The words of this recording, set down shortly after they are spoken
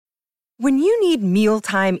When you need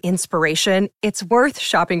mealtime inspiration, it's worth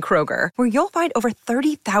shopping Kroger, where you'll find over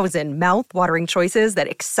 30,000 mouth-watering choices that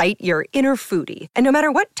excite your inner foodie. And no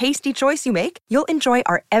matter what tasty choice you make, you'll enjoy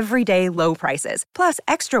our everyday low prices, plus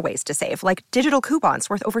extra ways to save, like digital coupons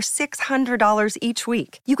worth over $600 each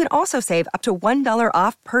week. You can also save up to $1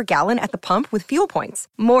 off per gallon at the pump with fuel points.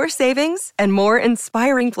 More savings and more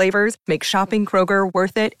inspiring flavors make shopping Kroger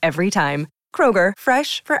worth it every time. Kroger,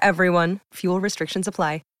 fresh for everyone. Fuel restrictions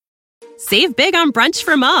apply. Save big on brunch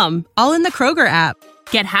for mom, all in the Kroger app.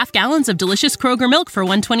 Get half gallons of delicious Kroger milk for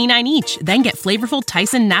 $1.29 each. Then get flavorful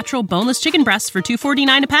Tyson natural boneless chicken breasts for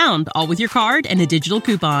 $2.49 a pound, all with your card and a digital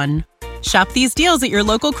coupon. Shop these deals at your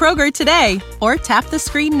local Kroger today, or tap the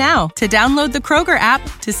screen now to download the Kroger app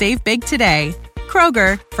to save big today.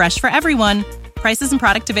 Kroger, fresh for everyone. Prices and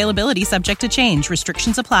product availability subject to change.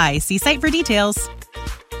 Restrictions apply. See site for details.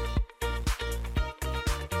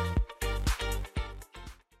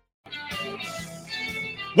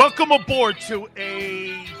 Welcome aboard to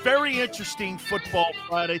a very interesting Football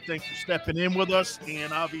Friday. Thanks for stepping in with us.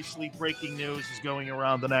 And obviously, breaking news is going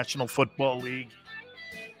around the National Football League.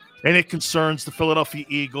 And it concerns the Philadelphia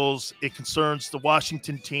Eagles. It concerns the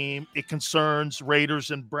Washington team. It concerns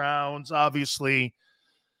Raiders and Browns. Obviously,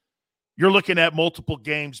 you're looking at multiple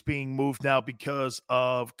games being moved now because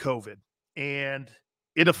of COVID. And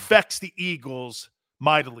it affects the Eagles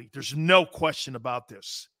mightily. There's no question about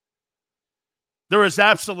this. There is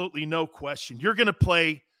absolutely no question. You're going to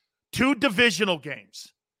play 2 divisional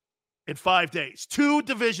games in 5 days. 2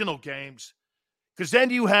 divisional games. Because then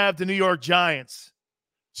you have the New York Giants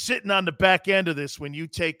sitting on the back end of this when you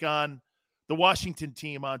take on the Washington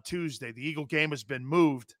team on Tuesday. The Eagle game has been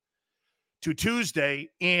moved to Tuesday.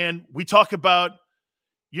 And we talk about,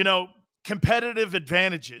 competitive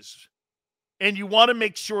advantages. And you want to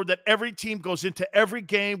make sure that every team goes into every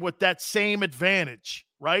game with that same advantage,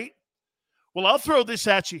 right? Well, I'll throw this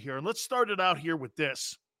at you here, and let's start it out here with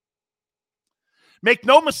this. Make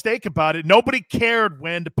no mistake about it, nobody cared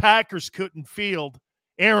when the Packers couldn't field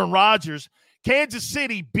Aaron Rodgers. Kansas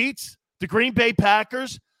City beats the Green Bay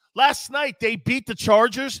Packers. Last night, they beat the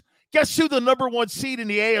Chargers. Guess who the number 1 seed in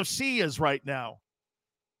the AFC is right now?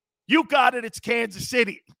 You got it, it's Kansas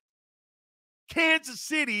City. Kansas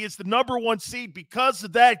City is the number 1 seed because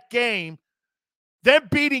of that game, them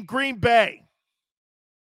beating Green Bay.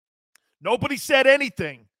 Nobody said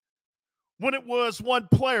anything when it was one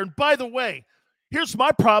player. And by the way, here's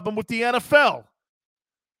my problem with the NFL.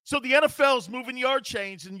 So the NFL is moving yard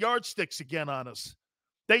chains and yardsticks again on us.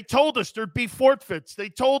 They told us there'd be forfeits. They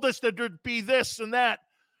told us that there'd be this and that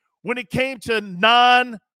when it came to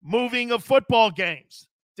non-moving of football games.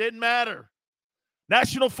 Didn't matter.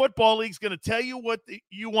 National Football League's going to tell you what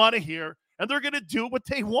you want to hear, and they're going to do what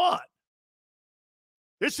they want.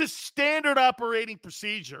 This is standard operating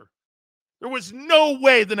procedure. There was no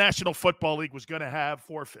way the National Football League was going to have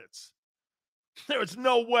forfeits. There was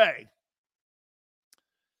no way.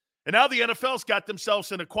 And now the NFL's got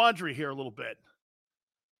themselves in a quandary here a little bit.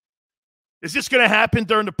 Is this going to happen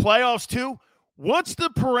during the playoffs too? What's the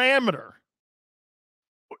parameter?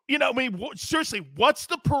 Seriously, what's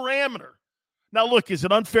the parameter? Now, look, is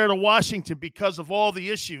it unfair to Washington because of all the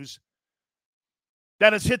issues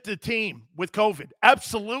that has hit the team with COVID?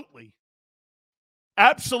 Absolutely.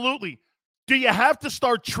 Absolutely. Do you have to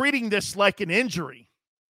start treating this like an injury?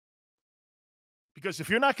 Because if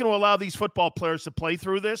you're not going to allow these football players to play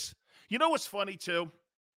through this, you know what's funny too?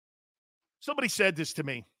 Somebody said this to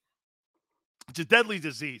me. It's a deadly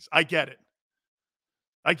disease. I get it.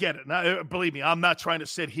 Now, believe me, I'm not trying to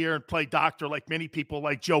sit here and play doctor like many people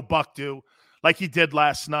like Joe Buck do, like he did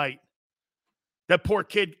last night. That poor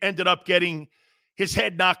kid ended up getting his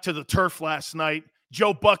head knocked to the turf last night.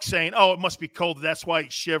 Joe Buck saying, it must be cold. That's why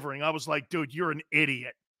he's shivering. I was like, dude, you're an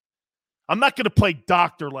idiot. I'm not going to play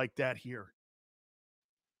doctor like that here.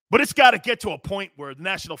 But it's got to get to a point where the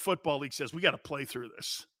National Football League says, we got to play through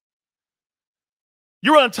this.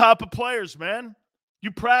 You're on top of players, man.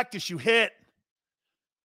 You practice, you hit.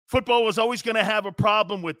 Football was always going to have a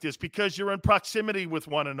problem with this because you're in proximity with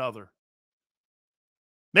one another.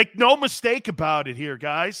 Make no mistake about it here,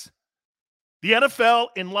 guys. The NFL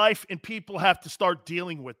and life and people have to start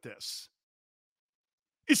dealing with this.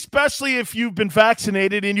 Especially if you've been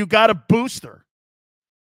vaccinated and you got a booster.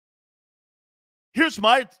 Here's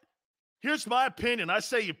my opinion. I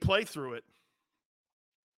say you play through it.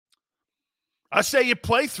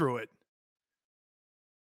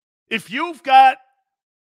 If you've got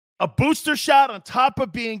a booster shot on top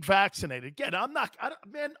of being vaccinated, again,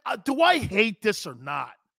 do I hate this or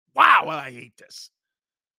not? Wow, I hate this.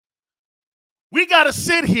 We got to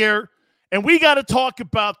sit here and we got to talk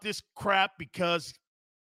about this crap because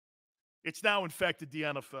It's now infected the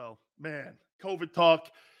NFL. Man, COVID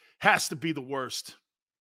talk has to be the worst.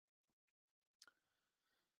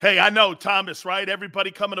 Hey, I know, Thomas, right?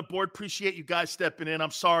 Everybody coming aboard. Appreciate you guys stepping in.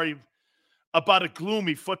 I'm sorry about a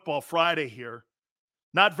gloomy football Friday here.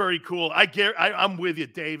 Not very cool. I'm with you,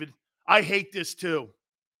 David. I hate this too.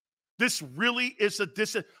 This really is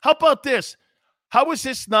how about this? How is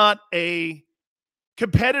this not a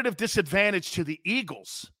competitive disadvantage to the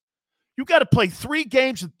Eagles? You got to play 3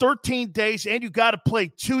 games in 13 days, and you got to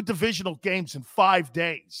play 2 divisional games in 5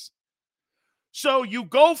 days. So you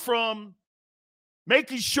go from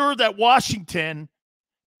making sure that Washington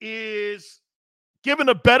is given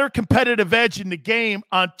a better competitive edge in the game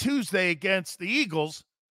on Tuesday against the Eagles.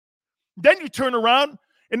 Then you turn around,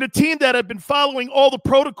 and the team that had been following all the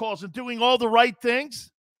protocols and doing all the right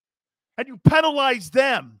things, and you penalize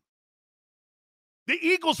them. The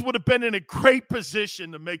Eagles would have been in a great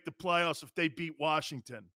position to make the playoffs if they beat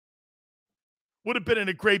Washington. Would have been in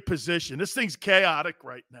a great position. This thing's chaotic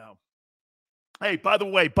right now. Hey, by the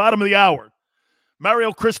way, bottom of the hour,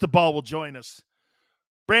 Mario Cristobal will join us.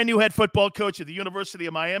 Brand new head football coach at the University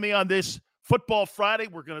of Miami on this Football Friday.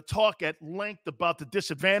 We're going to talk at length about the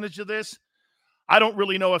disadvantage of this. I don't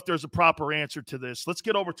really know if there's a proper answer to this. Let's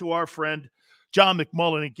get over to our friend, John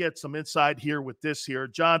McMullen, and get some insight here with this here.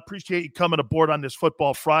 John, appreciate you coming aboard on this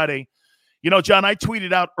Football Friday. You know, John, I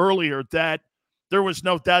tweeted out earlier that there was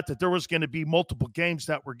no doubt that there was going to be multiple games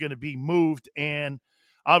that were going to be moved, and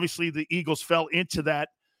obviously the Eagles fell into that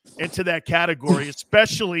category,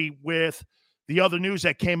 especially with the other news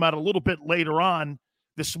that came out a little bit later on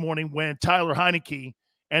this morning when Tyler Heineke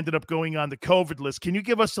ended up going on the COVID list. Can you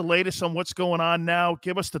give us the latest on what's going on now?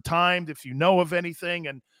 Give us the time if you know of anything,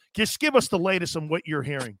 and just give us the latest on what you're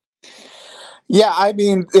hearing. Yeah, I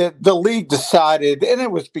mean, the league decided, and it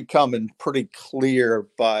was becoming pretty clear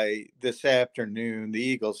by this afternoon, the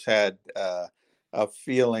Eagles had a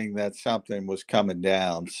feeling that something was coming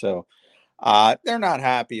down. So they're not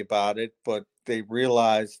happy about it, but they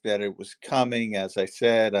realized that it was coming. As I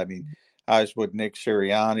said, I mean, I was with Nick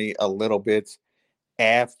Sirianni a little bit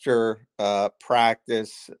after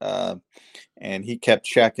practice, and he kept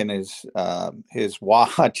checking his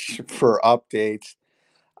watch for updates,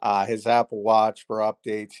 his Apple Watch for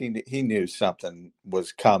updates. He knew something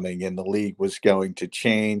was coming and the league was going to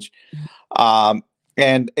change.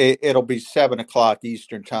 And it'll be 7:00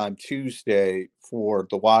 Eastern time Tuesday for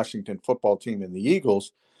the Washington football team and the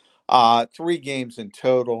Eagles. 3 games in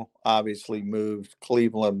total, obviously moved.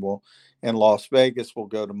 Cleveland and Las Vegas will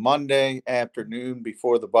go to Monday afternoon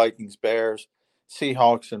before the Vikings, Bears,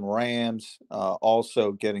 Seahawks, and Rams,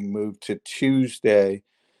 also getting moved to Tuesday.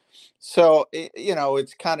 So,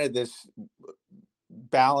 it's kind of this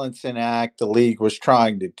balancing act the league was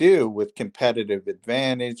trying to do with competitive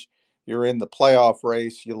advantage. You're in the playoff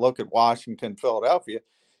race. You look at Washington, Philadelphia.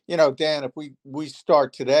 Dan, if we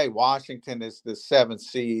start today, Washington is the 7th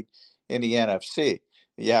seed in the NFC.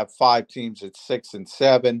 You have 5 teams at 6 and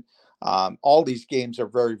 7. All these games are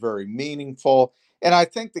very, very meaningful. And I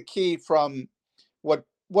think the key from what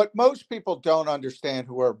most people don't understand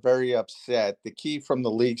who are very upset, the key from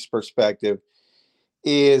the league's perspective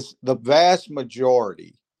is the vast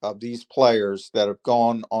majority of these players that have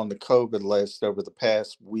gone on the COVID list over the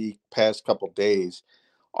past week, past couple of days,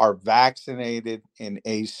 are vaccinated and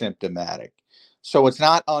asymptomatic. So it's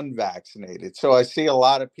not unvaccinated. So I see a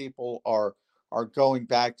lot of people are going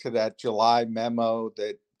back to that July memo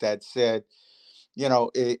that said,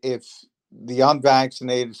 if the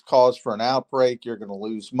unvaccinated is cause for an outbreak, you're going to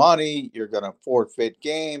lose money, you're going to forfeit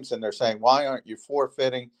games. And they're saying, why aren't you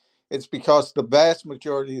forfeiting? It's because the vast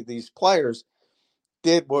majority of these players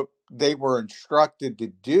did what they were instructed to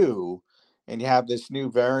do. And you have this new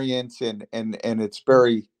variant and it's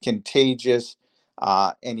very contagious.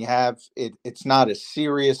 And you have it's not as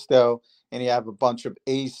serious though. And you have a bunch of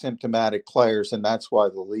asymptomatic players. And that's why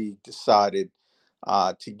the league decided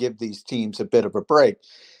to give these teams a bit of a break.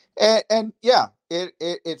 And yeah,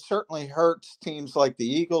 it certainly hurts teams like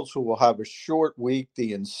the Eagles, who will have a short week for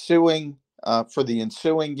the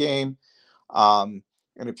ensuing game.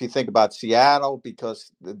 And if you think about Seattle,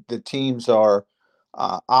 because the teams are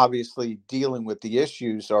obviously dealing with the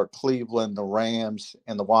issues, are Cleveland, the Rams,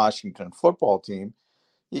 and the Washington football team,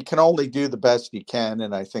 you can only do the best you can.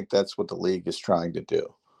 And I think that's what the league is trying to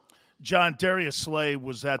do. John, Darius Slay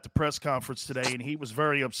was at the press conference today, and he was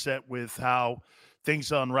very upset with how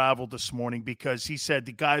things unraveled this morning, because he said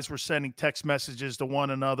the guys were sending text messages to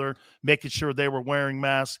one another, making sure they were wearing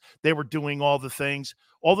masks. They were doing all the things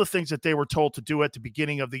that they were told to do at the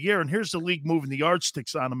beginning of the year. And here's the league moving the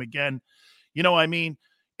yardsticks on them again.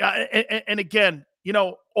 And again,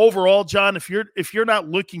 overall, John, if you're not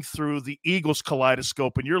looking through the Eagles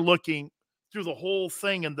kaleidoscope and you're looking through the whole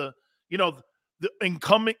thing and the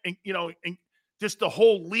incoming, just the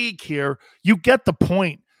whole league here, you get the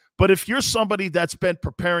point. But if you're somebody that's been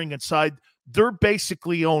preparing inside their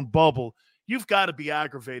basically own bubble, you've got to be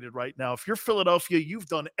aggravated right now. If you're Philadelphia, you've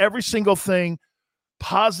done every single thing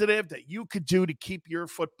positive that you could do to keep your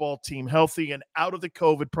football team healthy and out of the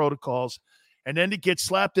COVID protocols. And then to get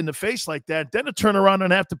slapped in the face like that, then to turn around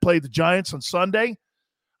and have to play the Giants on Sunday,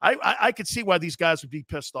 I could see why these guys would be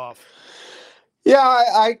pissed off.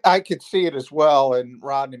 Yeah, I could see it as well. And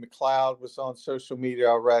Rodney McLeod was on social media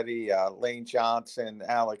already, Lane Johnson,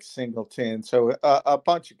 Alex Singleton. So a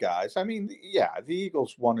bunch of guys. I mean, yeah, the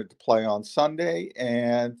Eagles wanted to play on Sunday.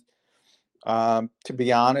 And to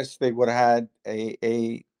be honest, they would have had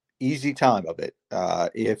a easy time of it.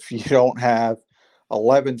 If you don't have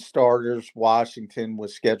 11 starters, Washington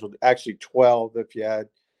was scheduled, actually 12 if you had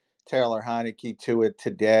Taylor Heineke to it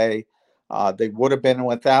today. They would have been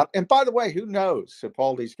without. And by the way, who knows if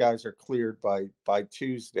all these guys are cleared by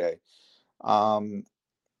Tuesday. I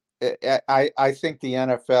think the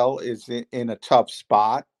NFL is in a tough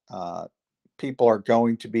spot. People are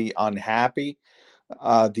going to be unhappy.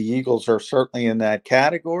 The Eagles are certainly in that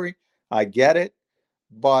category. I get it.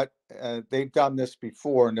 But they've done this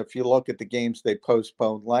before. And if you look at the games they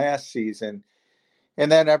postponed last season, and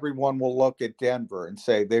then everyone will look at Denver and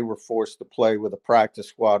say they were forced to play with a practice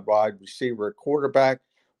squad wide receiver at quarterback.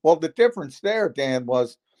 Well, the difference there, Dan,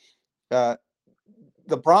 was the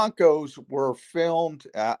Broncos were filmed.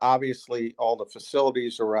 Obviously, all the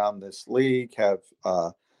facilities around this league have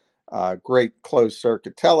great closed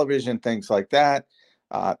circuit television, things like that.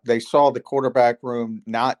 They saw the quarterback room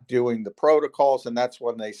not doing the protocols, and that's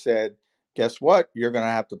when they said, guess what? You're going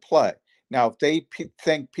to have to play. Now, if they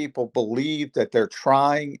think people believe that they're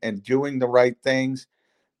trying and doing the right things,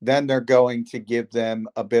 then they're going to give them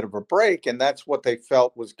a bit of a break. And that's what they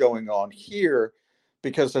felt was going on here,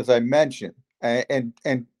 because as I mentioned, and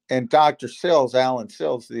Dr. Sills, Alan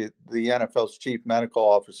Sills, the NFL's chief medical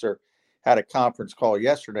officer, had a conference call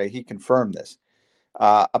yesterday. He confirmed this.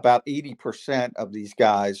 About 80% of these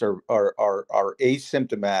guys are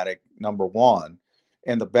asymptomatic, number one,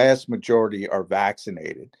 and the vast majority are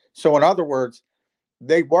vaccinated. So in other words,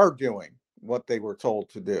 they were doing what they were told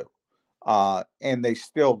to do, and they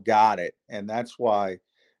still got it. And that's why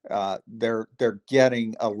they're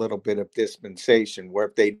getting a little bit of dispensation, where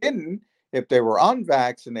if they didn't, if they were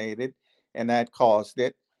unvaccinated and that caused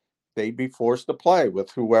it, they'd be forced to play with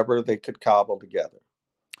whoever they could cobble together.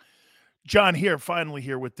 John, finally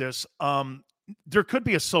here with this. There could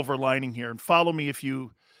be a silver lining here, and follow me if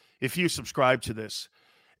you subscribe to this.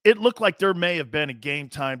 It looked like there may have been a game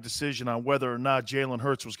time decision on whether or not Jalen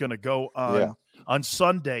Hurts was going to go on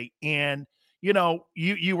Sunday. And,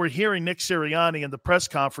 you were hearing Nick Sirianni in the press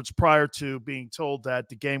conference prior to being told that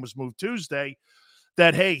the game was moved Tuesday,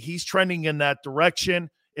 that, hey, he's trending in that direction.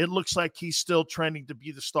 It looks like he's still trending to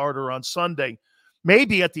be the starter on Sunday.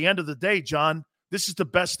 Maybe at the end of the day, John, this is the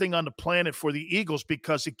best thing on the planet for the Eagles,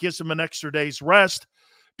 because it gives them an extra day's rest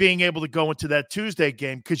being able to go into that Tuesday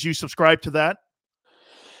game. Could you subscribe to that?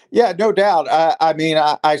 Yeah, no doubt.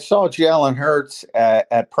 I saw Jalen Hurts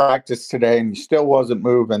at practice today, and he still wasn't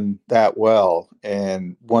moving that well.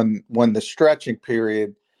 And when the stretching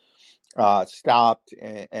period stopped,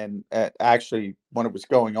 and actually when it was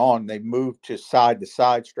going on, they moved to side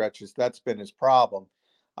stretches. That's been his problem.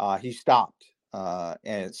 He stopped.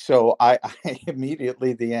 And so I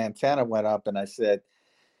immediately, the antenna went up, and I said,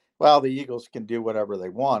 well, the Eagles can do whatever they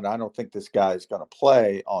want. I don't think this guy is going to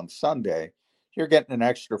play on Sunday. You're getting an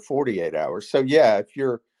extra 48 hours. So yeah, if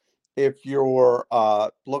you're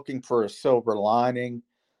looking for a silver lining,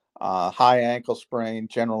 high ankle sprain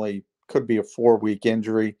generally could be a 4-week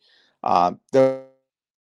injury. Okay,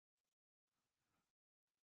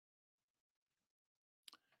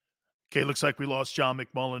 looks like we lost John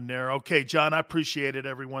McMullen there. Okay, John, I appreciate it,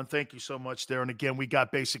 everyone. Thank you so much there. And again, we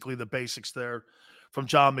got basically the basics there from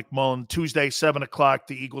John McMullen. Tuesday, 7 o'clock,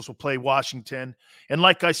 the Eagles will play Washington. And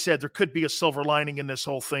like I said, there could be a silver lining in this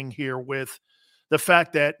whole thing here with the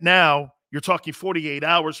fact that now you're talking 48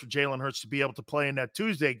 hours for Jalen Hurts to be able to play in that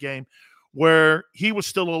Tuesday game, where he was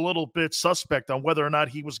still a little bit suspect on whether or not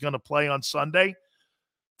he was going to play on Sunday.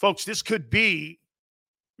 Folks, this could be,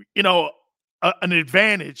 an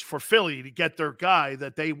advantage for Philly to get their guy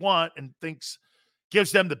that they want and thinks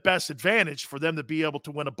gives them the best advantage for them to be able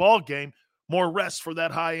to win a ball game. More rest for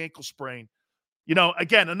that high ankle sprain.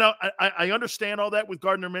 Again, I understand all that with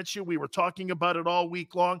Gardner Minshew. We were talking about it all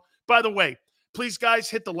week long. By the way, please, guys,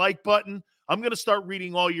 hit the like button. I'm going to start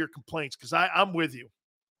reading all your complaints because I'm with you.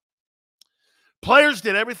 Players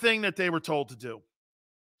did everything that they were told to do.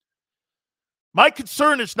 My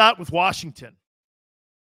concern is not with Washington.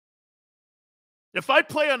 If I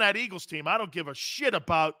play on that Eagles team, I don't give a shit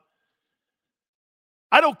about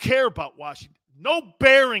 – I don't care about Washington. No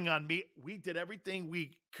bearing on me. We did everything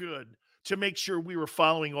we could to make sure we were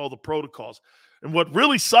following all the protocols. And what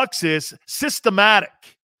really sucks is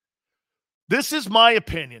systematic. This is my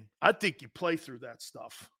opinion. I think you play through that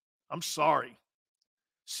stuff. I'm sorry.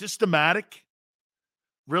 Systematic?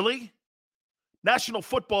 Really? National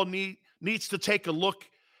Football needs to take a look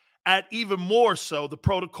at even more so the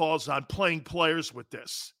protocols on playing players with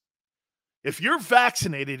this. If you're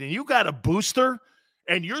vaccinated and you got a booster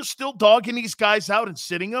and you're still dogging these guys out and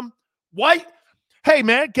sitting them, why? Hey,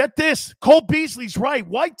 man, get this. Cole Beasley's right.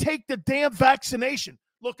 Why take the damn vaccination?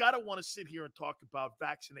 Look, I don't want to sit here and talk about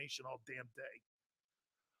vaccination all damn day.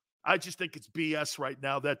 I just think it's BS right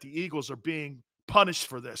now that the Eagles are being punished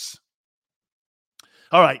for this.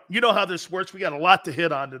 All right, you know how this works. We got a lot to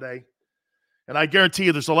hit on today. And I guarantee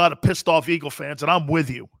you there's a lot of pissed off Eagle fans, and I'm with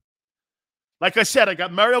you. Like I said, I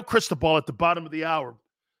got Mario Cristobal at the bottom of the hour.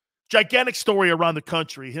 Gigantic story around the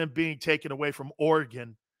country, him being taken away from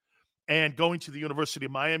Oregon and going to the University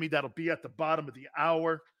of Miami. That'll be at the bottom of the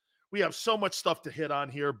hour. We have so much stuff to hit on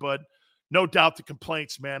here, but no doubt the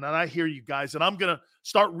complaints, man. And I hear you guys, and I'm going to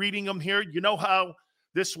start reading them here. You know how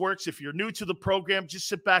this works. If you're new to the program, just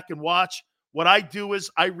sit back and watch. What I do is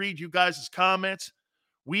I read you guys' comments.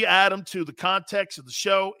 We add them to the context of the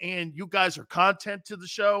show, and you guys are content to the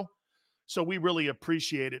show, so we really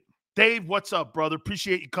appreciate it. Dave, what's up, brother?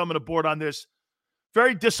 Appreciate you coming aboard on this.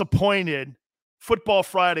 Very disappointed Football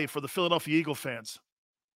Friday for the Philadelphia Eagle fans.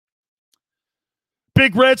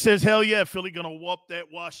 Big Red says, hell yeah, Philly going to whoop that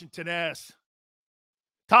Washington ass.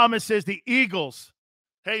 Thomas says, the Eagles.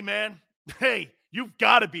 Hey, man. Hey, you've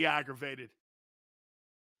got to be aggravated.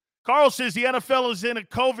 Carl says, the NFL is in a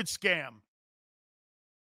COVID scam.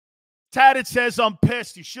 Tadded says, I'm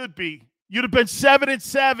pissed. You should be. You'd have been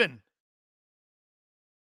 7-7.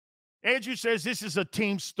 Andrew says, this is a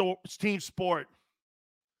team sport.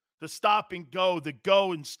 The stop and go, the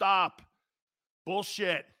go and stop.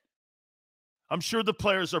 Bullshit. I'm sure the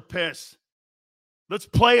players are pissed. Let's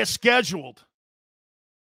play as scheduled.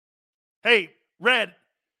 Hey, Red,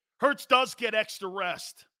 Hurts does get extra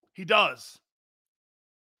rest. He does.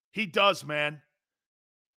 He does, man.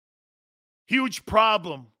 Huge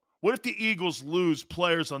problem. What if the Eagles lose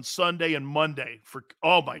players on Sunday and Monday?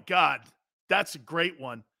 Oh, my God. That's a great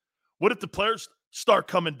one. What if the players start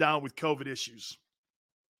coming down with COVID issues?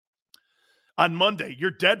 On Monday,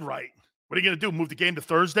 you're dead right. What are you going to do, move the game to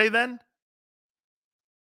Thursday then?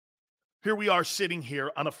 Here we are sitting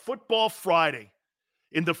here on a Football Friday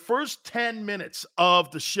in the first 10 minutes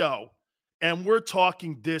of the show, and we're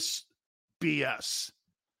talking this BS.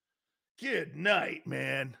 Good night,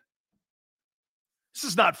 man. This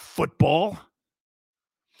is not football.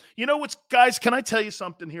 You know what's, guys, can I tell you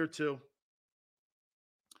something here too?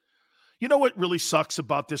 You know what really sucks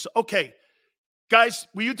about this? Okay, guys,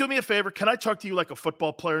 will you do me a favor? Can I talk to you like a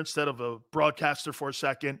football player instead of a broadcaster for a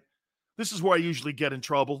second? This is where I usually get in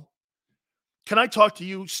trouble. Can I talk to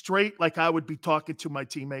you straight like I would be talking to my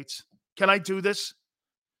teammates? Can I do this?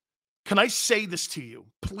 Can I say this to you?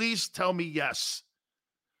 Please tell me yes.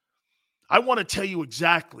 I want to tell you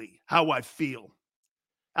exactly how I feel.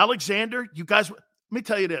 Alexander, you guys, let me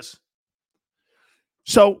tell you this.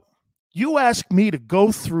 So you asked me to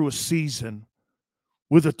go through a season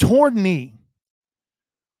with a torn knee,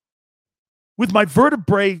 with my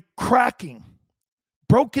vertebrae cracking,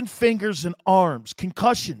 broken fingers and arms,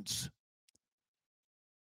 concussions,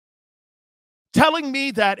 telling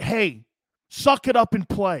me that, hey, suck it up and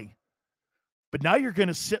play. But now you're going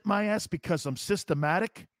to sit my ass because I'm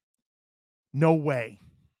systematic? No way.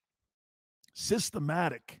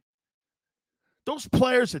 Systematic. Those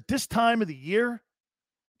players at this time of the year,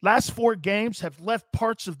 last 4 games, have left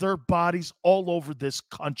parts of their bodies all over this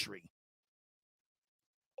country.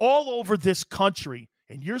 All over this country.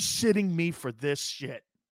 And you're sitting me for this shit.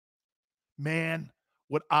 Man,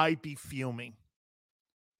 would I be fuming.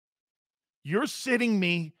 You're sitting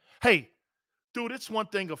me. Hey, dude, it's one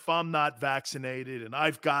thing if I'm not vaccinated and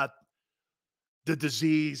I've got the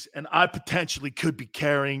disease and I potentially could be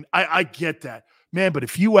carrying. I get that. Man, but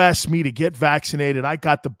if you ask me to get vaccinated, I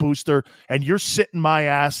got the booster and you're sitting my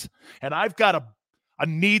ass and I've got a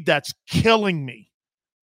need that's killing me.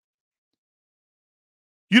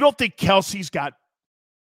 You don't think Kelsey's got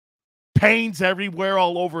pains everywhere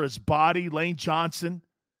all over his body, Lane Johnson?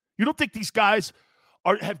 You don't think these guys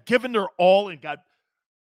have given their all and got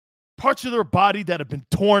parts of their body that have been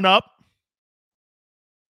torn up?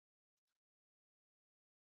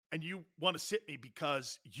 and you want to sit me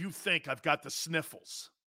because you think I've got the sniffles.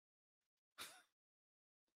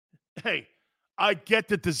 Hey, I get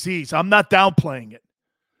the disease. I'm not downplaying it.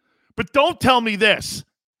 But don't tell me this.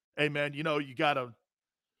 Hey, man, you got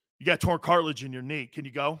torn cartilage in your knee. Can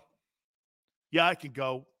you go? Yeah, I can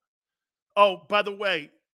go. Oh, by the way,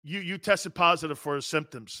 you tested positive for his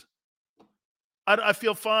symptoms. I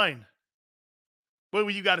feel fine. Well,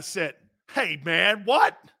 you got to sit. Hey, man,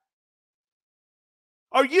 what?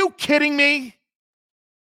 Are you kidding me?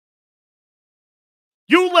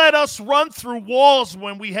 You let us run through walls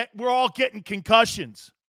when we're all getting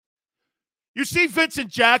concussions. You see Vincent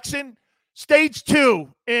Jackson, stage 2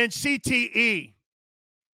 in CTE.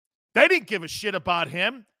 They didn't give a shit about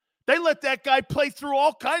him. They let that guy play through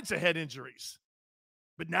all kinds of head injuries.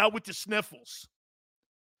 But now with the sniffles,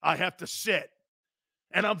 I have to sit.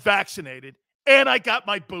 And I'm vaccinated. And I got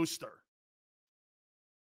my booster.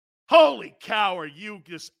 Holy cow, are you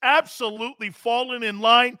just absolutely falling in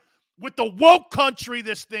line with the woke country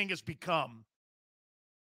this thing has become?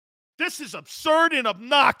 This is absurd and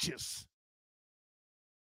obnoxious.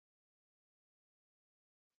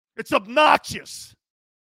 It's obnoxious.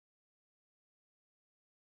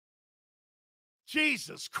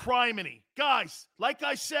 Jesus criminy. Guys, like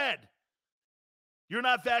I said, you're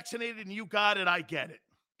not vaccinated and you got it. I get it.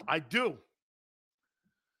 I do.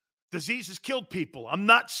 Disease has killed people. I'm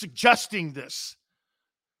not suggesting this.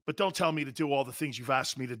 But don't tell me to do all the things you've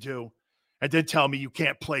asked me to do and then tell me you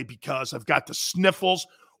can't play because I've got the sniffles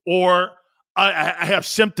or I have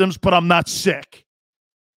symptoms, but I'm not sick.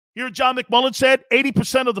 Here, John McMullen said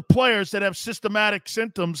 80% of the players that have systematic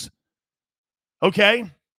symptoms,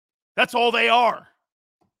 okay, that's all they are.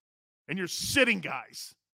 And you're sitting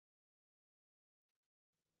guys.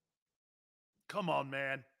 Come on,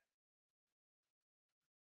 man.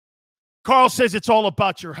 Carl says it's all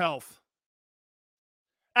about your health.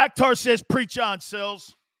 Akhtar says, preach on,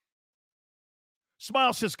 Sills.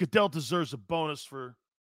 Smile says Goodell deserves a bonus for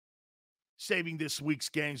saving this week's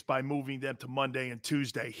games by moving them to Monday and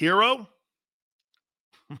Tuesday. Hero?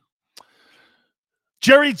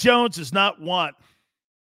 Jerry Jones does not want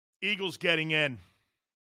Eagles getting in.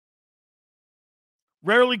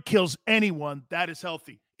 Rarely kills anyone that is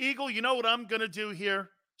healthy. Eagle, you know what I'm going to do here?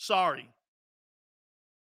 Sorry.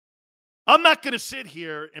 I'm not going to sit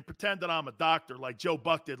here and pretend that I'm a doctor like Joe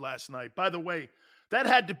Buck did last night. By the way, that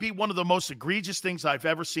had to be one of the most egregious things I've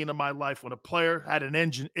ever seen in my life when a player had an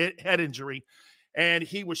head injury and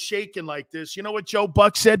he was shaking like this. You know what Joe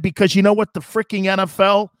Buck said? Because you know what the freaking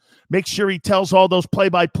NFL makes sure he tells all those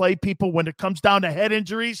play-by-play people when it comes down to head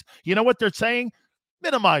injuries. You know what they're saying?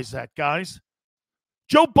 Minimize that, guys.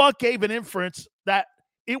 Joe Buck gave an inference that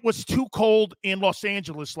it was too cold in Los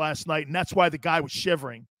Angeles last night, and that's why the guy was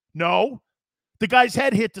shivering. No, the guy's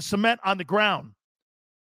head hit the cement on the ground.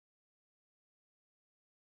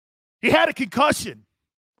 He had a concussion,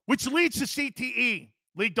 which leads to CTE.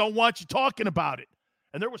 League don't want you talking about it.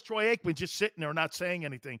 And there was Troy Aikman just sitting there not saying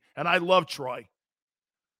anything. And I love Troy.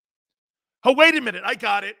 Oh, wait a minute. I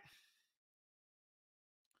got it.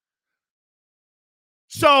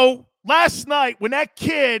 So last night, when that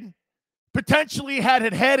kid potentially had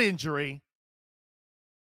a head injury,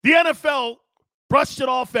 the NFL brushed it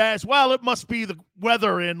off as, well, it must be the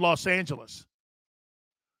weather in Los Angeles.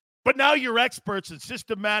 But now you're experts in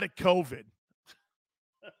systematic COVID.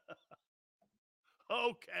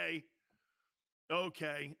 Okay.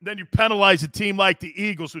 Then you penalize a team like the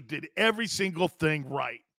Eagles who did every single thing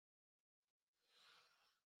right.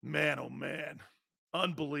 Man, oh, man.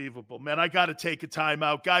 Unbelievable. Man, I got to take a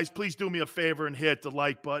timeout. Guys, please do me a favor and hit the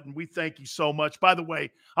like button. We thank you so much. By the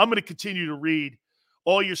way, I'm going to continue to read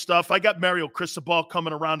all your stuff. I got Mario Cristobal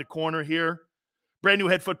coming around the corner here. Brand new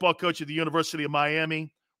head football coach at the University of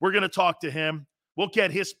Miami. We're going to talk to him. We'll get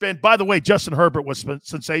his spin. By the way, Justin Herbert was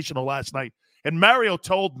sensational last night. And Mario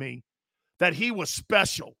told me that he was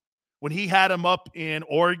special when he had him up in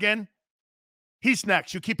Oregon. He's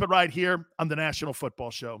next. You keep it right here on the National Football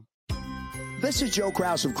Show. This is Joe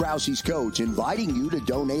Krause of Krause's Coats, inviting you to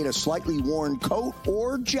donate a slightly worn coat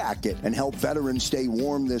or jacket and help veterans stay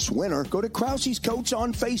warm this winter. Go to Krause's Coats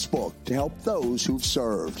on Facebook to help those who've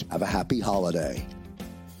served. Have a happy holiday.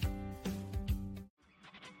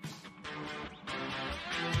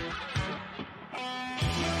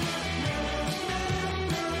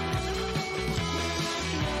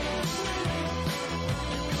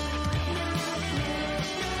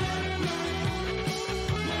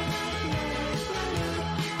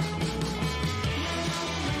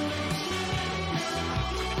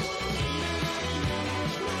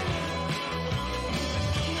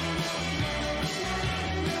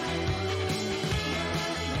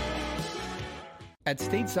 At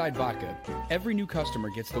Stateside Vodka, every new customer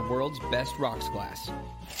gets the world's best rocks glass.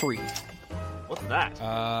 Free. What's that?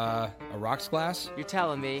 A rocks glass? You're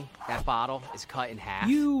telling me that bottle is cut in half?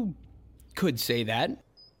 You could say that.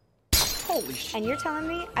 Holy shit. And you're telling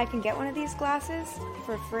me I can get one of these glasses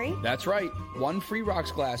for free? That's right. One free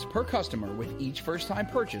rocks glass per customer with each first-time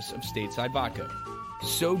purchase of Stateside Vodka.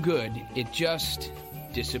 So good, it just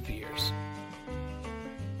disappears.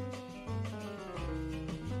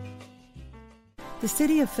 The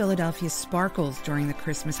city of Philadelphia sparkles during the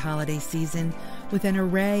Christmas holiday season with an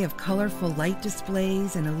array of colorful light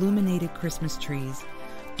displays and illuminated Christmas trees,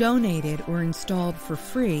 donated or installed for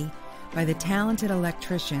free by the talented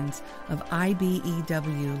electricians of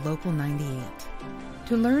IBEW Local 98.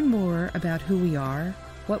 To learn more about who we are,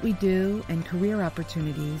 what we do, and career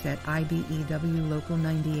opportunities at IBEW Local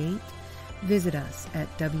 98, visit us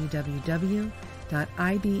at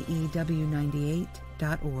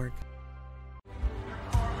www.ibew98.org.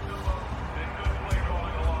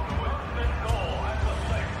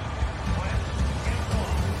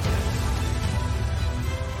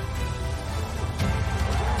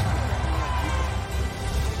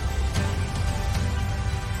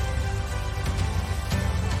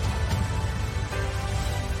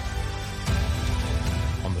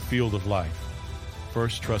 Field of life,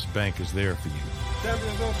 First Trust Bank is there for you.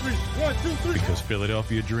 Champions on three. 1, 2, 3. Because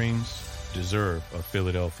Philadelphia dreams deserve a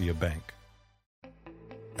Philadelphia bank.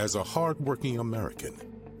 As a hardworking American,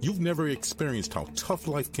 you've never experienced how tough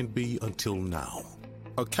life can be until now.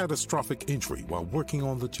 A catastrophic injury while working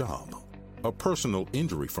on the job. A personal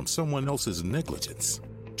injury from someone else's negligence.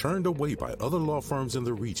 Turned away by other law firms in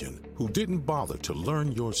the region who didn't bother to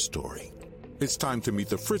learn your story. It's time to meet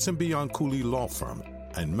the Fritz & Bianculli Law Firm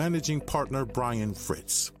and managing partner Brian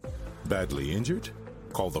Fritz. Badly injured?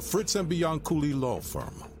 Call the Fritz & Bianculli Law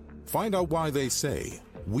Firm. Find out why they say,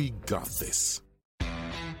 we got this.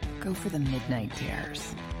 Go for the midnight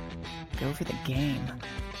dares. Go for the game.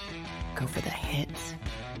 Go for the hits.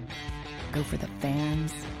 Go for the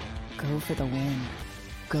fans. Go for the win.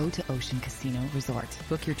 Go to Ocean Casino Resort.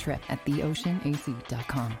 Book your trip at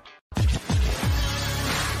theoceanac.com.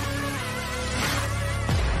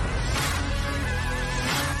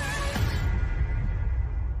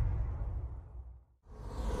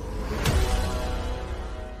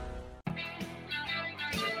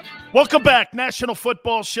 Welcome back. National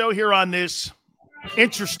Football Show here on this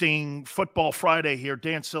interesting Football Friday here.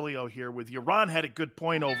 Dan Sileo here with you. Ron had a good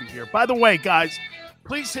point over here. By the way, guys,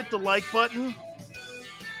 please hit the like button.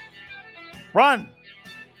 Ron,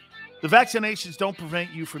 the vaccinations don't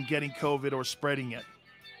prevent you from getting COVID or spreading it.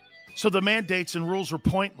 So the mandates and rules are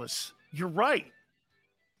pointless. You're right.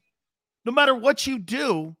 No matter what you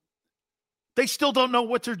do, they still don't know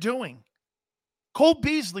what they're doing. Cole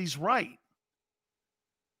Beasley's right.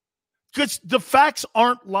 Because the facts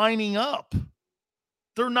aren't lining up.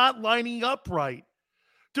 They're not lining up right.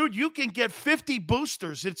 Dude, you can get 50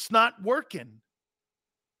 boosters. It's not working.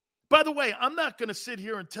 By the way, I'm not going to sit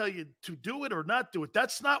here and tell you to do it or not do it.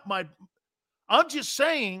 That's not my... I'm just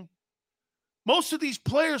saying most of these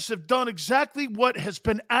players have done exactly what has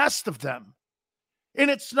been asked of them.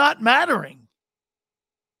 And it's not mattering.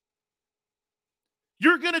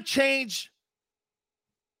 You're going to change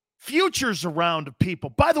futures around of people.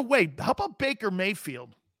 By the way, how about Baker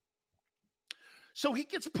Mayfield? So he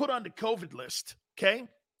gets put on the COVID list, okay?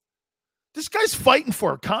 This guy's fighting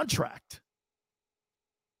for a contract.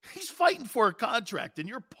 He's fighting for a contract, and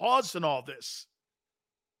you're pausing all this.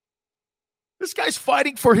 This guy's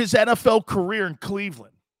fighting for his NFL career in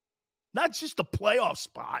Cleveland, not just a playoff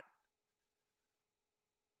spot.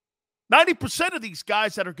 90% of these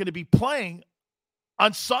guys that are going to be playing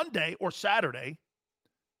on Sunday or Saturday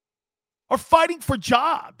are fighting for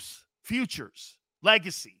jobs, futures,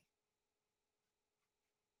 legacy.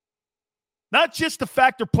 Not just the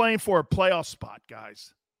fact they're playing for a playoff spot,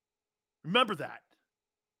 guys. Remember that.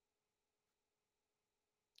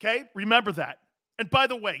 Okay? Remember that. And by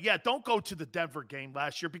the way, yeah, don't go to the Denver game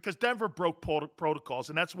last year because Denver broke protocols,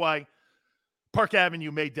 and that's why Park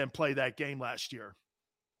Avenue made them play that game last year.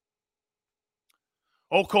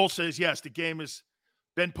 Old Cole says, yes, the game has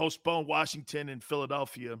been postponed, Washington and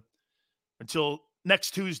Philadelphia, until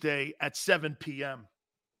next Tuesday at 7 p.m.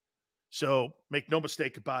 So make no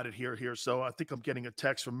mistake about it here. So I think I'm getting a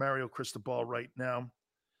text from Mario Cristobal right now.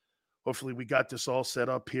 Hopefully we got this all set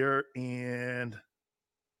up here. And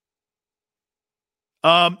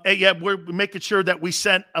yeah, we're making sure that we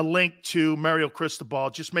sent a link to Mario Cristobal.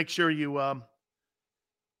 Just make sure you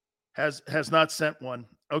has not sent one.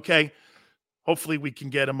 Okay. Hopefully we can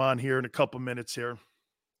get him on here in a couple minutes here.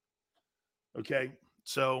 Okay.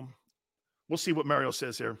 So we'll see what Mario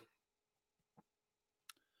says here.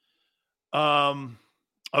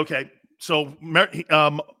 Okay. So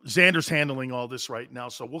Xander's handling all this right now.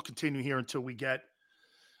 So we'll continue here until we get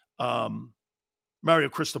Mario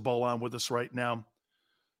Cristobal on with us right now.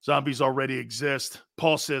 Zombies already exist.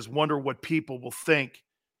 Paul says, wonder what people will think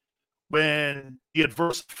when the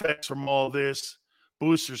adverse effects from all this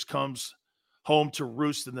boosters comes home to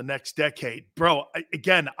roost in the next decade. Bro,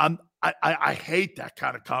 I hate that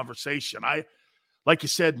kind of conversation. Like you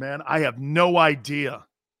said, man, I have no idea.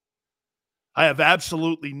 I have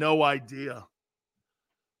absolutely no idea.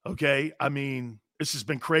 Okay? I mean, this has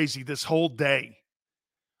been crazy this whole day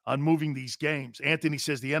on moving these games. Anthony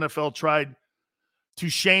says the NFL tried to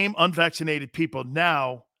shame unvaccinated people.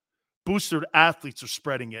 Now, boosted athletes are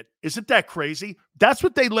spreading it. Isn't that crazy? That's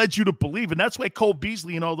what they led you to believe, and that's why Cole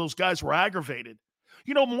Beasley and all those guys were aggravated.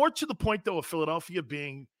 You know, more to the point, though, of Philadelphia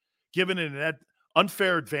being given an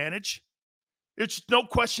unfair advantage. It's no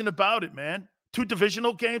question about it, man. 2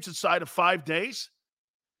 divisional games inside of 5 days.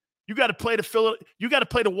 You got to play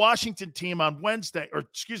the Washington team on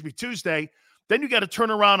Tuesday. Then you got to turn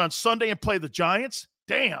around on Sunday and play the Giants.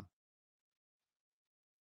 Damn.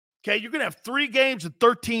 Okay, you're going to have 3 games in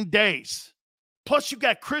 13 days. Plus, you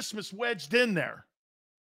got Christmas wedged in there.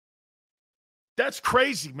 That's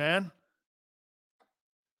crazy, man.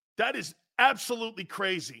 That is absolutely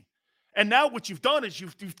crazy. And now what you've done is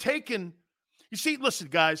you've taken – you see, listen,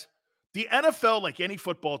 guys, the NFL, like any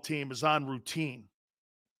football team, is on routine.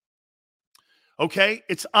 Okay?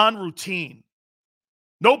 It's on routine.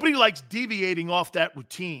 Nobody likes deviating off that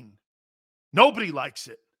routine. Nobody likes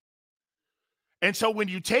it. And so when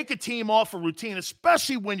you take a team off a routine,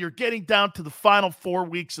 especially when you're getting down to the final 4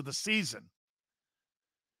 weeks of the season,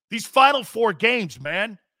 these final 4 games,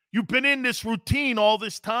 man, you've been in this routine all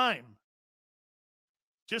this time.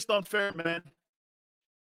 Just unfair, man.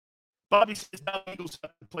 Bobby says now Eagles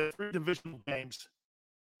have to play 3 divisional games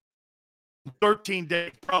in 13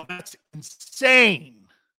 days. Bro, that's insane.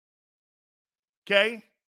 Okay?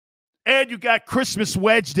 And you got Christmas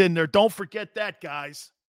wedged in there. Don't forget that,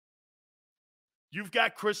 guys. You've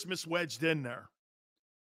got Christmas wedged in there.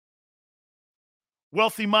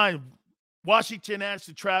 Wealthy Mind. Washington has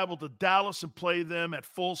to travel to Dallas and play them at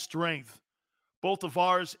full strength. Both of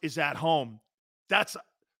ours is at home. That's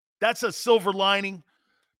a silver lining.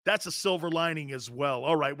 That's a silver lining as well.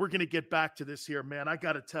 All right, we're going to get back to this here, man. I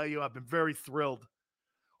got to tell you, I've been very thrilled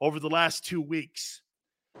over the last 2 weeks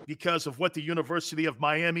because of what the University of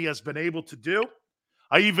Miami has been able to do.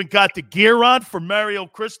 I even got the gear on for Mario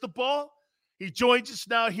Cristobal. He joins us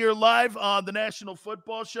now here live on the National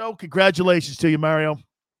Football Show. Congratulations to you, Mario.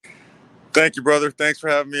 Thank you, brother. Thanks for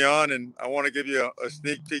having me on. And I want to give you a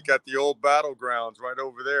sneak peek at the old battlegrounds right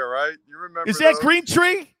over there, right? You remember Is that those? Green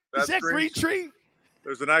Tree? That's Is that Green Tree?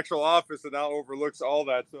 There's an actual office that now overlooks all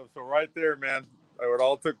that stuff. So right there, man, it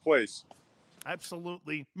all took place.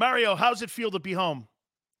 Absolutely. Mario, how's it feel to be home?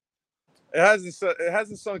 It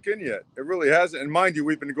hasn't sunk in yet. It really hasn't. And mind you,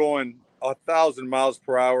 we've been going 1,000 miles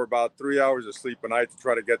per hour, about 3 hours of sleep a night to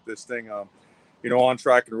try to get this thing, on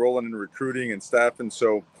track and rolling and recruiting and staffing.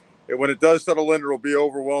 So when it does settle in, it'll be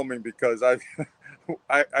overwhelming because I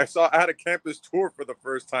had a campus tour for the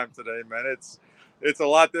first time today, man. It's a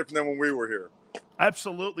lot different than when we were here.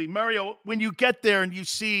 Absolutely. Mario, when you get there and you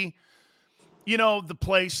see, the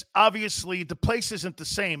place, obviously the place isn't the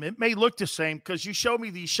same. It may look the same because you showed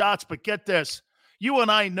me these shots, but get this. You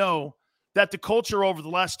and I know that the culture over the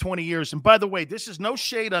last 20 years, and by the way, this is no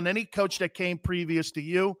shade on any coach that came previous to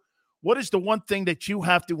you. What is the one thing that you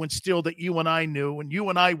have to instill that you and I knew and you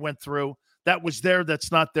and I went through that was there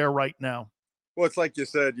that's not there right now? Well, it's like you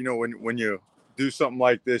said, when you do something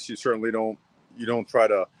like this, you certainly don't try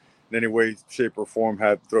to in any way, shape, or form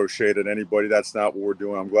throw shade at anybody. That's not what we're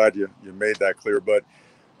doing. I'm glad you made that clear. But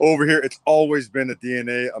over here, it's always been a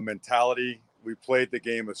DNA, a mentality. We played the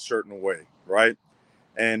game a certain way, right?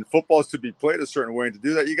 And football is to be played a certain way. And to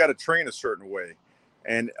do that, you got to train a certain way.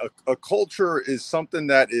 And a culture is something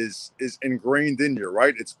that is ingrained in you,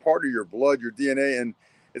 right? It's part of your blood, your DNA. And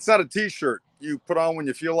it's not a T-shirt you put on when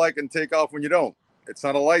you feel like and take off when you don't. It's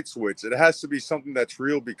not a light switch. It has to be something that's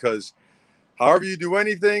real because however you do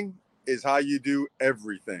anything is how you do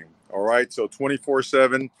everything, all right? So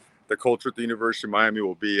 24/7, the culture at the University of Miami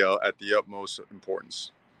will be at the utmost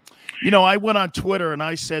importance. I went on Twitter and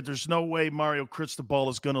I said, there's no way Mario Cristobal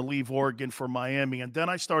is going to leave Oregon for Miami. And then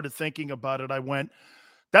I started thinking about it. I went,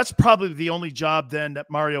 that's probably the only job then that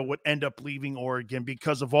Mario would end up leaving Oregon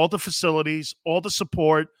because of all the facilities, all the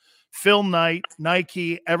support, Phil Knight,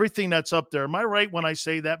 Nike, everything that's up there. Am I right when I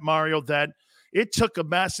say that, Mario, that it took a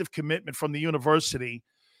massive commitment from the university,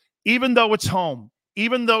 even though it's home,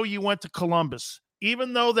 even though you went to Columbus,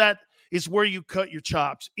 even though that is where you cut your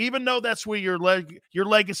chops. Even though that's where your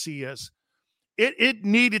legacy is, it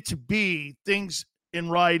needed to be things in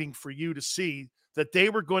writing for you to see that they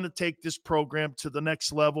were going to take this program to the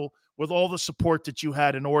next level with all the support that you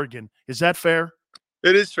had in Oregon. Is that fair?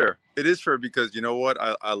 It is fair. It is fair because you know what?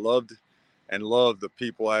 I loved and love the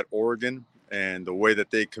people at Oregon and the way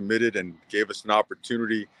that they committed and gave us an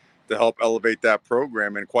opportunity to help elevate that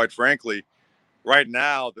program. And quite frankly, right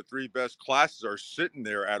now, the 3 best classes are sitting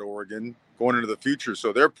there at Oregon going into the future.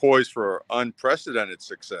 So they're poised for unprecedented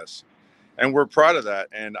success. And we're proud of that.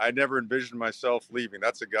 And I never envisioned myself leaving.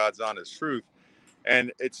 That's a God's honest truth.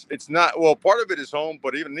 And it's not, well, part of it is home,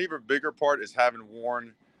 but even bigger part is having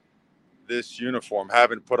worn this uniform,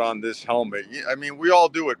 having put on this helmet. I mean, we all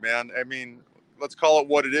do it, man. I mean, let's call it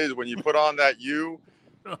what it is. When you put on that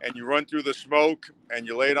and you run through the smoke and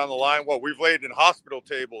you lay it on the line, well, we've laid in hospital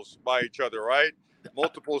tables by each other, right?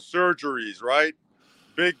 Multiple surgeries, right?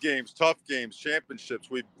 Big games, tough games, championships.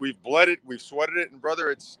 We've bled it, we've sweated it, and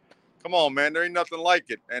brother, come on, man, there ain't nothing like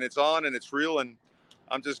it. And it's on and it's real, and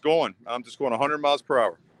I'm just going 100 miles per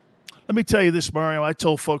hour. Let me tell you this, Mario. I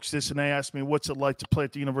told folks this, and they asked me, what's it like to play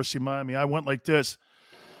at the University of Miami? I went like this.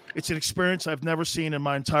 It's an experience I've never seen in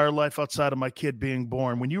my entire life outside of my kid being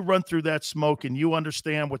born. When you run through that smoke and you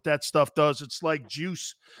understand what that stuff does, it's like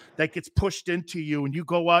juice that gets pushed into you, and you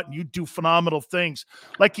go out and you do phenomenal things.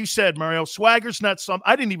 Like you said, Mario, swagger's not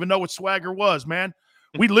I didn't even know what swagger was, man.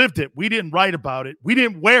 We lived it. We didn't write about it. We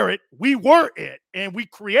didn't wear it. We were it, and we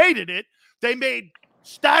created it. They made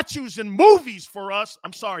statues and movies for us.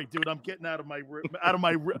 I'm sorry, dude. I'm getting I'm getting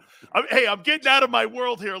out of my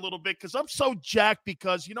world here a little bit because I'm so jacked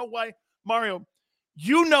because you know why, Mario?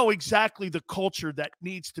 You know exactly the culture that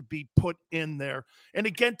needs to be put in there. And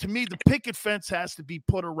again, to me, the picket fence has to be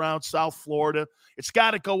put around South Florida. It's got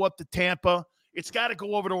to go up to Tampa. It's got to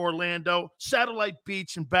go over to Orlando, Satellite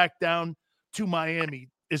Beach, and back down to Miami.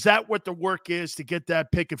 Is that what the work is to get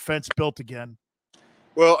that picket fence built again?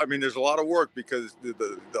 Well, I mean, there's a lot of work because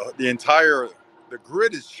the entire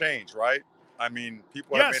grid has changed, right? I mean,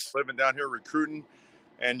 people have been living down here recruiting,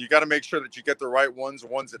 and you got to make sure that you get the right ones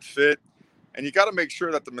that fit. And you got to make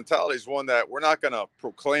sure that the mentality is one that we're not going to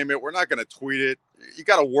proclaim it. We're not going to tweet it. You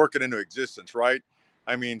got to work it into existence, right?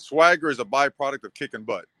 I mean, swagger is a byproduct of kicking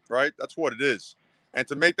butt, right? That's what it is. And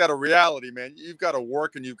to make that a reality, man, you've got to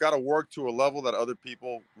work, and you've got to work to a level that other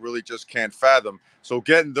people really just can't fathom. So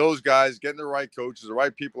getting those guys, getting the right coaches, the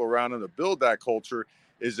right people around them to build that culture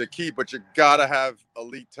is the key. But you got to have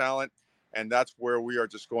elite talent, and that's where we are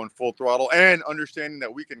just going full throttle and understanding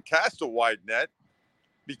that we can cast a wide net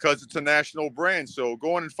because it's a national brand. So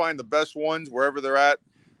going and find the best ones wherever they're at,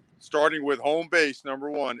 starting with home base, number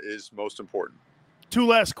one, is most important. 2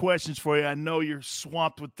 last questions for you. I know you're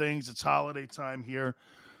swamped with things. It's holiday time here.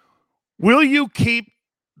 Will you keep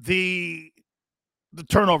the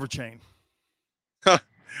turnover chain? I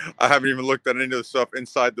haven't even looked at any of the stuff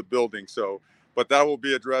inside the building. But that will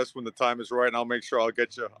be addressed when the time is right, and I'll make sure I'll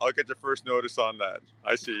get you first notice on that.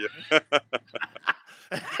 I see you.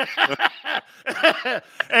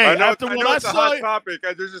 Hey, I know it's a hot topic.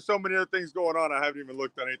 There's just so many other things going on. I haven't even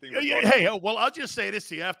looked at anything. Hey, well, I'll just say this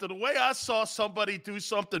to you. After the way I saw somebody do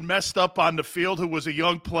something messed up on the field who was a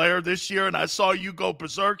young player this year, and I saw you go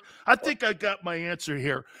berserk, I think I got my answer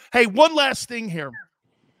here. Hey, one last thing here.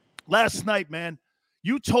 Last night, man,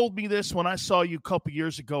 you told me this when I saw you a couple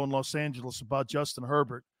years ago in Los Angeles about Justin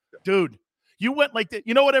Herbert. Dude, you went like that.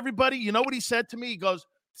 You know what, everybody? You know what he said to me? He goes,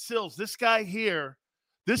 Sills, this guy here,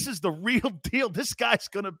 this is the real deal. This guy's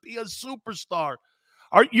going to be a superstar.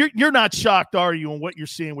 You're not shocked, are you, on what you're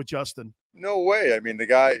seeing with Justin? No way. I mean, the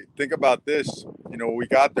guy, think about this. You know, when we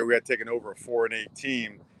got there, we had taken over a 4-8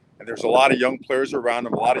 team, and there's a lot of young players around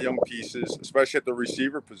him, a lot of young pieces, especially at the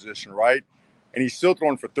receiver position, right? And he's still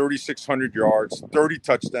throwing for 3,600 yards, 30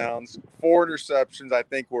 touchdowns, 4 interceptions, I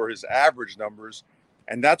think, were his average numbers.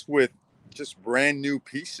 And that's with just brand new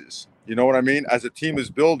pieces. You know what I mean? As a team is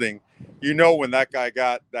building, you know when that guy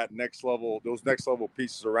got that next level, those next level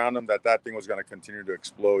pieces around him, that thing was going to continue to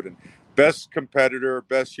explode. And best competitor,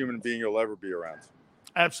 best human being you'll ever be around.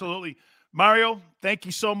 Absolutely. Mario, thank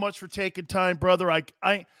you so much for taking time, brother.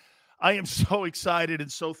 I am so excited and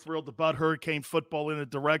so thrilled about Hurricane football in a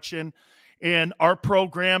direction. And our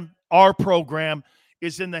program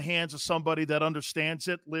is in the hands of somebody that understands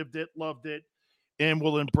it, lived it, loved it, and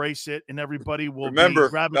will embrace it, and everybody will remember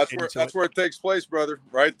that's where it takes place, brother.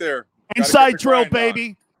 Right there. Inside drill,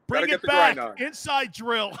 baby. Bring it back. Inside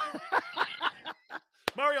drill.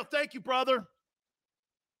 Mario, thank you, brother.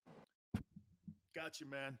 Got you,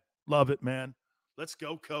 man. Love it, man. Let's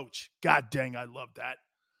go, coach. God dang, I love that.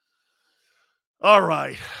 All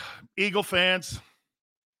right, Eagle fans.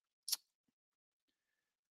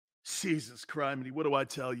 Jesus Christ, what do I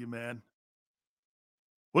tell you, man?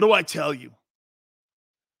 What do I tell you?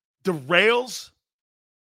 The Rails,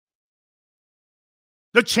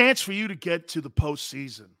 the chance for you to get to the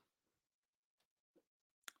postseason.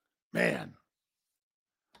 Man.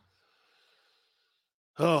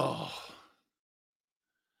 Oh.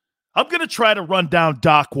 I'm going to try to run down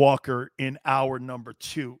Doc Walker in hour number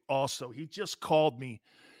 2 also. He just called me.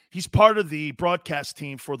 He's part of the broadcast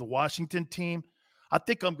team for the Washington team. I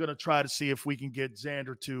think I'm going to try to see if we can get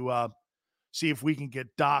Xander to see if we can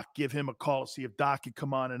get Doc, give him a call, see if Doc can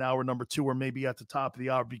come on in hour number 2 or maybe at the top of the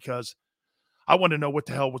hour, because I want to know what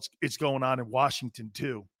the hell is going on in Washington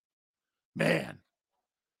too. Man.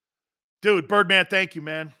 Dude, Birdman, thank you,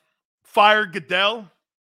 man. Fire Goodell.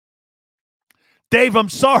 Dave, I'm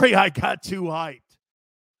sorry I got too hyped.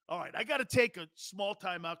 All right, I got to take a small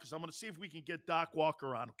timeout because I'm going to see if we can get Doc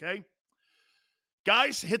Walker on, okay?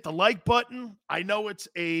 Guys, hit the like button. I know it's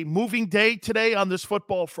a moving day today on this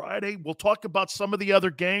Football Friday. We'll talk about some of the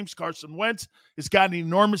other games. Carson Wentz has got an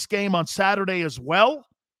enormous game on Saturday as well.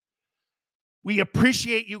 We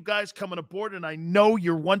appreciate you guys coming aboard, and I know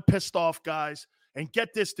you're one pissed off guys. And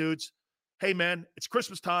get this, dudes. Hey, man, it's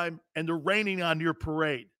Christmas time, and they're raining on your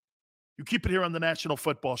parade. You keep it here on the National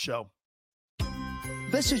Football Show.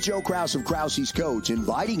 This is Joe Krause of Krause's Coats,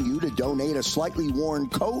 inviting you to donate a slightly worn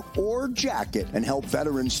coat or jacket and help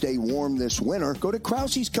veterans stay warm this winter. Go to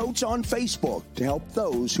Krause's Coats on Facebook to help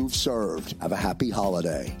those who've served. Have a happy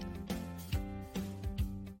holiday.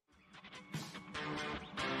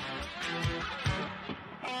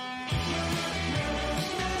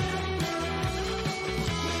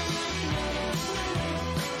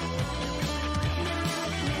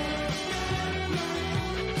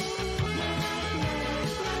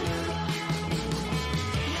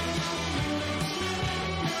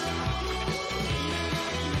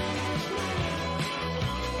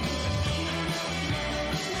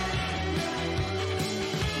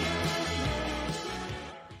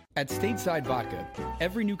 At Stateside Vodka,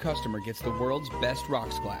 every new customer gets the world's best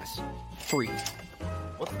rocks glass. Free.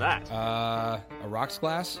 What's that? A rocks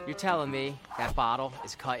glass? You're telling me that bottle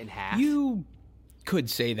is cut in half? You could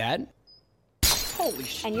say that. Holy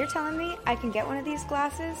shit. And you're telling me I can get one of these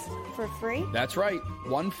glasses for free? That's right.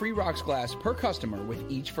 One free rocks glass per customer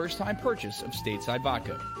with each first-time purchase of Stateside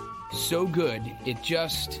Vodka. So good, it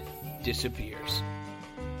just disappears.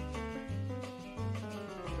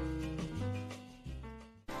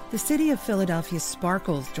 The city of Philadelphia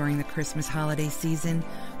sparkles during the Christmas holiday season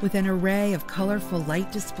with an array of colorful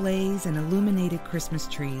light displays and illuminated Christmas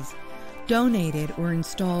trees, donated or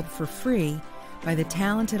installed for free by the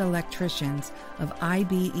talented electricians of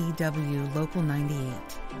IBEW Local 98.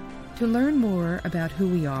 To learn more about who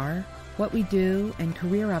we are, what we do, and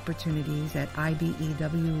career opportunities at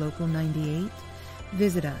IBEW Local 98,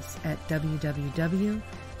 visit us at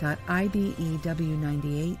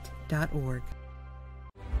www.ibew98.org.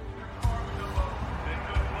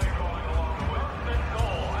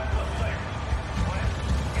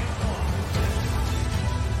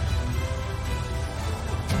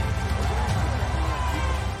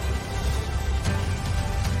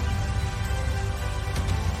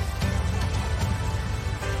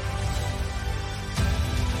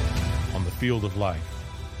 Field of life,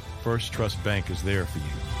 First Trust Bank is there for you.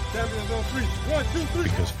 Champions on 3. 1, 2, 3.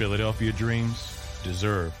 Because Philadelphia dreams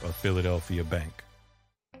deserve a Philadelphia bank.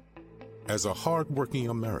 As a hardworking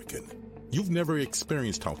American, you've never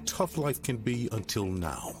experienced how tough life can be until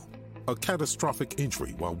now. A catastrophic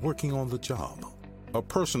injury while working on the job. A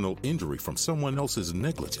personal injury from someone else's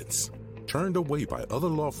negligence. Turned away by other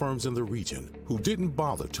law firms in the region who didn't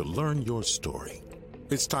bother to learn your story.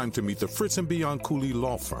 It's time to meet the Fritz & Bianculli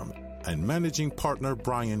Law Firm and managing partner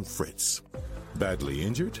Brian Fritz. Badly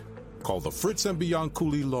injured? Call the Fritz &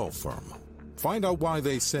 Bianculli Law Firm. Find out why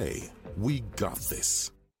they say, we got this.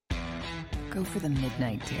 Go for the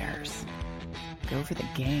midnight dares. Go for the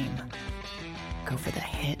game. Go for the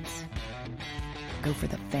hits. Go for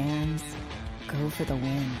the fans. Go for the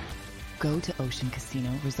win. Go to Ocean Casino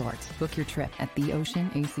Resort. Book your trip at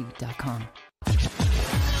theoceanac.com.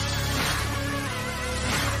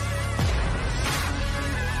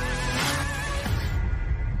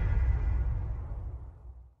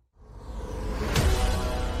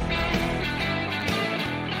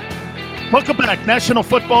 Welcome back. National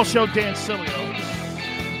Football Show, Dan Sileo.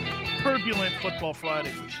 Turbulent Football Friday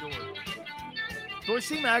for sure. Do I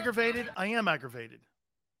seem aggravated? I am aggravated.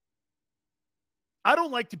 I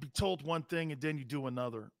don't like to be told one thing and then you do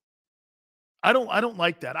another. I don't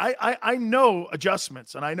like that. I know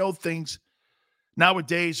adjustments and I know things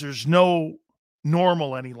nowadays. There's no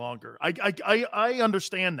normal any longer. I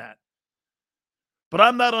understand that. But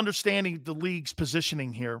I'm not understanding the league's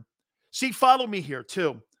positioning here. See, follow me here,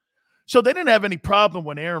 too. So they didn't have any problem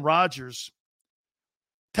when Aaron Rodgers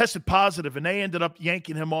tested positive, and they ended up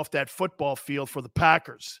yanking him off that football field for the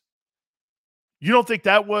Packers. You don't think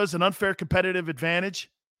that was an unfair competitive advantage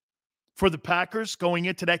for the Packers going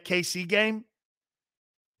into that KC game?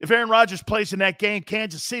 If Aaron Rodgers plays in that game,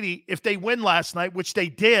 Kansas City, if they win last night, which they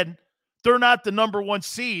did, they're not the number one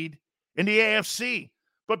seed in the AFC.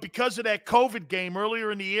 But because of that COVID game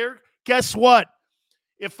earlier in the year, guess what?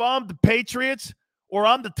 If I'm the Patriots or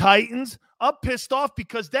I'm the Titans, I'm pissed off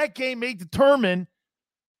because that game may determine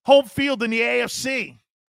home field in the AFC.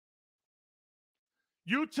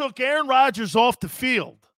 You took Aaron Rodgers off the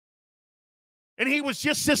field, and he was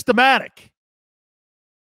just systematic.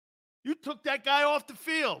 You took that guy off the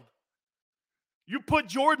field. You put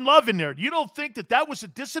Jordan Love in there. You don't think that that was a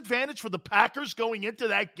disadvantage for the Packers going into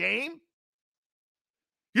that game?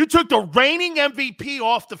 You took the reigning MVP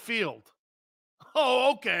off the field.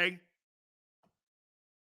 Oh, okay.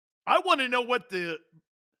 I want to know what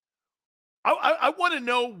I want to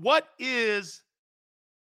know what is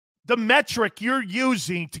the metric you're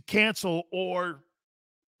using to cancel or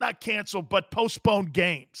not cancel, but postpone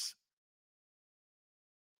games.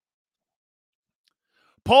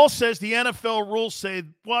 Paul says the NFL rules say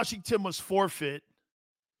Washington must forfeit,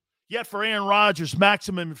 yet for Aaron Rodgers,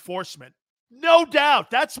 maximum enforcement. No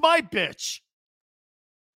doubt. That's my bitch.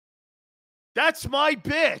 That's my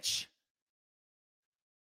bitch.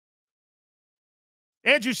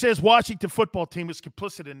 Andrew says Washington football team is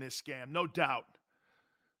complicit in this scam. No doubt.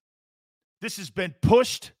 This has been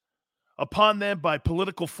pushed upon them by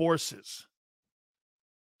political forces.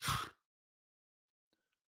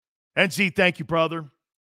 NZ, thank you, brother.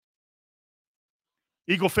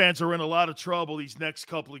 Eagle fans are in a lot of trouble these next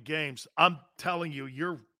couple of games. I'm telling you,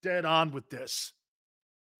 you're dead on with this.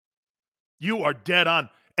 You are dead on.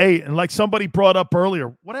 Hey, and like somebody brought up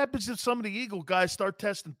earlier, what happens if some of the Eagle guys start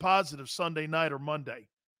testing positive Sunday night or Monday?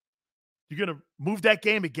 You're going to move that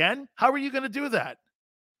game again? How are you going to do that?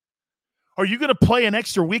 Are you going to play an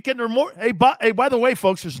extra weekend or more? Hey, by the way,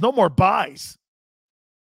 folks, there's no more buys.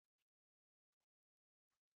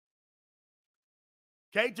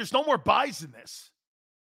 Okay? There's no more buys in this.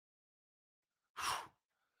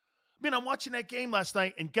 I mean, I'm watching that game last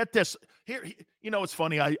night, and get this. Here, you know, it's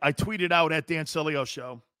funny. I tweeted out at Dan Sileo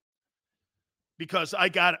Show because I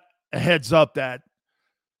got a heads up that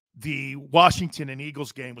the Washington and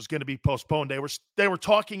Eagles game was going to be postponed. They were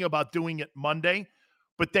talking about doing it Monday,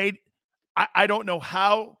 but I don't know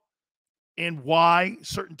how and why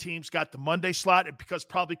certain teams got the Monday slot,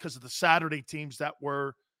 probably because of the Saturday teams that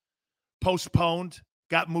were postponed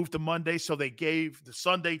got moved to Monday, so they gave the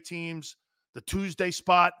Sunday teams the Tuesday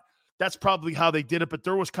spot. That's probably how they did it, but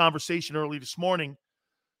there was conversation early this morning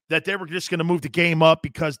that they were just going to move the game up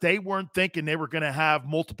because they weren't thinking they were going to have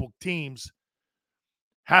multiple teams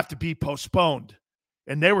have to be postponed.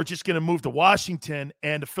 And they were just going to move the Washington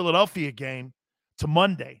and the Philadelphia game to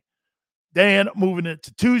Monday. They end up moving it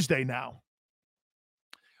to Tuesday now.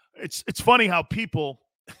 It's funny how people,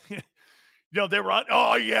 they were on,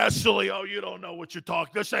 oh, yeah, silly. Oh, you don't know what you're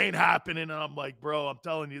talking. This ain't happening. And I'm like, bro, I'm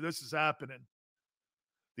telling you, this is happening.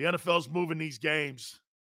 The NFL's moving these games.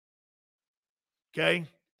 Okay?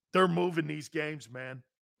 They're moving these games, man.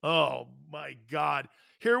 Oh, my God.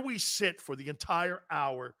 Here we sit for the entire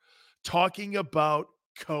hour talking about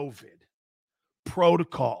COVID,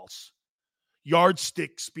 protocols,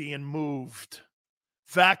 yardsticks being moved,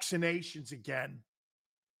 vaccinations again.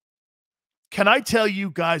 Can I tell you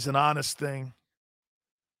guys an honest thing?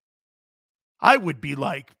 I would be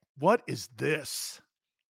like, what is this?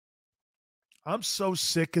 I'm so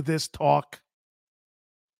sick of this talk.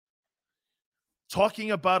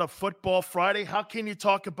 Talking about a football Friday? How can you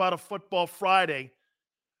talk about a football Friday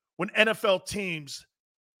when NFL teams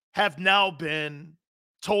have now been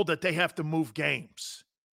told that they have to move games?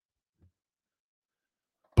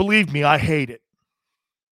 Believe me, I hate it.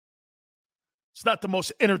 It's not the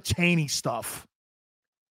most entertaining stuff.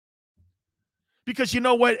 Because you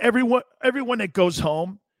know what? Everyone that goes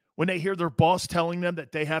home, when they hear their boss telling them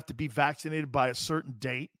that they have to be vaccinated by a certain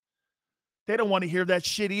date, they don't want to hear that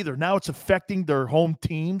shit either. Now it's affecting their home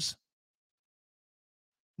teams.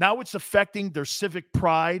 Now it's affecting their civic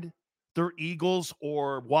pride, their Eagles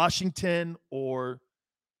or Washington or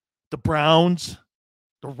the Browns,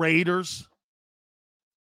 the Raiders.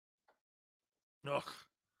 Ugh.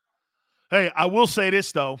 Hey, I will say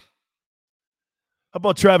this, though. How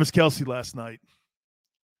about Travis Kelce last night?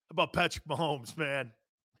 How about Patrick Mahomes, man?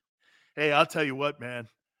 Hey, I'll tell you what, man.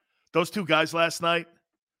 Those two guys last night,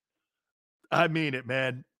 I mean it,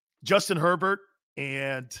 man. Justin Herbert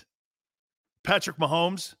and Patrick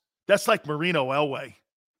Mahomes, that's like Marino Elway.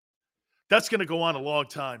 That's going to go on a long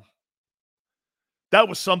time. That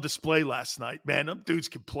was some display last night. Man, them dudes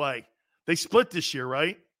can play. They split this year,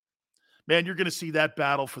 right? Man, you're going to see that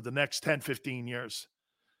battle for the next 10, 15 years.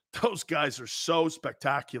 Those guys are so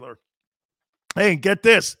spectacular. Hey, and get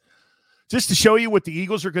this. Just to show you what the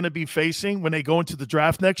Eagles are going to be facing when they go into the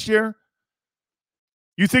draft next year,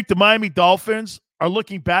 you think the Miami Dolphins are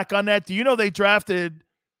looking back on that? Do you know they drafted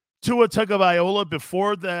Tua Tagovailoa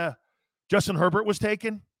before the Justin Herbert was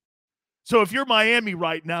taken? So if you're Miami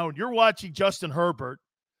right now and you're watching Justin Herbert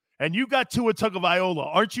and you got Tua Tagovailoa,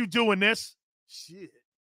 aren't you doing this? Shit.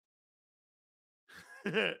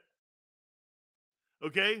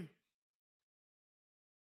 Okay?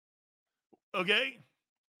 Okay?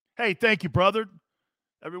 Hey, thank you, brother.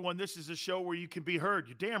 Everyone, this is a show where you can be heard.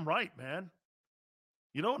 You're damn right, man.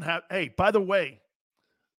 You don't have, hey, by the way,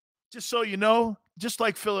 just so you know, just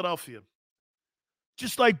like Philadelphia,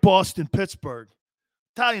 just like Boston, Pittsburgh,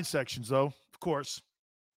 Italian sections, though, of course.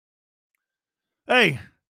 Hey,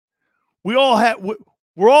 we're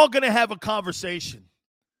all going to have a conversation.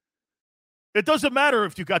 It doesn't matter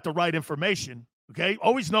if you got the right information, okay?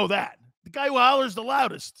 Always know that. The guy who hollers the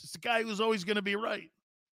loudest is the guy who's always going to be right.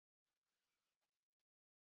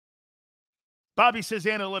 Bobby says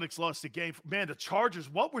analytics lost the game. Man, the Chargers,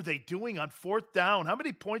 what were they doing on fourth down? How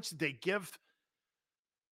many points did they give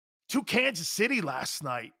to Kansas City last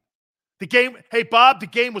night? The game, hey, Bob, the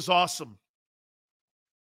game was awesome.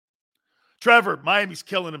 Trevor, Miami's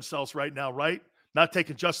killing themselves right now, right? Not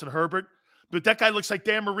taking Justin Herbert. But that guy looks like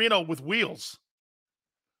Dan Marino with wheels.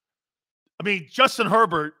 I mean, Justin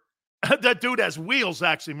Herbert, that dude has wheels,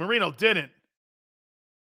 actually. Marino didn't.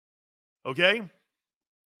 Okay?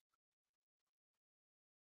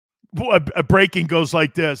 A breaking goes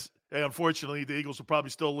like this. Hey, unfortunately, the Eagles will probably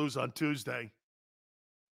still lose on Tuesday.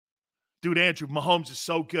 Dude, Andrew, Mahomes is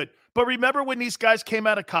so good. But remember when these guys came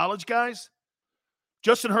out of college, guys?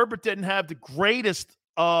 Justin Herbert didn't have the greatest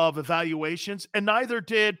of evaluations, and neither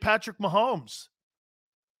did Patrick Mahomes.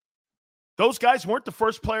 Those guys weren't the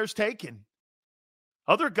first players taken.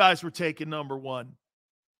 Other guys were taken number one.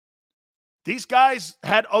 These guys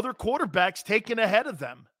had other quarterbacks taken ahead of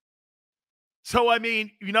them. So, I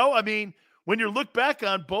mean, when you look back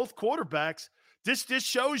on both quarterbacks, this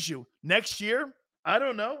shows you next year, I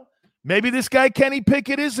don't know, maybe this guy Kenny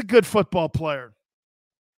Pickett is a good football player.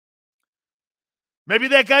 Maybe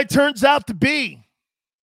that guy turns out to be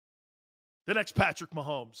the next Patrick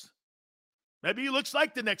Mahomes. Maybe he looks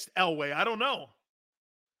like the next Elway. I don't know.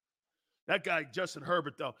 That guy, Justin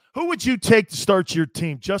Herbert, though. Who would you take to start your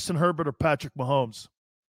team, Justin Herbert or Patrick Mahomes?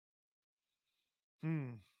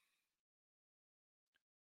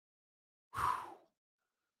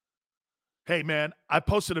 Hey, man, I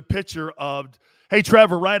posted a picture of, hey,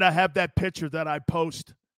 Trevor, right? I have that picture that I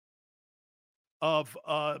post of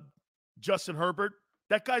Justin Herbert.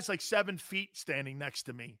 That guy's like 7 feet standing next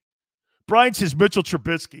to me. Brian says Mitchell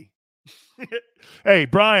Trubisky. Hey,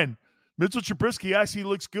 Brian, Mitchell Trubisky actually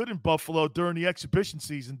looks good in Buffalo during the exhibition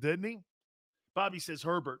season, didn't he? Bobby says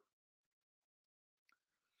Herbert.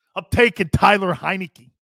 I'm taking Tyler Heineke.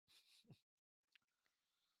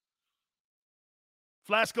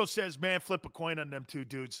 Flasco says, man, flip a coin on them two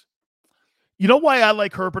dudes. You know why I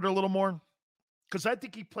like Herbert a little more? Because I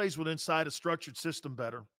think he plays with inside a structured system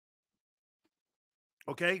better.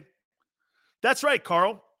 Okay? That's right,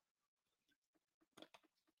 Carl.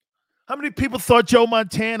 How many people thought Joe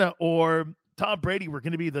Montana or Tom Brady were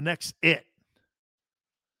going to be the next it?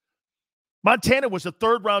 Montana was a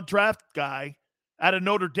third-round draft guy out of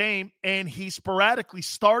Notre Dame, and he sporadically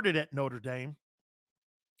started at Notre Dame.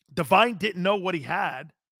 Devine didn't know what he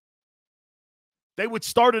had. They would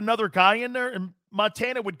start another guy in there, and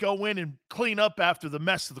Montana would go in and clean up after the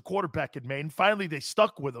mess that the quarterback had made. And finally, they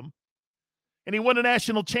stuck with him, and he won a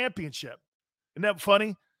national championship. Isn't that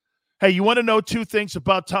funny? Hey, you want to know two things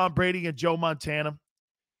about Tom Brady and Joe Montana?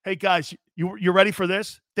 Hey, guys, you ready for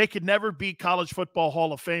this? They could never be college football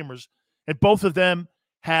Hall of Famers, and both of them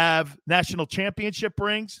have national championship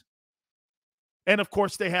rings. And, of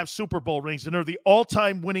course, they have Super Bowl rings, and they're the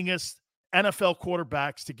all-time winningest NFL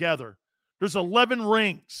quarterbacks together. There's 11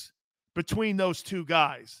 rings between those two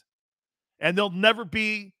guys, and they'll never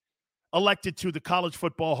be elected to the College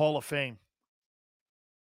Football Hall of Fame.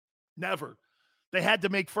 Never. They had to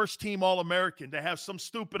make first-team All-American. They have some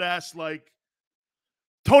stupid-ass like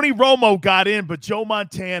Tony Romo got in, but Joe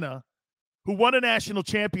Montana, who won a national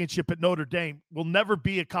championship at Notre Dame, will never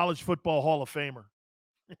be a College Football Hall of Famer.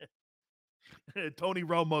 Tony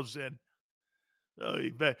Romo's in. Oh,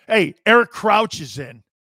 hey, Eric Crouch is in,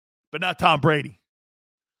 but not Tom Brady.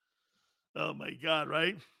 Oh, my God,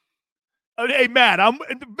 right? Hey, Matt, I'm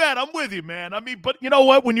with you, man. I mean, but you know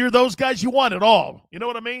what? When you're those guys, you want it all. You know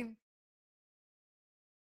what I mean?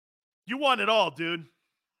 You want it all, dude.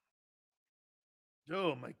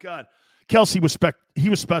 Oh my God, Kelsey was he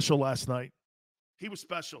was special last night. He was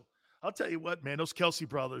special. I'll tell you what, man. Those Kelsey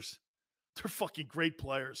brothers, they're fucking great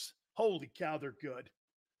players. Holy cow, they're good.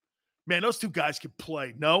 Man, those two guys can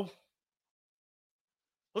play. No,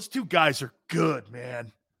 those two guys are good,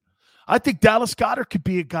 man. I think Dallas Goedert could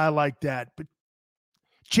be a guy like that, but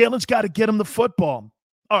Jalen's got to get him the football.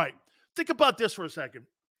 All right, think about this for a second.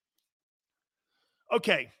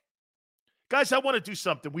 Okay, guys, I want to do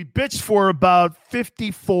something. We bitched for about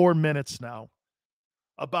 54 minutes now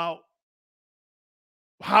about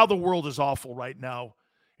how the world is awful right now.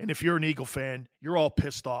 And if you're an Eagle fan, you're all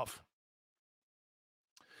pissed off.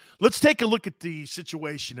 Let's take a look at the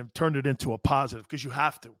situation and turn it into a positive, because you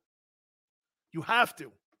have to. You have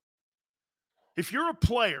to. If you're a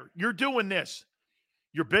player, you're doing this.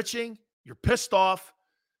 You're bitching, you're pissed off,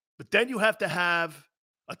 but then you have to have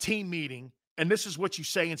a team meeting, and this is what you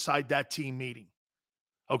say inside that team meeting.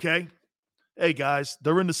 Okay? Hey, guys,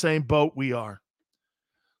 they're in the same boat we are.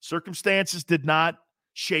 Circumstances did not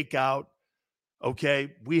shake out.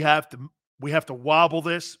 Okay? We have to wobble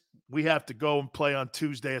this. We have to go and play on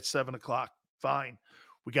Tuesday at 7 o'clock. Fine.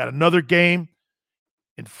 We got another game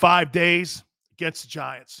in 5 days against the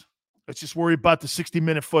Giants. Let's just worry about the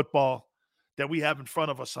 60-minute football that we have in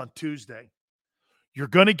front of us on Tuesday. You're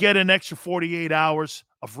going to get an extra 48 hours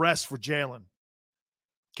of rest for Jalen.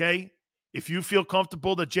 Okay? If you feel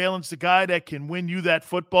comfortable that Jalen's the guy that can win you that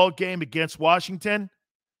football game against Washington,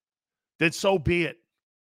 then so be it.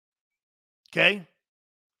 Okay?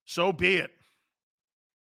 So be it.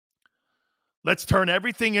 Let's turn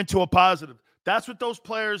everything into a positive. That's what those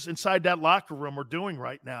players inside that locker room are doing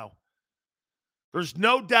right now. There's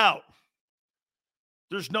no doubt.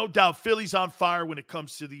 There's no doubt Philly's on fire when it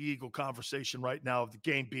comes to the Eagle conversation right now of the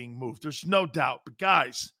game being moved. There's no doubt. But,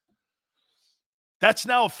 guys, that's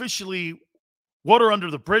now officially water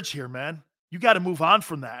under the bridge here, man. You got to move on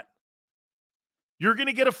from that. You're going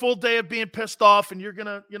to get a full day of being pissed off, and you're going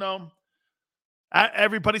to,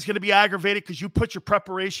 everybody's going to be aggravated because you put your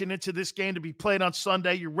preparation into this game to be played on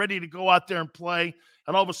Sunday. You're ready to go out there and play,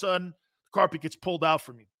 and all of a sudden, the carpet gets pulled out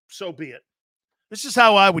from you. So be it. This is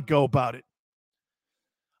how I would go about it.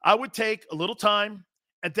 I would take a little time,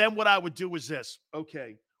 and then what I would do is this.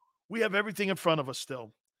 Okay, we have everything in front of us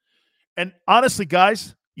still. And honestly,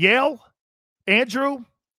 guys, Yale, Andrew,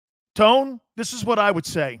 Tone, this is what I would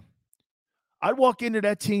say. I'd walk into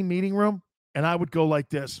that team meeting room, and I would go like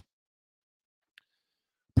this.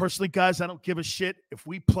 Personally, guys, I don't give a shit if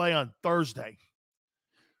we play on Thursday.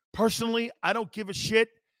 Personally, I don't give a shit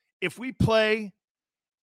if we play.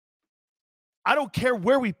 I don't care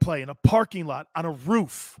where we play, in a parking lot, on a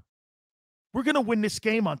roof. We're going to win this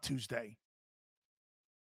game on Tuesday.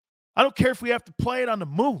 I don't care if we have to play it on the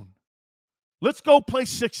moon. Let's go play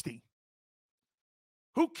 60.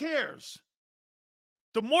 Who cares?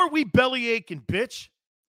 The more we bellyache and bitch,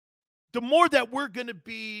 the more that we're going to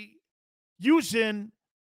be using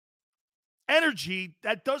energy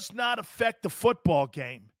that does not affect the football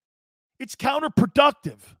game. It's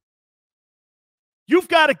counterproductive. You've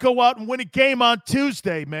got to go out and win a game on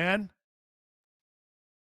Tuesday, man.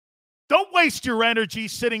 Don't waste your energy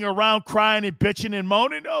sitting around crying and bitching and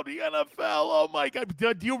moaning. Oh, the NFL. Oh, my God.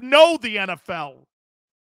 You know the NFL.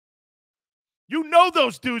 You know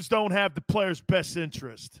those dudes don't have the player's best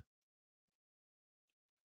interest.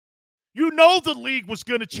 You know the league was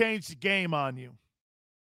going to change the game on you.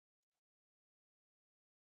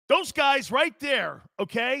 Those guys right there,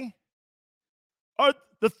 okay, are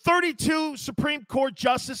the 32 Supreme Court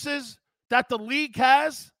justices that the league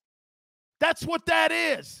has. That's what that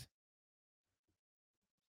is.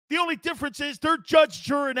 The only difference is they're judge,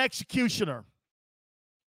 juror, and executioner.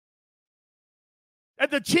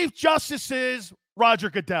 And the Chief Justice is Roger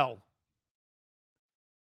Goodell.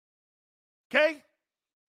 Okay?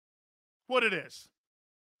 What it is.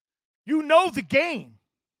 You know the game.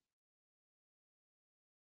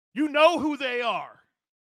 You know who they are.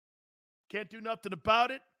 Can't do nothing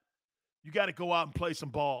about it. You got to go out and play some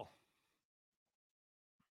ball.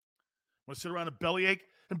 Want to sit around and bellyache?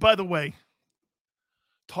 And by the way,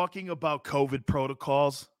 talking about COVID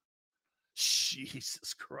protocols,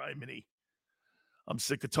 Jesus criminy. I'm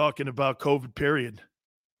sick of talking about COVID, period.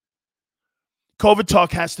 COVID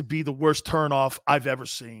talk has to be the worst turnoff I've ever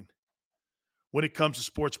seen when it comes to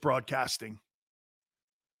sports broadcasting.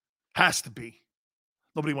 Has to be.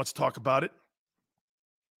 Nobody wants to talk about it.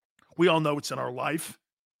 We all know it's in our life.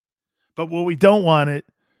 But what we don't want it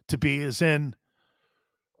to be is in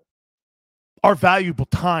our valuable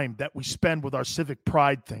time that we spend with our civic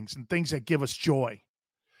pride things and things that give us joy.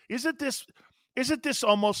 Isn't this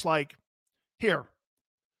almost like, here,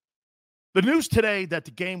 the news today that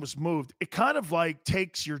the game was moved, it kind of like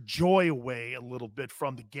takes your joy away a little bit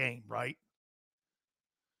from the game, right?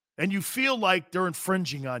 And you feel like they're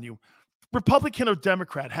infringing on you. Republican or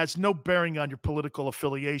Democrat has no bearing on your political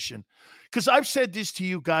affiliation. Because I've said this to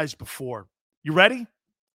you guys before. You ready?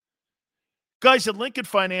 Guys at Lincoln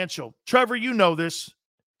Financial, Trevor, you know this,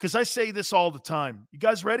 because I say this all the time. You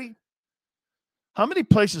guys ready? How many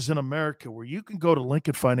places in America where you can go to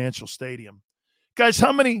Lincoln Financial Stadium? Guys,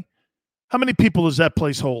 how many people does that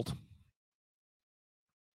place hold?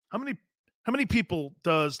 How many people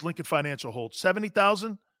does Lincoln Financial hold?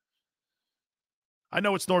 70,000? I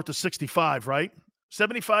know it's north of 65, right?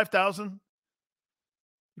 75,000?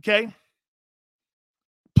 Okay.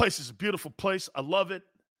 Place is a beautiful place. I love it.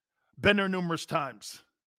 Been there numerous times.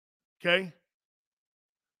 Okay.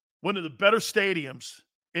 One of the better stadiums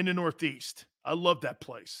in the Northeast. I love that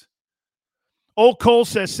place. Old Cole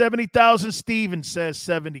says 70,000. Steven says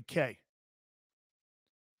 70K.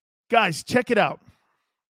 Guys, check it out.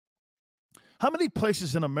 How many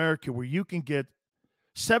places in America where you can get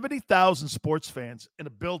 70,000 sports fans in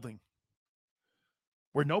a building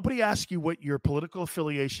where nobody asks you what your political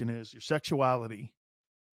affiliation is, your sexuality,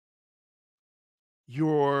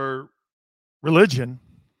 your religion?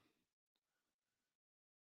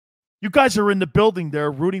 You guys are in the building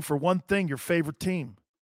there rooting for one thing, your favorite team.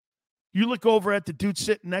 You look over at the dude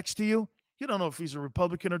sitting next to you. You don't know if he's a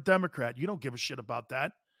Republican or Democrat. You don't give a shit about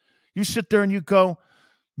that. You sit there and you go,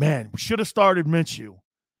 man, we should have started Minshew.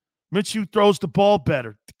 Minshew throws the ball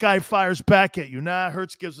better. The guy fires back at you. Nah,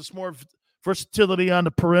 Hurts gives us more versatility on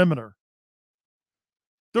the perimeter.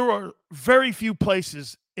 There are very few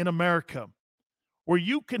places in America where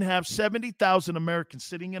you can have 70,000 Americans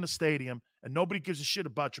sitting in a stadium and nobody gives a shit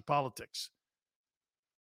about your politics.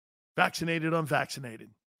 Vaccinated, unvaccinated.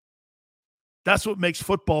 That's what makes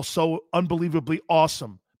football so unbelievably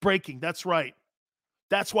awesome. Breaking, that's right.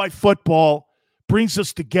 That's why football brings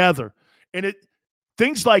us together. And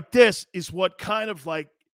things like this is what kind of like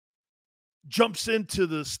jumps into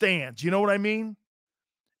the stands. You know what I mean?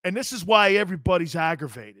 And this is why everybody's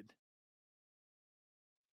aggravated.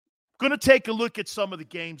 Going to take a look at some of the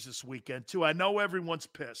games this weekend, too. I know everyone's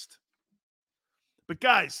pissed. But,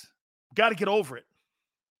 guys, got to get over it.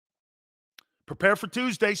 Prepare for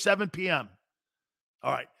Tuesday, 7 p.m.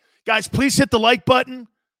 All right. Guys, please hit the like button.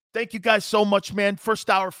 Thank you guys so much, man. First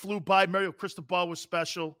hour flew by. Mario Cristobal was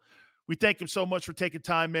special. We thank him so much for taking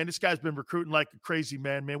time, man. This guy's been recruiting like a crazy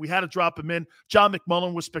man. We had to drop him in. John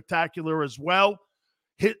McMullen was spectacular as well.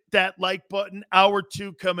 Hit that like button. Hour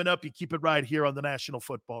 2 coming up. You keep it right here on the National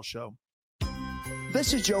Football Show.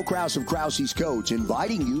 This is Joe Krause of Krause's Coats,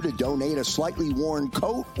 inviting you to donate a slightly worn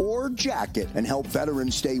coat or jacket and help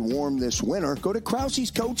veterans stay warm this winter. Go to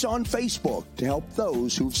Krause's Coats on Facebook to help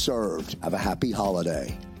those who've served. Have a happy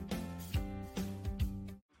holiday.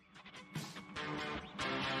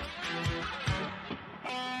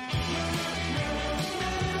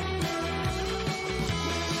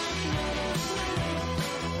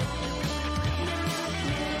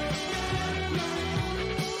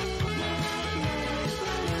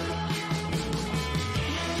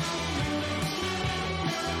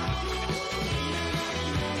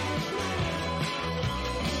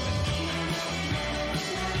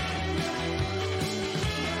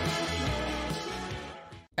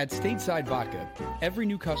 At Stateside Vodka, every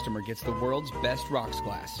new customer gets the world's best rocks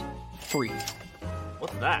glass, free.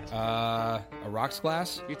 What's that? A rocks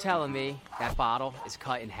glass? You're telling me that bottle is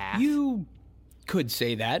cut in half? You could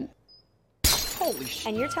say that. Holy shit.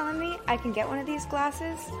 And you're telling me I can get one of these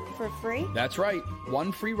glasses for free? That's right.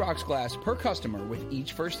 One free rocks glass per customer with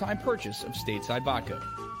each first-time purchase of Stateside Vodka.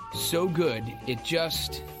 So good, it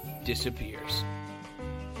just disappears.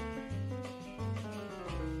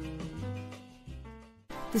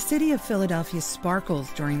 The city of Philadelphia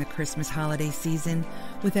sparkles during the Christmas holiday season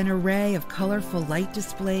with an array of colorful light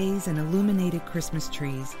displays and illuminated Christmas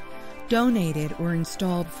trees, donated or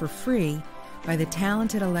installed for free by the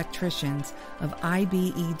talented electricians of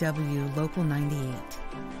IBEW Local 98.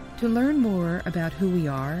 To learn more about who we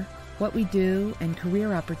are, what we do, and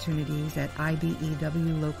career opportunities at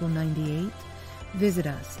IBEW Local 98, visit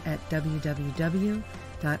us at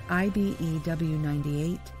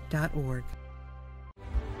www.ibew98.org.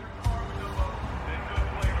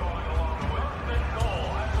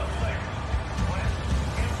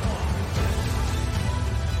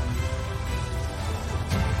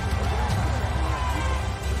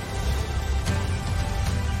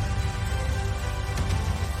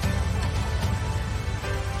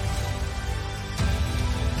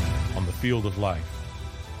 field of life,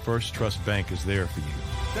 First Trust Bank is there for you.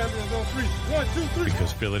 Champions on three. 1, 2, 3.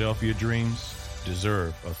 Because Philadelphia dreams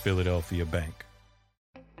deserve a Philadelphia bank.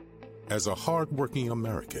 As a hardworking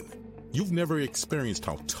American, you've never experienced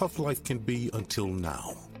how tough life can be until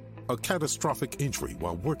now. A catastrophic injury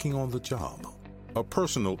while working on the job. A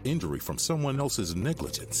personal injury from someone else's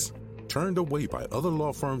negligence. Turned away by other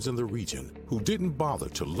law firms in the region who didn't bother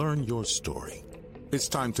to learn your story. It's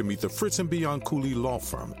time to meet the Fritz & Bianculli Law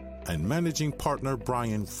Firm and managing partner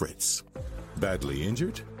Brian Fritz. Badly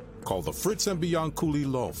injured? Call the Fritz & Bianculli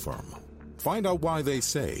Law Firm. Find out why they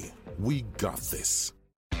say, "We got this."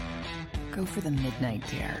 Go for the midnight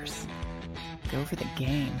dares. Go for the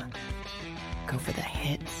game. Go for the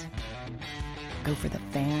hits. Go for the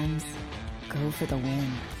fans. Go for the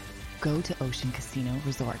win. Go to Ocean Casino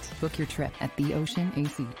Resort. Book your trip at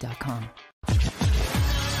theoceanac.com.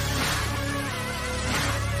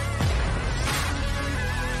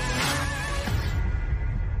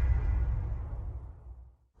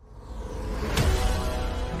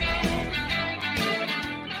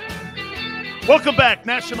 Welcome back.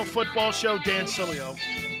 National Football Show, Dan Sileo.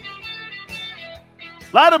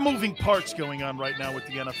 A lot of moving parts going on right now with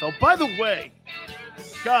the NFL. By the way,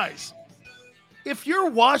 guys, if you're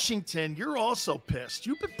Washington, you're also pissed.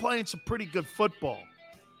 You've been playing some pretty good football.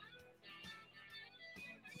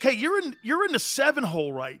 Okay, you're in the 7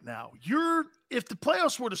 hole right now. If the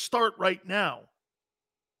playoffs were to start right now,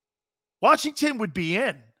 Washington would be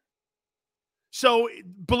in. So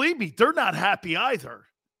believe me, they're not happy either.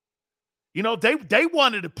 You know, they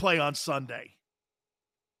wanted to play on Sunday.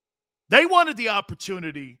 They wanted the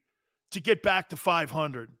opportunity to get back to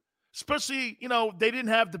 500. Especially, you know, they didn't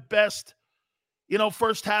have the best, you know,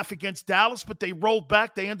 first half against Dallas, but they rolled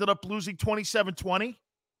back. They ended up losing 27-20.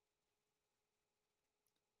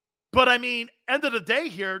 But, I mean, end of the day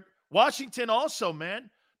here, Washington also, man,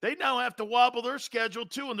 they now have to wobble their schedule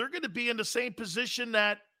too, and they're going to be in the same position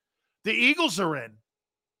that the Eagles are in.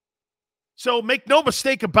 So make no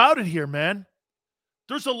mistake about it here, man.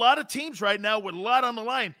 There's a lot of teams right now with a lot on the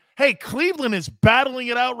line. Hey, Cleveland is battling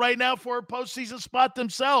it out right now for a postseason spot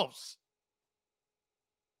themselves.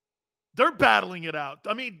 They're battling it out.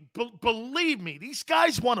 I mean, believe me, these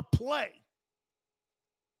guys want to play.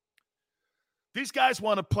 These guys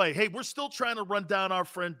want to play. Hey, we're still trying to run down our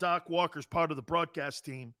friend Doc Walker's part of the broadcast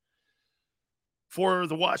team for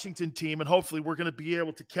the Washington team, and hopefully we're going to be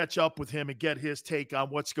able to catch up with him and get his take on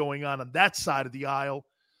what's going on that side of the aisle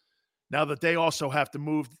now that they also have to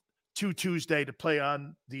move to Tuesday to play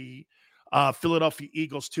on the Philadelphia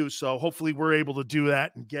Eagles too. So hopefully we're able to do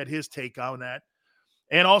that and get his take on that.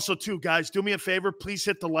 And also too, guys, do me a favor. Please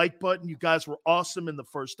hit the like button. You guys were awesome in the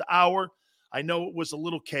first hour. I know it was a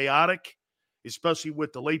little chaotic, especially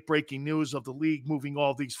with the late breaking news of the league moving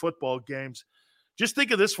all these football games. Just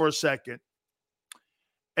think of this for a second.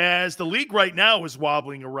 As the league right now is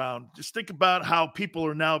wobbling around, just think about how people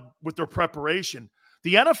are now with their preparation.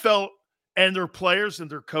 The NFL and their players and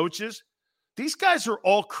their coaches, these guys are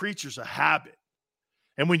all creatures of habit.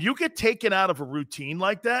 And when you get taken out of a routine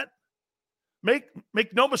like that, make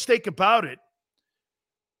no mistake about it,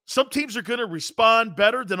 some teams are going to respond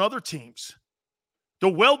better than other teams. The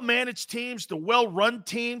well-managed teams, the well-run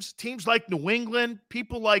teams, teams like New England,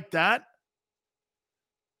 people like that,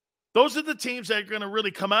 those are the teams that are going to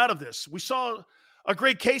really come out of this. We saw a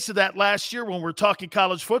great case of that last year when we were talking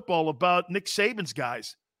college football about Nick Saban's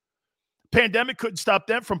guys. Pandemic couldn't stop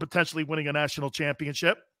them from potentially winning a national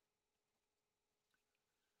championship.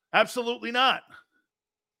 Absolutely not.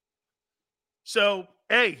 So,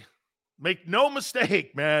 hey, make no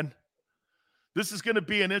mistake, man. This is going to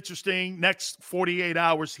be an interesting next 48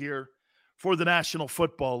 hours here for the National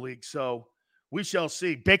Football League. So, we shall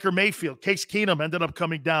see. Baker Mayfield, Case Keenum ended up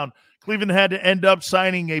coming down. Cleveland had to end up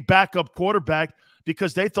signing a backup quarterback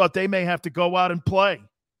because they thought they may have to go out and play.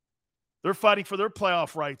 They're fighting for their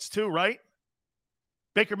playoff rights too, right?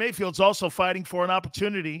 Baker Mayfield's also fighting for an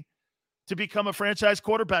opportunity to become a franchise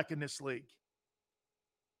quarterback in this league.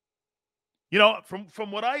 You know,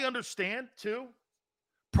 from what I understand too,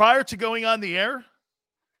 prior to going on the air,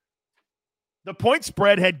 the point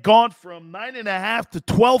spread had gone from 9.5 to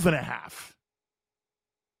 12.5.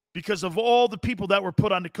 Because of all the people that were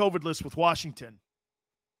put on the COVID list with Washington.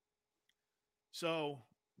 So,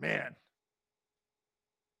 man,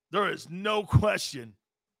 there is no question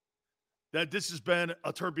that this has been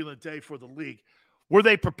a turbulent day for the league. Were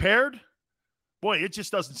they prepared? Boy, it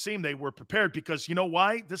just doesn't seem they were prepared because you know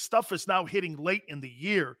why? This stuff is now hitting late in the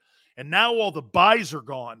year, and now all the buys are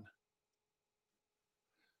gone.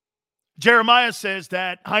 Jeremiah says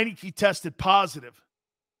that Heineke tested positive.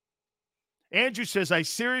 Andrew says, I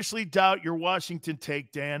seriously doubt your Washington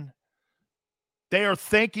take, Dan. they are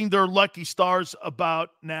thanking their lucky stars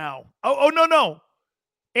about now. Oh, no.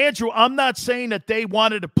 Andrew, I'm not saying that they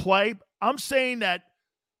wanted to play. I'm saying that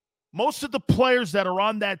most of the players that are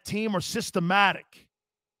on that team are systematic.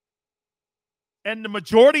 And the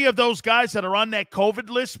majority of those guys that are on that COVID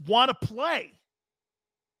list want to play.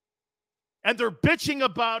 And they're bitching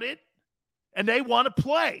about it, and they want to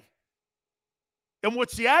play. And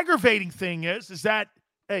what's the aggravating thing is that,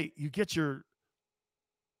 hey, you get your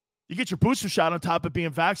booster shot on top of being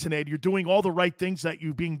vaccinated. You're doing all the right things that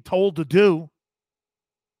you're being told to do.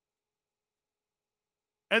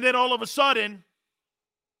 And then all of a sudden,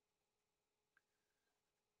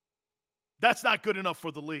 that's not good enough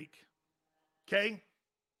for the league. Okay?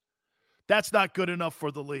 That's not good enough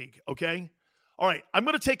for the league. Okay? All right. I'm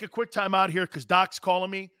going to take a quick time out here because Doc's calling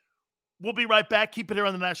me. We'll be right back. Keep it here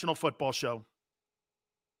on the National Football Show.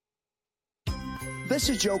 This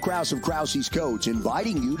is Joe Krause of Krause's Coats,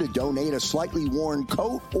 inviting you to donate a slightly worn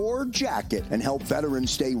coat or jacket and help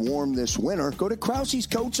veterans stay warm this winter. Go to Krause's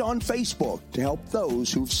Coats on Facebook to help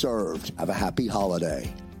those who've served. Have a happy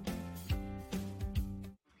holiday.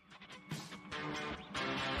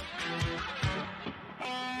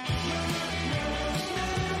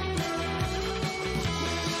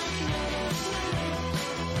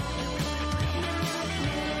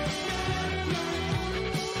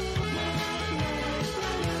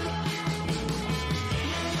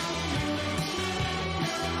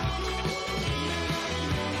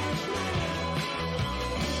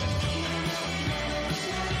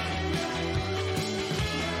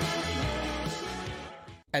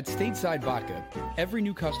 At Stateside Vodka, every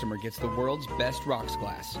new customer gets the world's best rocks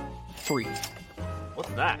glass. Free. What's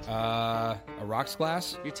that? A rocks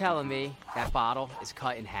glass? You're telling me that bottle is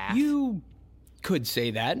cut in half? You could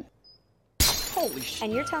say that. Holy shit.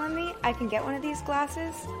 And you're telling me I can get one of these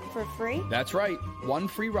glasses for free? That's right. One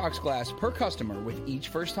free rocks glass per customer with each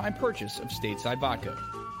first-time purchase of Stateside Vodka.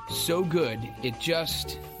 So good, it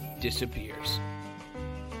just disappears.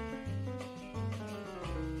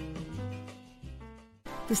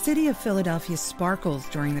 The city of Philadelphia sparkles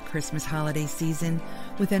during the Christmas holiday season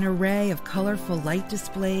with an array of colorful light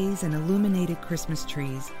displays and illuminated Christmas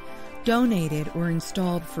trees, donated or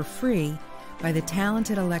installed for free by the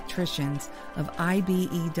talented electricians of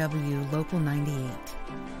IBEW Local 98.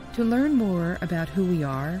 To learn more about who we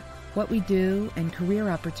are, what we do, and career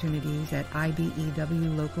opportunities at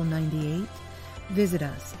IBEW Local 98, visit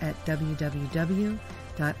us at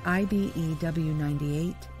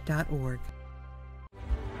www.ibew98.org.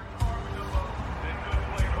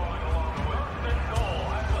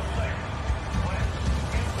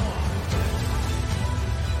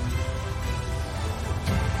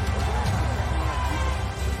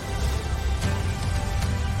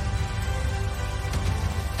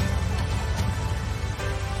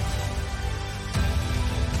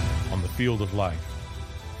 Field of life,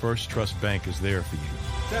 First Trust Bank is there for you.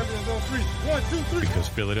 Champions on three. 1, 2, 3. Because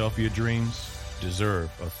Philadelphia dreams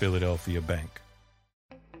deserve a Philadelphia bank.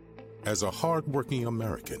 As a hardworking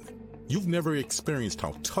American, you've never experienced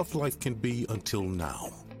how tough life can be until now.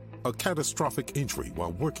 A catastrophic injury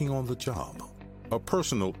while working on the job. A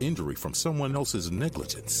personal injury from someone else's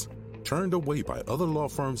negligence. Turned away by other law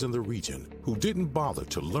firms in the region who didn't bother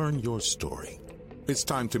to learn your story. It's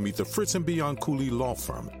time to meet the Fritz & Bianculli Law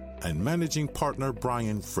Firm and managing partner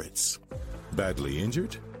Brian Fritz. Badly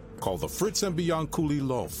injured? Call the Fritz & Bianculli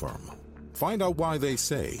Law Firm. Find out why they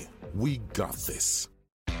say, we got this.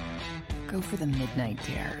 Go for the midnight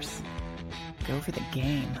dares. Go for the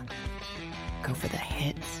game. Go for the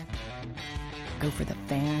hits. Go for the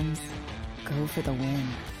fans. Go for the win.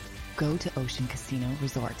 Go to Ocean Casino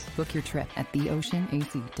Resort. Book your trip at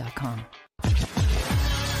theoceanac.com.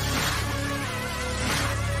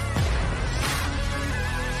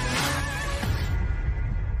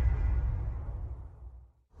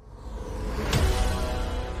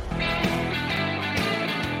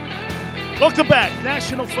 Welcome back.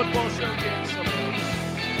 National Football Show.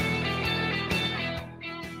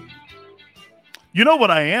 You know what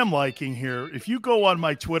I am liking here? If you go on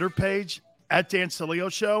my Twitter page, at Dan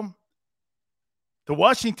Sileo Show, the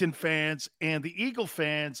Washington fans and the Eagle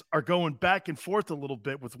fans are going back and forth a little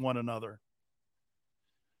bit with one another.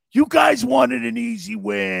 You guys wanted an easy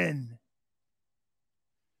win.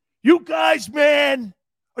 You guys, man,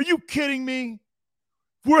 are you kidding me?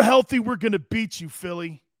 If we're healthy, we're going to beat you,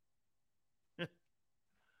 Philly.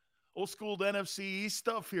 Old school NFC East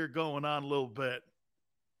stuff here going on a little bit.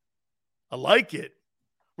 I like it.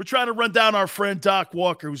 We're trying to run down our friend Doc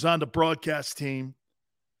Walker, who's on the broadcast team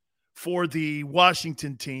for the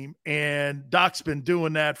Washington team, and Doc's been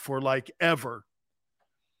doing that for like ever.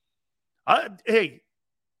 Hey,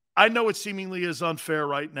 I know it seemingly is unfair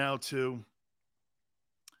right now to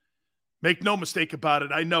make no mistake about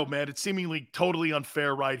it. I know, man, it's seemingly totally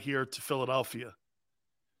unfair right here to Philadelphia.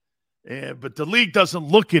 But the league doesn't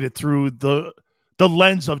look at it through the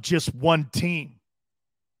lens of just one team.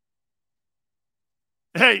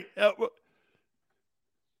 Hey,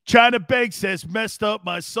 China Bank says, messed up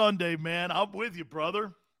my Sunday, man. I'm with you,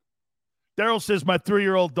 brother. Daryl says my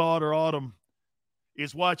 3-year-old daughter, Autumn,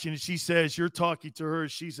 is watching, and she says you're talking to her.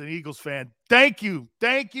 She's an Eagles fan. Thank you.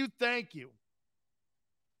 Thank you. Thank you.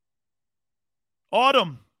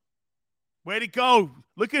 Autumn, way to go.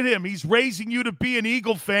 Look at him. He's raising you to be an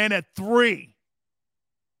Eagle fan at 3.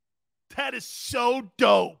 That is so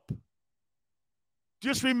dope.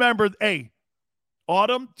 Just remember, hey,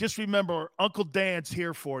 Autumn, just remember Uncle Dan's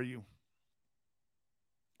here for you.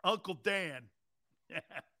 Uncle Dan.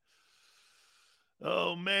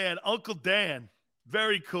 Oh, man. Uncle Dan.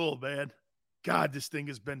 Very cool, man. God, this thing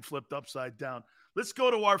has been flipped upside down. Let's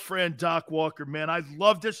go to our friend Doc Walker, man. I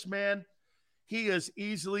love this man. He is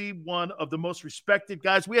easily one of the most respected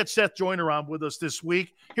guys. We had Seth Joyner on with us this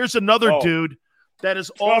week. Here's another dude that is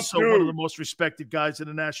also one of the most respected guys in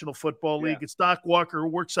the National Football League. It's Doc Walker, who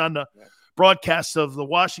works on the broadcasts of the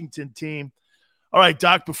Washington team. All right,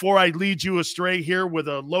 Doc, before I lead you astray here with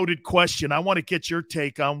a loaded question, I want to get your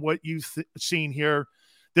take on what you've seen here.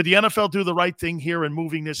 Did the NFL do the right thing here in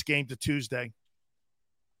moving this game to Tuesday?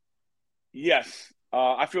 Yes.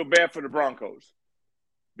 I feel bad for the Broncos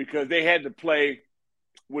because they had to play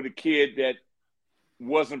with a kid that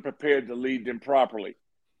wasn't prepared to lead them properly.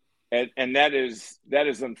 And that is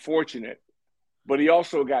unfortunate. But he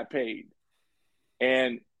also got paid.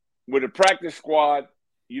 And with a practice squad,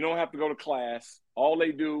 you don't have to go to class. All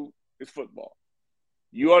they do is football.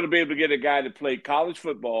 You ought to be able to get a guy to play college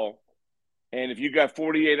football, and if you got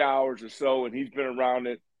 48 hours or so and he's been around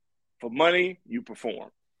it, for money, you perform.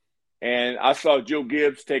 And I saw Joe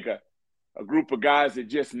Gibbs take a group of guys that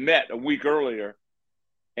just met a week earlier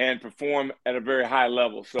and perform at a very high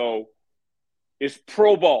level. So it's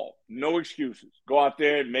pro ball, no excuses. Go out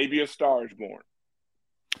there and maybe a star is born.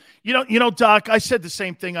 You know, Doc, I said the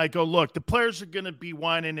same thing. I go, look, the players are going to be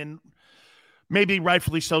whining, and maybe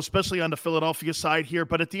rightfully so, especially on the Philadelphia side here.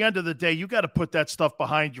 But at the end of the day, you got to put that stuff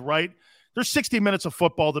behind you, right? There's 60 minutes of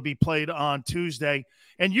football to be played on Tuesday.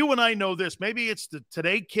 And you and I know this. Maybe it's the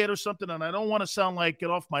Today kid or something, and I don't want to sound like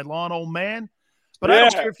get off my lawn, old man. But I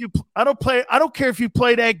don't care if I don't care if you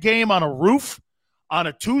play that game on a roof, on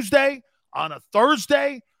a Tuesday, on a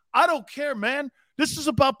Thursday. I don't care, man. This is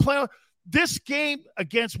about playoff. This game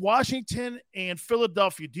against Washington and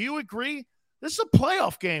Philadelphia, do you agree? This is a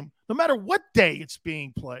playoff game, no matter what day it's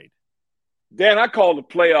being played. Dan, I called the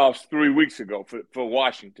playoffs 3 weeks ago for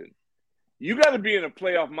Washington. You got to be in a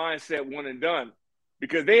playoff mindset, one and done,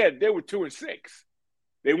 because they were 2-6.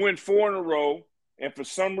 They went 4 in a row, and for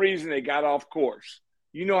some reason they got off course.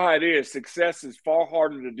 You know how it is. Success is far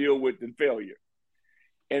harder to deal with than failure.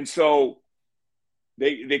 And so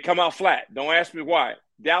they come out flat. Don't ask me why.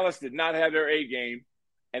 Dallas did not have their A game,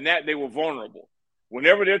 and that they were vulnerable.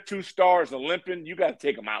 Whenever their 2 stars are limping, you got to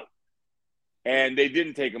take them out. And they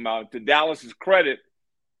didn't take them out. To Dallas's credit,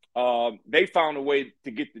 they found a way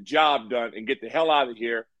to get the job done and get the hell out of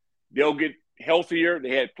here. They'll get healthier.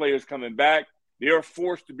 They had players coming back. They're a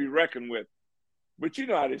force to be reckoned with. But you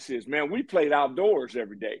know how this is, man. We played outdoors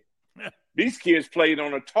every day. These kids played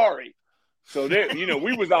on Atari. So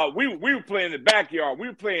we was out. We were playing in the backyard. We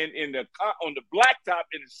were playing on the blacktop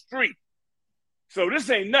in the street. So this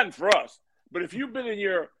ain't nothing for us. But if you've been in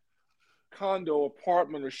your condo,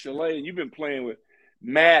 apartment, or chalet, and you've been playing with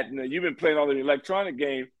Madden, and you've been playing all the electronic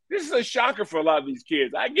games, this is a shocker for a lot of these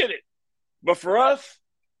kids. I get it. But for us,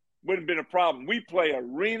 wouldn't have been a problem. We play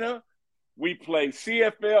arena. We play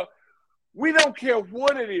CFL. We don't care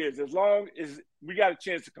what it is, as long as we got a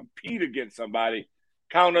chance to compete against somebody.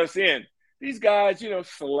 Count us in. These guys,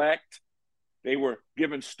 select. They were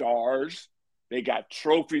given stars. They got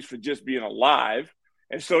trophies for just being alive.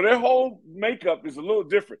 And so their whole makeup is a little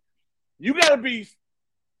different. You got to be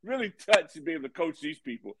really touched to be able to coach these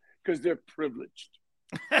people because they're privileged.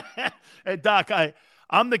 Hey, Doc,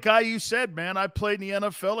 I'm the guy you said, man. I played in the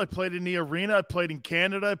NFL. I played in the arena. I played in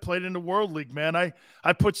Canada. I played in the World League, man. I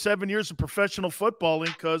put 7 years of professional football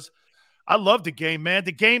in because I love the game, man.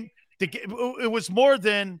 The game, it was more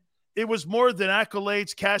than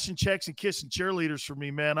accolades, cashing checks, and kissing cheerleaders for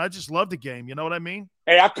me, man. I just love the game. You know what I mean?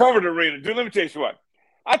 Hey, I covered the arena. Dude, let me tell you what.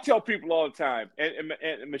 I tell people all the time,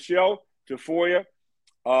 and Michelle Tafoya,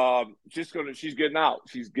 she's getting out.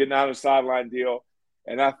 She's getting out of the sideline deal.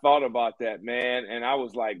 And I thought about that, man, and I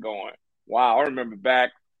was like going, wow, I remember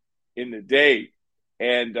back in the day.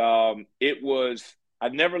 And it was I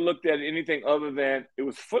never looked at anything other than it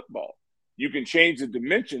was football. You can change the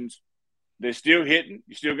dimensions. They're still hitting.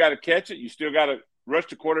 You still got to catch it. You still got to rush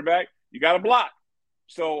the quarterback. You got to block.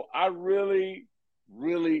 So I really,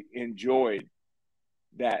 really enjoyed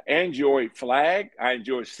that. I enjoyed flag. I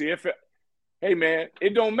enjoyed CFL. Hey, man,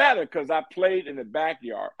 it don't matter because I played in the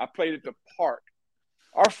backyard. I played at the park.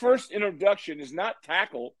 Our first introduction is not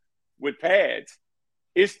tackle with pads.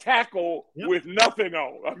 It's tackle with nothing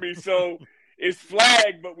on. I mean, so it's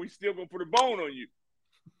flag, but we still going to put a bone on you.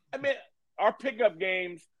 I mean, our pickup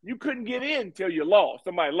games, you couldn't get in until you lost.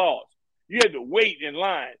 Somebody lost. You had to wait in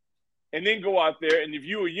line and then go out there. And if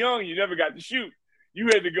you were young, you never got to shoot. You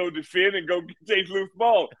had to go defend and go take loose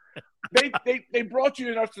ball. They brought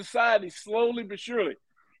you in our society slowly but surely.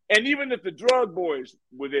 And even if the drug boys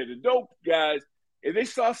were there, the dope guys, if they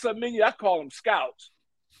saw something in you, I call them scouts.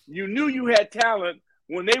 You knew you had talent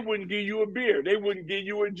when they wouldn't give you a beer. They wouldn't give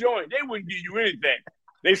you a joint. They wouldn't give you anything.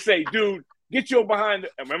 They say, dude, get your behind.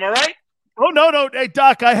 Am I right? Oh, no. Hey,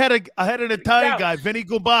 Doc, I had an Italian guy, Vinny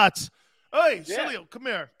Gubats. Hey, Sileo, come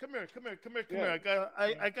here.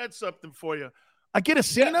 I got something for you. I get a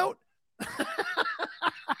C note?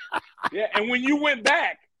 Yeah, and when you went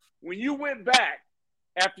back,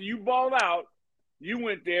 after you balled out, you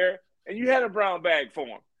went there and you had a brown bag for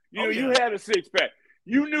him. You had a six-pack.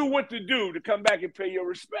 You knew what to do to come back and pay your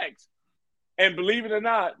respects. And believe it or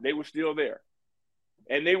not, they were still there.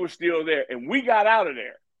 And they were still there. And we got out of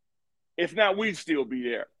there. If not, we'd still be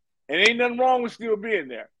there. And ain't nothing wrong with still being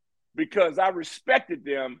there because I respected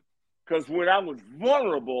them because when I was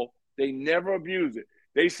vulnerable, they never abused it.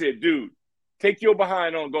 They said, dude, take your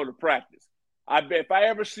behind on and go to practice. I bet if I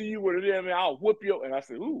ever see you with them, I'll whoop you. And I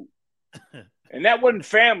said, ooh. And that wasn't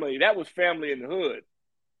family. That was family in the hood.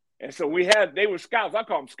 And so they were scouts. I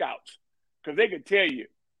call them scouts because they could tell you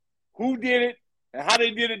who did it and how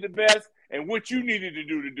they did it the best and what you needed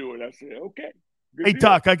to do it. I said, okay. Hey,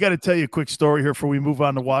 Doc, I got to tell you a quick story here before we move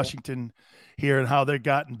on to Washington here and how they've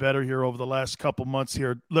gotten better here over the last couple months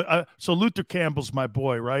here. So Luther Campbell's my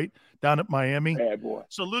boy, right? Down at Miami. Bad boy.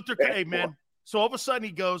 So Luther, Bad man. Boy. So all of a sudden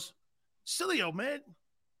he goes, Sileo, man,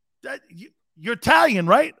 you're Italian,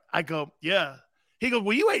 right? I go, yeah. He goes,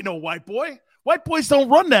 well, you ain't no white boy. White boys don't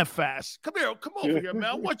run that fast. Come over here, man.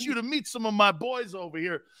 I want you to meet some of my boys over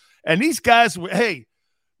here. And these guys were doing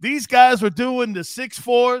the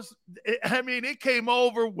 6'4s. I mean, it came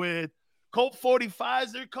over with Colt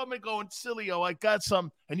 45s. They're coming going, Sileo, I got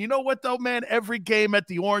some. And you know what, though, man? Every game at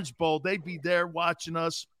the Orange Bowl, they'd be there watching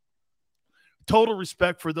us. Total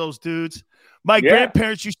respect for those dudes. My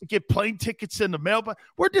grandparents used to get plane tickets in the mail. But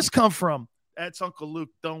where'd this come from? That's Uncle Luke.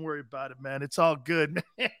 Don't worry about it, man. It's all good.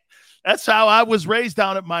 That's how I was raised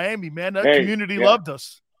down at Miami, man. That community loved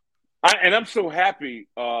us. And I'm so happy.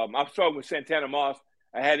 I was talking with Santana Moss.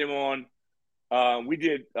 I had him on. We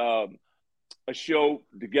did a show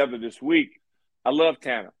together this week. I love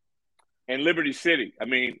Tanner and Liberty City. I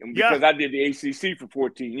mean, because I did the ACC for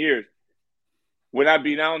 14 years. When I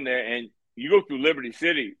be down there and you go through Liberty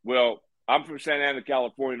City, well, I'm from Santa Ana,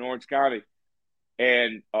 California, in Orange County.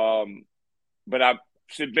 And but I've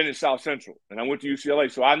been in South Central, and I went to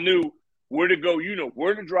UCLA. So I knew where to go. You know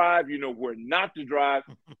where to drive. You know where not to drive.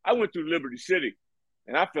 I went through Liberty City,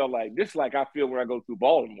 and I felt like this is like I feel when I go through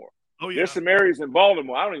Baltimore. Oh, yeah. There's some areas in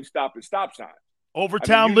Baltimore I don't even stop at stop signs.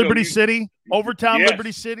 Overtown Liberty City,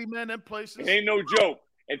 Liberty City, man, that place is... Ain't no joke.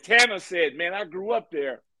 And Tanner said, man, I grew up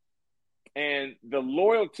there, and the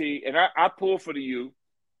loyalty, and I pull for the U.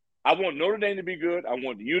 I want Notre Dame to be good. I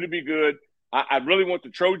want the U to be good. I really want the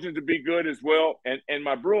Trojans to be good as well, and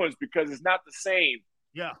my Bruins, because it's not the same.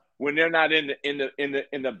 Yeah. When they're not in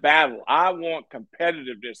the battle. I want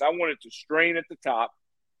competitiveness. I want it to strain at the top.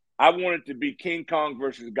 I want it to be King Kong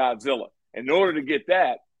versus Godzilla. In order to get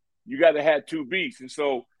that, you got to have two beasts. And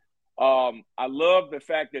so I love the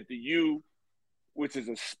fact that the U, which is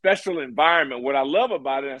a special environment, what I love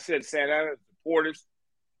about it, I said Santa Ana, Portis,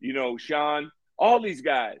 Sean, all these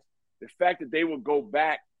guys, the fact that they will go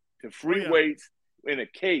back to free weights in a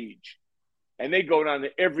cage, and they go down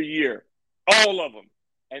there every year, all of them.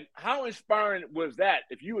 And how inspiring was that?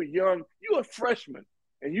 If you were young, you were a freshman,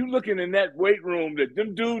 and you looking in that weight room that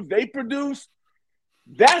them dudes, they produce,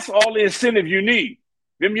 that's all the incentive you need.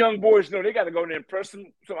 Them young boys know they got to go in there and press some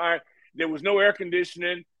iron. There was no air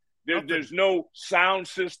conditioning. There's no sound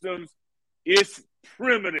systems. It's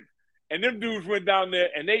primitive. And them dudes went down there,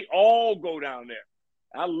 and they all go down there.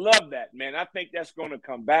 I love that, man. I think that's going to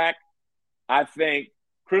come back. I think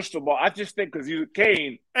Cristobal. I just think because he's a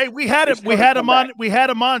Kane. Hey, we had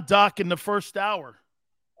him on, Doc, in the first hour.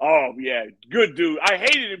 Oh yeah, good dude. I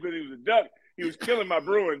hated him because he was a duck. He was killing my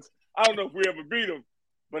Bruins. I don't know if we ever beat him,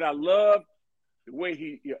 but I love the way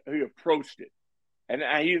he approached it. And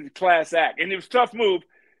he's a class act. And it was a tough move.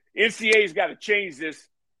 NCAA's got to change this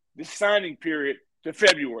signing period to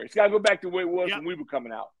February. It's got to go back to the way it was when we were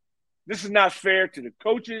coming out. This is not fair to the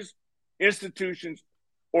coaches, institutions,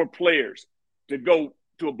 or players to go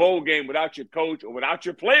to a bowl game without your coach or without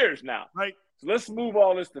your players now. Right. So let's move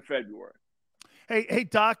all this to February. Hey,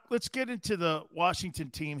 Doc, let's get into the Washington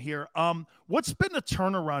team here. What's been the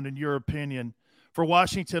turnaround, in your opinion, for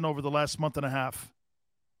Washington over the last month and a half?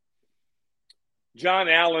 John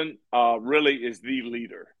Allen really is the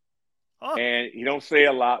leader. And he don't say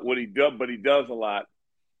a lot, what he does, but he does a lot.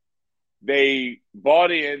 They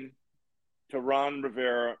bought in to Ron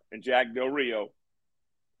Rivera and Jack Del Rio.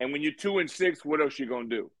 And when you're 2-6, what else you going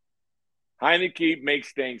to do? Heineke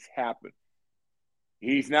makes things happen.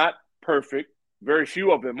 He's not perfect. Very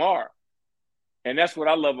few of them are. And that's what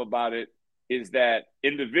I love about it, is that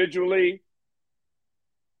individually,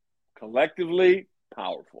 collectively,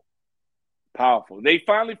 powerful. Powerful. They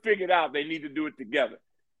finally figured out they need to do it together.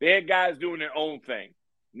 They had guys doing their own thing.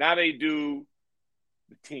 Now they do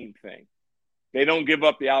the team thing. They don't give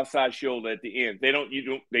up the outside shoulder at the end.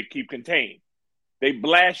 They keep contained. They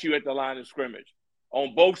blast you at the line of scrimmage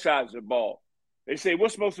on both sides of the ball. They say,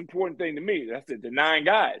 what's the most important thing to me? That's the 9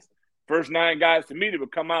 guys. First 9 guys to me that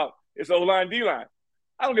would come out, it's O-line, D-line.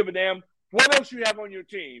 I don't give a damn what else you have on your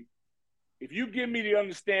team. If you give me the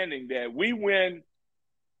understanding that we win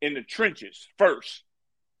in the trenches first,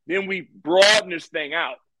 then we broaden this thing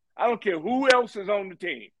out. I don't care who else is on the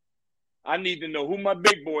team. I need to know who my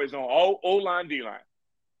big boys on, all O-line, D-line.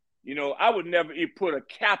 You know, I would never put a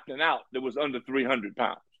captain out that was under 300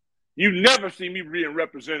 pounds. You never see me being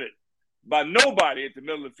represented by nobody at the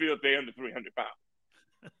middle of the field if they're under 300 pounds.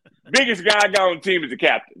 Biggest guy I got on the team is the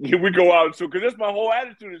captain. We go out, because that's my whole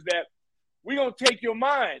attitude, is that we're going to take your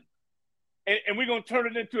mind and we're going to turn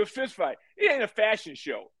it into a fist fight. It ain't a fashion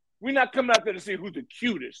show. We're not coming out there to see who's the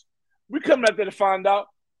cutest. We're coming out there to find out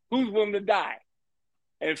who's willing to die.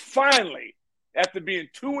 And finally, after being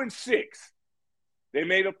 2-6, they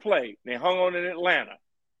made a play. They hung on in Atlanta.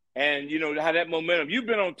 And you know how that momentum, you've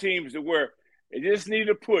been on teams that where it just needed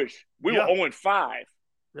a push. We were 0-5.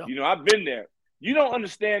 Yeah. You know, I've been there. You don't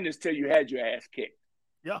understand this till you had your ass kicked.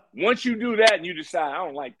 Yeah. Once you do that and you decide, I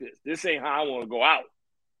don't like this. This ain't how I want to go out.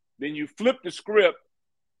 Then you flip the script.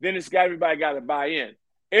 Then everybody got to buy in.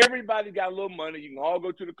 Everybody got a little money. You can all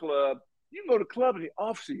go to the club. You can go to the club in the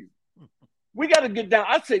offseason. We got to get down.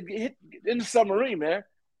 I'd say hit in the submarine, man.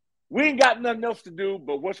 We ain't got nothing else to do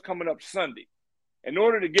but what's coming up Sunday. In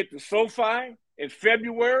order to get to SoFi in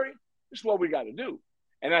February, this is what we got to do.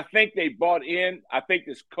 And I think they bought in. I think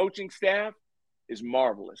this coaching staff is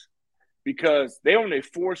marvelous because they only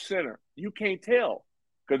 4th center. You can't tell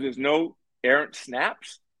because there's no errant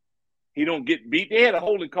snaps. He don't get beat. They had a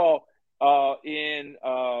holding call in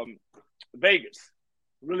Vegas.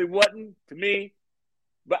 Really wasn't to me,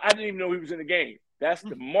 but I didn't even know he was in the game. That's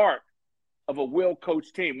the mark of a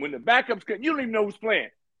well-coached team. When the backups come, you don't even know who's playing.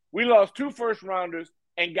 We lost 2 first-rounders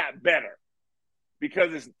and got better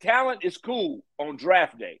because his talent is cool on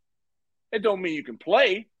draft day. It don't mean you can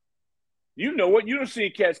play. You know what? You don't see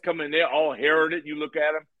cats come in there all heralded. You look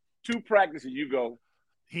at them, 2 practices, you go,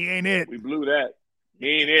 he ain't it. We blew that. He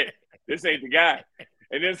ain't it. This ain't the guy.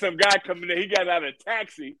 And then some guy come in there, he got out of a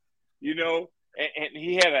taxi, you know, and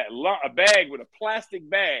he had a bag with a plastic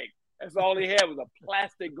bag. That's all he had was a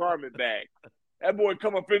plastic garment bag. That boy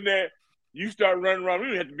come up in there, you start running around. We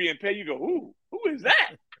don't have to be in pay. You go, who is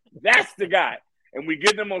that? That's the guy. And we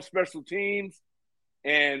get them on special teams,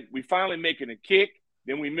 and we finally making a kick.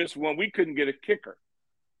 Then we missed one. We couldn't get a kicker.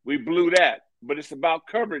 We blew that. But it's about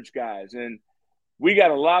coverage, guys. And we got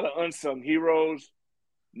a lot of unsung heroes.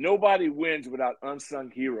 Nobody wins without unsung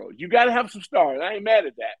heroes. You got to have some stars. I ain't mad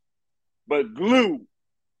at that. But glue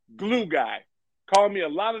guy. Call me a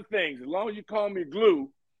lot of things. As long as you call me glue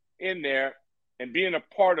in there and being a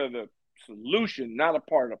part of the solution, not a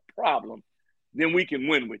part of the problem, then we can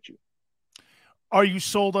win with you. Are you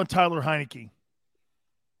sold on Tyler Heineke?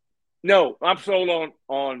 No, I'm sold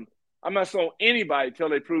on I'm not sold on anybody until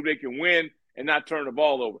they prove they can win and not turn the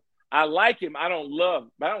ball over. I like him. I don't love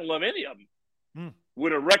any of them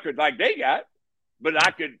with a record like they got, but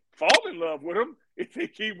I could fall in love with them if they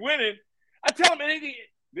keep winning. I tell them anything.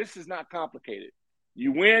 This is not complicated.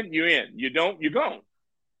 You win, you're in. You don't, you're gone.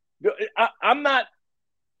 I'm not.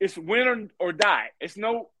 It's win or die. It's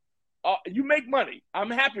no. You make money. I'm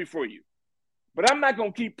happy for you, but I'm not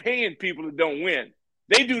gonna keep paying people that don't win.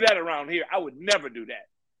 They do that around here. I would never do that.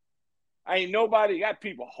 I ain't nobody got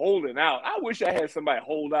people holding out. I wish I had somebody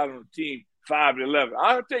hold out on the team 5-11.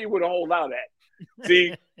 I'll tell you where to hold out at.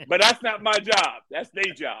 See, but that's not my job. That's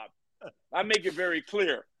their job. I make it very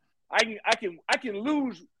clear. I can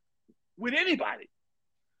lose with anybody.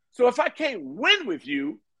 So if I can't win with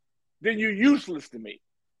you, then you're useless to me.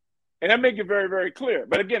 And I make it very, very clear.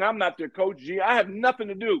 But again, I'm not their coach, G. I have nothing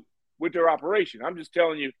to do with their operation. I'm just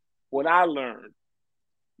telling you what I learned.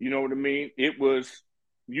 You know what I mean? It was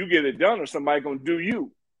you get it done or somebody going to do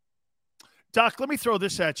you. Doc, let me throw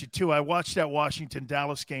this at you, too. I watched that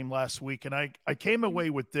Washington-Dallas game last week, and I came away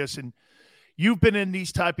with this. And you've been in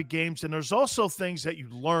these type of games, and there's also things that you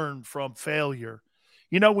learn from failure.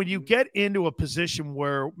 You know, when you get into a position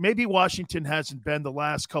where maybe Washington hasn't been the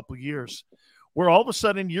last couple of years, where all of a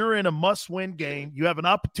sudden you're in a must-win game, you have an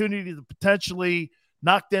opportunity to potentially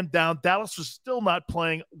knock them down. Dallas was still not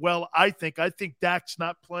playing well, I think. I think Dak's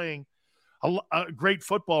not playing a great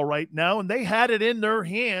football right now, and they had it in their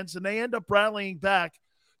hands, and they end up rallying back.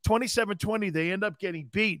 27-20, they end up getting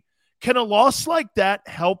beat. Can a loss like that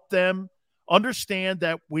help them understand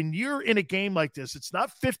that when you're in a game like this, it's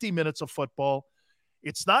not 50 minutes of football,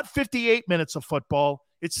 it's not 58 minutes of football,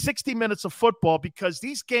 it's 60 minutes of football, because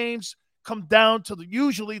these games come down to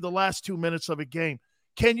usually the last 2 minutes of a game.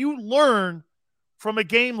 Can you learn from a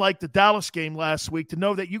game like the Dallas game last week to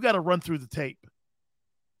know that you got to run through the tape?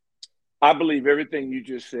 I believe everything you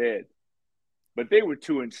just said, but they were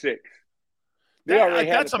 2-6.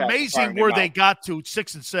 That's amazing where they got to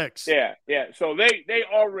 6-6. Yeah. So they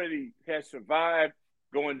already had survived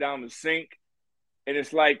going down the sink, and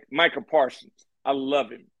it's like Micah Parsons. I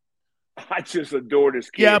love him. I just adore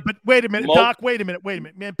this kid. Yeah, but wait a minute, Doc. Wait a minute,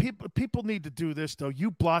 man. People need to do this though.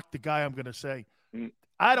 You blocked the guy. I'm going to say.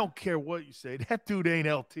 I don't care what you say. That dude ain't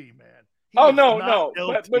LT, man. No.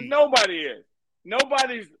 But nobody is.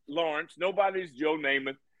 Nobody's Lawrence. Nobody's Joe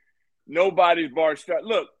Namath. Nobody's Bart Starr.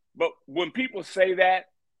 Look, but when people say that,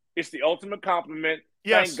 it's the ultimate compliment.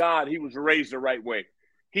 Yes. Thank God he was raised the right way.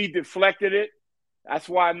 He deflected it. That's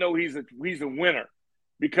why I know he's a winner,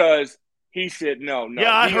 because he said no.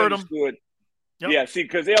 Yeah, I heard him. Yep. Yeah, see,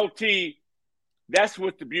 because LT, that's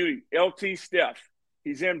what's the beauty. LT Steph,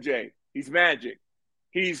 he's MJ, he's Magic.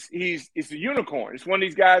 It's a unicorn. It's one of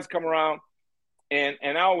these guys come around, and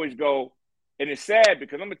I always go, and it's sad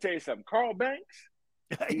because I'm gonna tell you something. Carl Banks,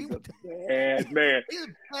 he's a bad man.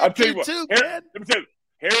 I'll tell you what. Let me tell you,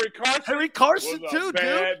 Harry Carson too, dude.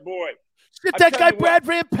 Bad boy. Shit, that guy Brad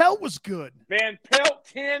Van Pelt was good. Van Pelt,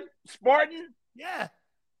 10, Spartan. Yeah.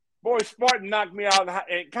 Boy, Spartan knocked me out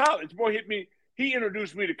in college. Boy, hit me. He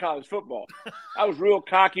introduced me to college football. I was real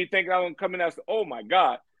cocky, thinking I was coming out. Oh my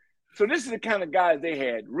God! So this is the kind of guys they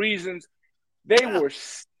had. Reasons they were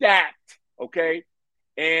stacked. Okay,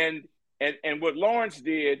 and what Lawrence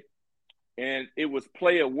did, and it was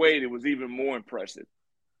play away that was even more impressive.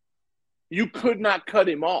 You could not cut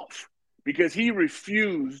him off because he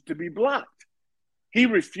refused to be blocked. He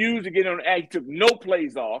refused to get on. He took no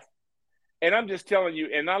plays off. And I'm just telling you,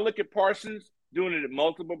 and I look at Parsons doing it at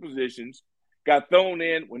multiple positions, got thrown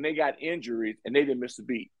in when they got injuries, and they didn't miss a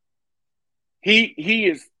beat. He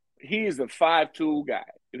is a 5-tool guy.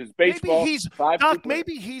 In his baseball,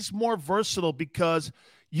 maybe he's more versatile because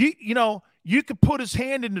you could put his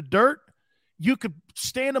hand in the dirt, you could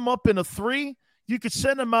stand him up in a 3, you could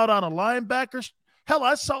send him out on a linebacker. Hell,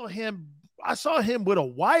 I saw him with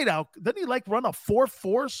a wideout. Didn't he run a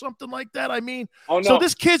 4.4 something like that? I mean, So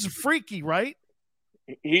this kid's freaky, right?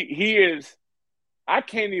 He is. I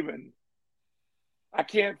can't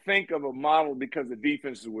think of a model because the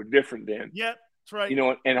defenses were different then. Yeah, that's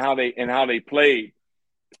right. And how they played.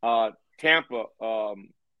 Tampa,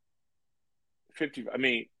 50. I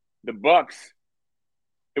mean, the Bucks.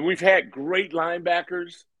 And we've had great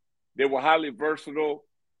linebackers. They were highly versatile,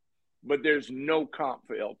 but there's no comp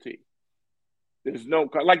for LT. There's no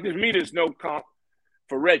there's no comp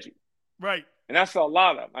for Reggie. Right. And I saw a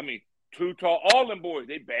lot of them. I mean, too tall. All them boys,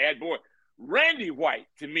 they bad boys. Randy White,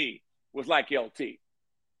 to me, was like LT.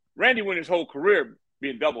 Randy went his whole career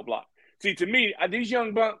being double blocked. See, to me, these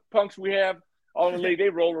young punks we have, all in the league, they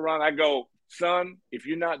roll around. I go, son, if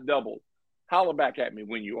you're not doubled, holler back at me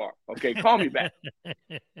when you are. Okay, call me back.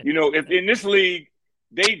 If in this league,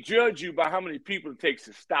 they judge you by how many people it takes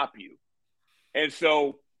to stop you. And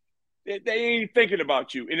so they ain't thinking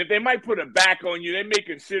about you. And if they might put a back on you, they may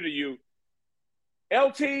consider you.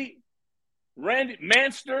 LT, Randy,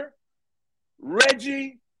 Manster,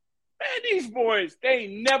 Reggie, man, these boys, they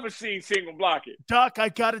ain't never seen single blocking. Doc, I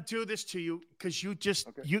got to do this to you because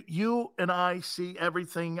you and I see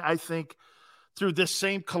everything, I think, through this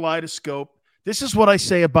same kaleidoscope. This is what I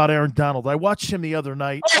say about Aaron Donald. I watched him the other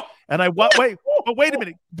night, and wait a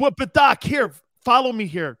minute. But Doc, here, follow me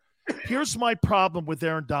here. Here's my problem with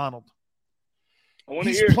Aaron Donald.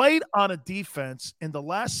 He's played on a defense in the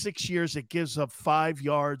last 6 years that gives up 5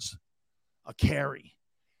 yards a carry.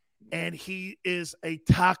 And he is a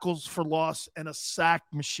tackles for loss and a sack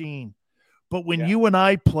machine. But when you and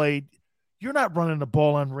I played, you're not running the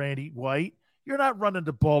ball on Randy White. You're not running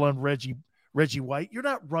the ball on Reggie White. You're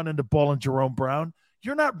not running the ball on Jerome Brown.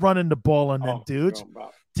 You're not running the ball on them dudes.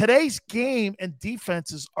 Today's game and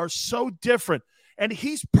defenses are so different. And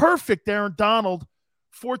he's perfect, Aaron Donald,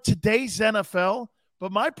 for today's NFL.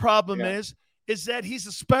 But my problem is that he's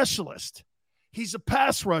a specialist. He's a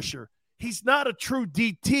pass rusher. He's not a true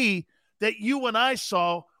DT that you and I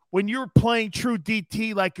saw when you're playing true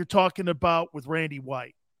DT like you're talking about with Randy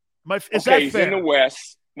White. Is that fair? He's in the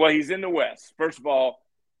West. Well, he's in the West. First of all,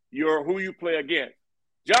 you're who you play against.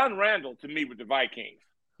 John Randall, to me, with the Vikings.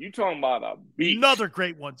 You talking about a beast. Another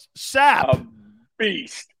great one. Sapp. A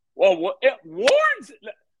beast. Well, Warren's –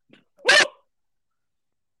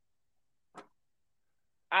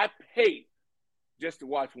 I pay just to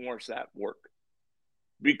watch Warren Sapp work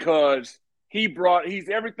because he's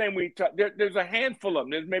everything we talk. There's a handful of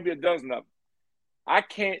them. There's maybe a dozen of them.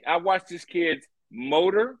 I watch this kid's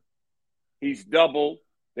motor. He's double.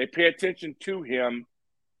 They pay attention to him.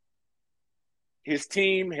 His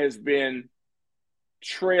team has been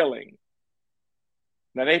trailing.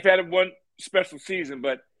 Now, they've had one special season,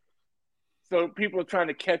 but so people are trying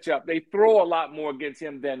to catch up. They throw a lot more against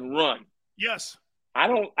him than run. Yes. I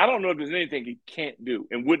don't know if there's anything he can't do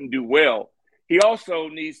and wouldn't do well. He also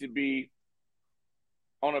needs to be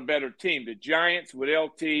on a better team. The Giants with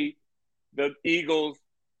LT, the Eagles,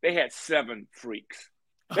 they had 7 freaks.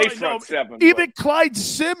 They front 7. Even Clyde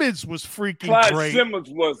Simmons was freaking Clyde great. Simmons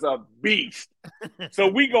was a beast. So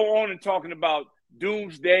we go on and talking about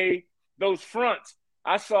doomsday, those fronts.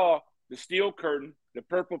 I saw the Steel Curtain, the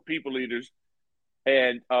Purple People Eaters,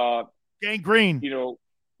 and Gang Green.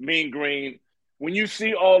 Mean Green. When you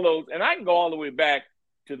see all those, and I can go all the way back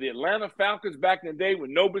to the Atlanta Falcons back in the day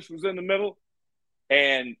when Nobis was in the middle,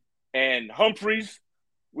 and Humphreys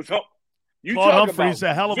was Claude Humphreys,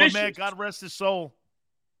 a hell of a man. God rest his soul.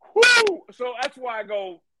 Woo! So that's why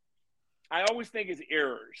I always think it's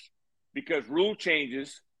errors because rule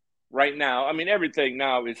changes right now. I mean, everything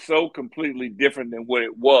now is so completely different than what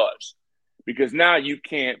it was because now you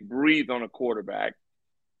can't breathe on a quarterback.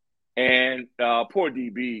 And poor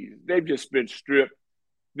DBs, they've just been stripped.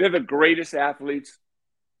 They're the greatest athletes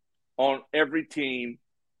on every team,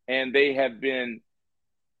 and they have been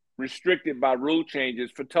restricted by rule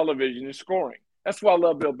changes for television and scoring. That's why I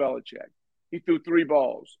love Bill Belichick. He threw 3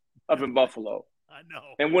 balls up in Buffalo. I know.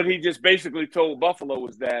 And what he just basically told Buffalo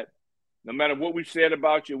was that no matter what we've said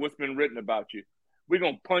about you, what's been written about you, we're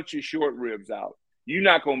going to punch your short ribs out. You're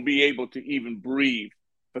not going to be able to even breathe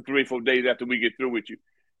for 3 or 4 days after we get through with you.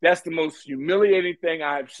 That's the most humiliating thing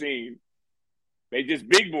I've seen. They just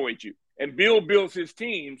big boyed you. And Bill builds his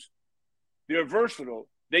teams. They're versatile.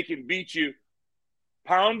 They can beat you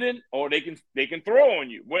pounding or they can throw on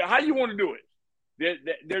you. How you want to do it?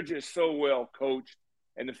 They're just so well coached.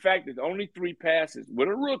 And the fact that only 3 passes with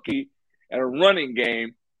a rookie and a running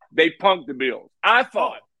game, they punked the Bills. I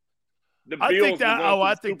thought the Bills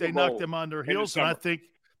I think they knocked them on their heels, and I think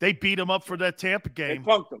they beat them up for that Tampa game.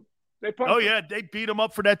 They punked them. Yeah, they beat them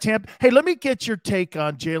up for that Tampa. Hey, let me get your take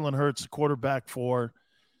on Jalen Hurts, the quarterback for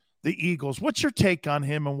the Eagles. What's your take on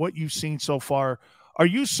him and what you've seen so far? Are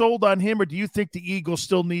you sold on him, or do you think the Eagles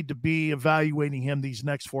still need to be evaluating him these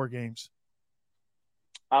next 4 games?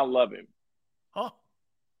 I love him. Huh?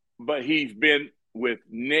 But he's been with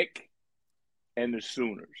Nick and the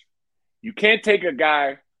Sooners. You can't take a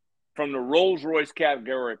guy from the Rolls-Royce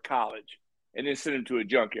category at college and then send him to a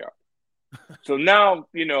junkyard. So now,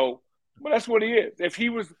 well, that's what he is.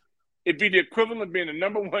 It'd be the equivalent of being the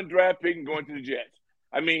number 1 draft pick and going to the Jets.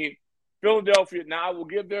 I mean, Philadelphia, now I will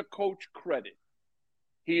give their coach credit.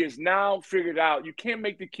 He has now figured out you can't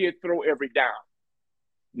make the kid throw every down.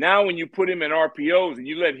 Now when you put him in RPOs and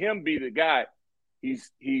you let him be the guy,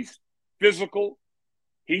 he's physical.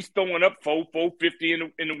 He's throwing up 450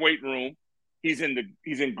 in the weight room. He's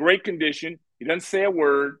in great condition. He doesn't say a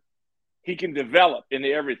word. He can develop into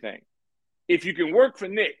everything. If you can work for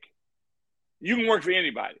Nick, you can work for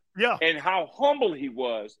anybody. Yeah. And how humble he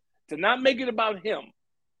was to not make it about him,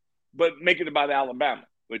 but make it about Alabama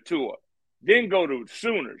with Tua. Then go to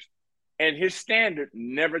Sooners, and his standard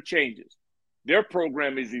never changes. Their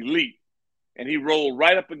program is elite, and he rolled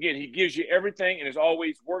right up again. He gives you everything, and it's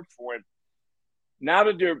always worked for him. Now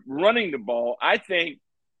that they're running the ball, I think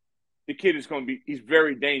the kid is going to be – he's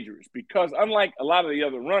very dangerous because unlike a lot of the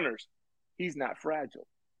other runners, he's not fragile.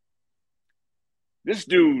 This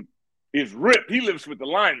dude is ripped. He lives with the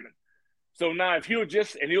linemen. So now if he'll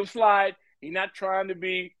slide, he's not trying to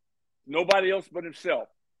be nobody else but himself.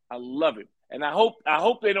 I love him. And I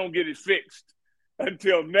hope they don't get it fixed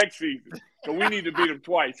until next season. So we need to beat them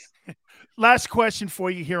twice. Last question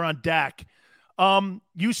for you here on Dak.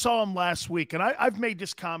 You saw him last week, and I've made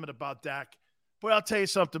this comment about Dak. Boy, I'll tell you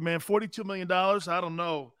something, man. $42 million, I don't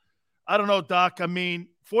know. I don't know, Doc. I mean,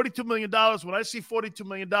 $42 million, when I see $42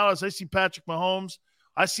 million, I see Patrick Mahomes.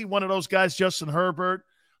 I see one of those guys, Justin Herbert.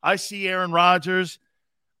 I see Aaron Rodgers.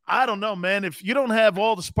 I don't know, man. If you don't have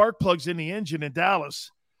all the spark plugs in the engine in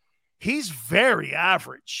Dallas, he's very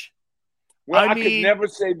average. Well, I could never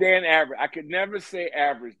say Dan average. I could never say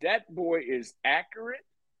average. That boy is accurate.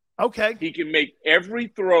 Okay. He can make every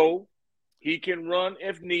throw. He can run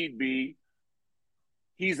if need be.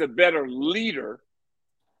 He's a better leader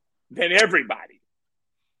than everybody.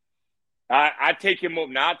 I take him up.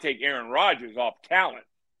 Now I take Aaron Rodgers off talent.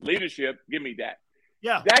 Leadership, give me that.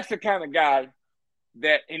 Yeah. That's the kind of guy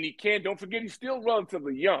that, and he can't, don't forget, he's still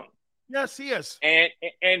relatively young. Yes, he is. And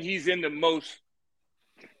he's in the most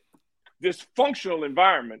dysfunctional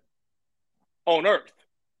environment on earth.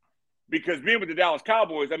 Because being with the Dallas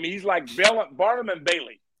Cowboys, I mean, he's like Barnum and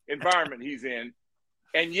Bailey environment he's in.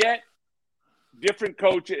 And yet, different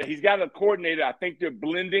coaches. He's got a coordinator. I think they're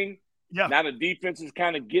blending. Yeah. Now the defense is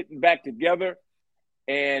kind of getting back together.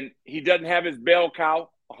 And he doesn't have his bell cow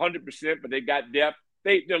 100%, but they got depth.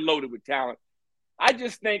 They're loaded with talent. I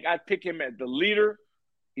just think I'd pick him as the leader.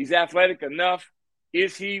 He's athletic enough.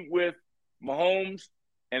 Is he with Mahomes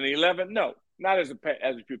and the 11? No, not as a pair.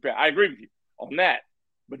 I agree with you on that.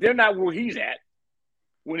 But they're not where he's at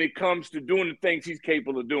when it comes to doing the things he's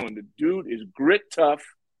capable of doing. The dude is grit tough.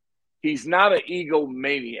 He's not an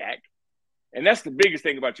egomaniac. And that's the biggest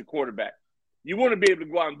thing about your quarterback. You want to be able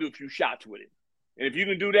to go out and do a few shots with him. And if you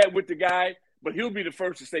can do that with the guy, but he'll be the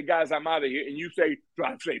first to say, guys, I'm out of here. And you say,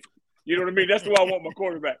 drive safely. You know what I mean? That's the way I want my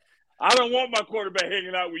quarterback. I don't want my quarterback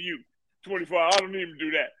hanging out with you 24 hours. I don't need him to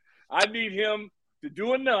do that. I need him to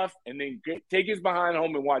do enough and then take his behind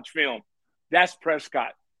home and watch film. That's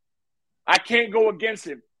Prescott. I can't go against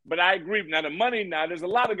him, but I agree. Now, the money there's a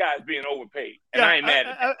lot of guys being overpaid, and I ain't mad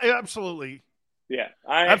at that. Absolutely. Yeah.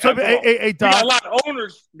 Absolutely. Hey, Doc. We got a lot of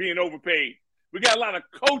owners being overpaid. We got a lot of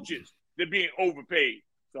coaches that being overpaid.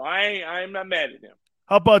 So I am not mad at them.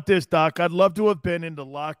 How about this, Doc? I'd love to have been in the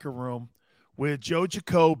locker room with Joe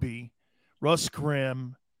Jacoby, Russ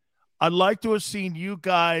Grimm. I'd like to have seen you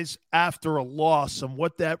guys after a loss and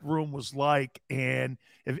what that room was like, and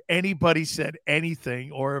if anybody said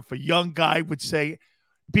anything or if a young guy would say,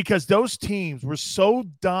 because those teams were so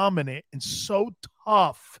dominant and so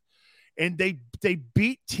tough, and they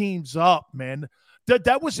beat teams up, man.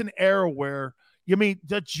 That was an era where,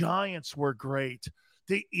 the Giants were great.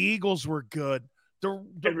 The Eagles were good.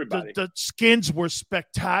 The Skins were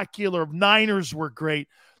spectacular. Niners were great.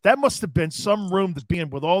 That must have been some room to be in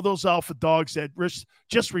with all those alpha dogs that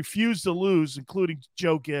just refused to lose, including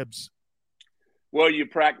Joe Gibbs. Well, you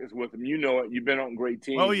practice with them. You know it. You've been on great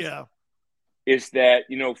teams. Oh, yeah. It's that,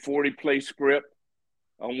 40-play script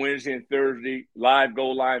on Wednesday and Thursday, live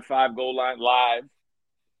goal line, 5 goal line, live.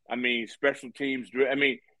 I mean, special teams. I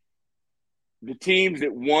mean, the teams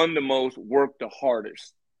that won the most worked the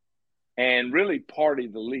hardest and really party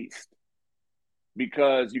the least,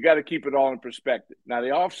 because you got to keep it all in perspective. Now, the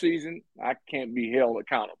offseason, I can't be held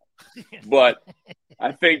accountable. But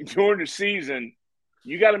I think during the season,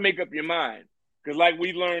 you got to make up your mind. Because like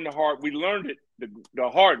we learned it the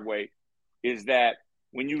hard way, is that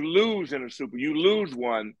when you lose in a Super, you lose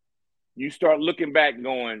one, you start looking back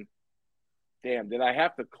going, damn, did I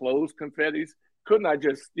have to close confettis? Couldn't I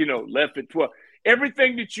just, left it 12?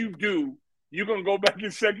 Everything that you do, you're going to go back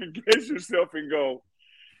and second guess yourself and go,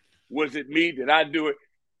 was it me? Did I do it?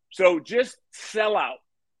 So just sell out.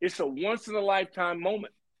 It's a once-in-a-lifetime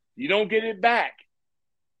moment. You don't get it back,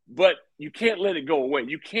 but you can't let it go away.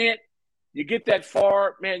 You get that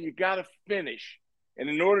far, man, you got to finish. And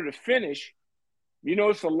in order to finish,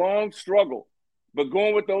 it's a long struggle. But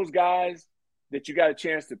going with those guys that you got a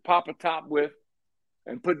chance to pop a top with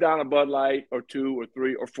and put down a Bud Light or 2 or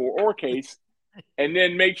 3 or 4 or case, and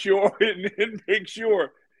then make sure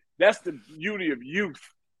that's the beauty of youth.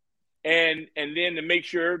 And then to make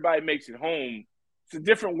sure everybody makes it home. It's a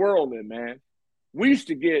different world then, man. We used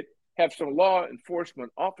to have some law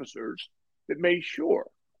enforcement officers that made sure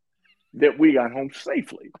that we got home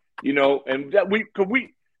safely, and that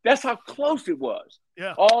that's how close it was.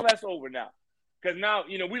 Yeah. All that's over now. Because now,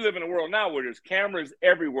 we live in a world now where there's cameras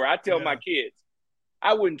everywhere. I tell my kids,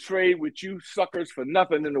 I wouldn't trade with you suckers for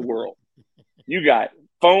nothing in the world. You got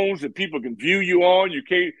phones that people can view you on. You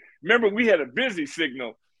can't. Remember, we had a busy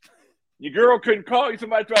signal. Your girl couldn't call you.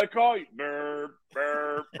 Somebody tried to call you. Burr,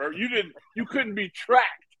 burr, burr. You couldn't be tracked.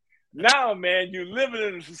 Now, man, you're living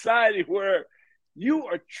in a society where you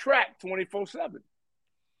are tracked 24/7.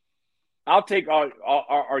 I'll take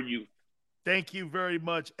our youth. Thank you very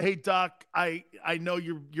much. Hey, Doc, I know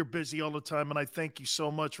you're busy all the time, and I thank you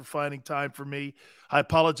so much for finding time for me. I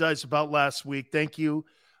apologize about last week. Thank you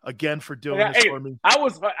again for doing this for me.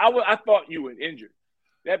 I thought you were injured.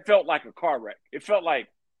 That felt like a car wreck. It felt like,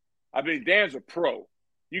 Dan's a pro.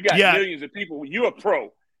 You got millions of people. You're a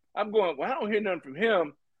pro. I'm going, well, I don't hear nothing from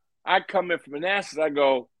him. I come in from Manassas. I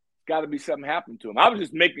go, got to be something happened to him. I was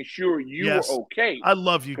just making sure you were okay. I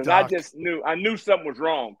love you, Doc. Because I knew something was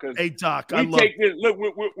wrong. Hey, Doc, Look,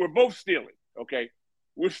 we're both stealing, okay?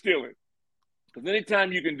 We're stealing. Because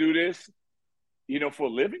anytime you can do this, for a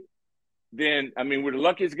living, then, we're the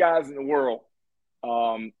luckiest guys in the world.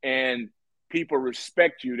 And people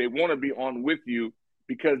respect you. They want to be on with you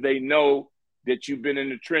because they know that you've been in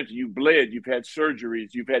the trenches. You've bled. You've had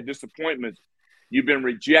surgeries. You've had disappointments. You've been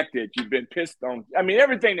rejected. You've been pissed on.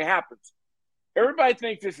 Everything that happens. Everybody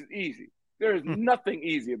thinks this is easy. There is nothing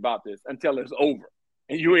easy about this until it's over.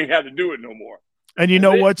 And you ain't had to do it no more. And you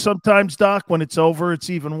know what? Sometimes, Doc, when it's over, it's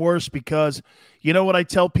even worse because you know what I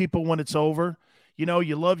tell people when it's over? You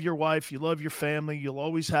love your wife, you love your family, you'll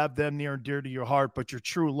always have them near and dear to your heart, but your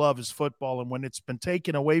true love is football. And when it's been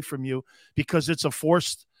taken away from you because it's a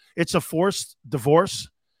forced divorce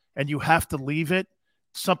and you have to leave it,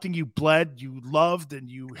 something you bled, you loved, and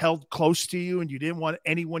you held close to you, and you didn't want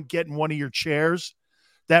anyone getting one of your chairs,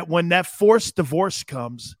 that when that forced divorce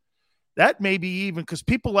comes, that may be even because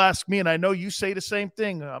people ask me, and I know you say the same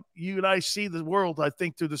thing. You and I see the world, I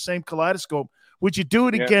think, through the same kaleidoscope. Would you do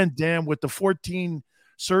it again, Dan, with the 14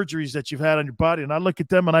 surgeries that you've had on your body? And I look at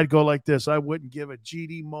them and I'd go like this. I wouldn't give a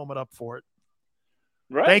GD moment up for it.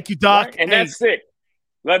 Right. Thank you, Doc. Right. And that's sick.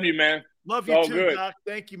 Love you, man. Love you too, good. Doc.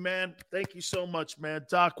 Thank you, man. Thank you so much, man.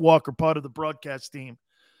 Doc Walker, part of the broadcast team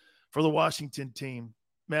for the Washington team.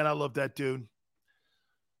 Man, I love that dude.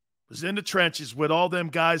 Was in the trenches with all them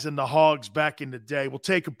guys and the Hogs back in the day. We'll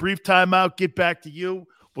take a brief timeout, get back to you.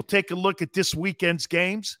 We'll take a look at this weekend's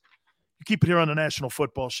games. You keep it here on the National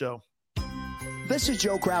Football Show. This is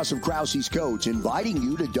Joe Krause of Krause's Coats, inviting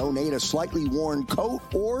you to donate a slightly worn coat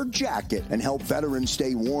or jacket and help veterans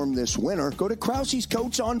stay warm this winter. Go to Krause's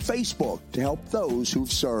Coats on Facebook to help those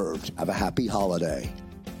who've served. Have a happy holiday.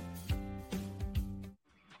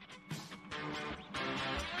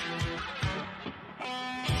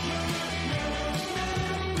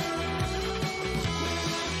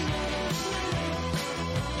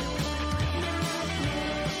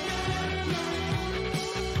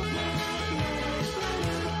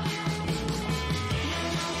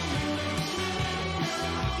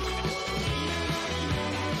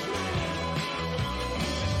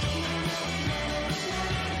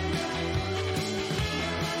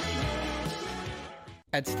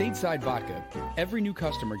 At Stateside Vodka, every new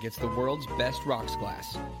customer gets the world's best rocks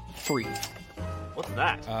glass. Free. What's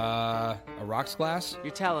that? A rocks glass?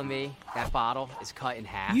 You're telling me that bottle is cut in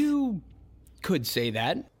half? You could say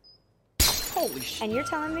that. Holy shit. And you're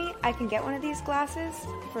telling me I can get one of these glasses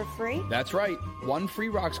for free? That's right. One free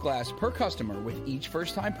rocks glass per customer with each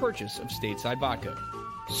first-time purchase of Stateside Vodka.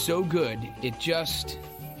 So good, it just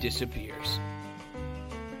disappears.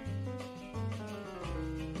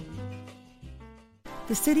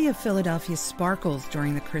 The city of Philadelphia sparkles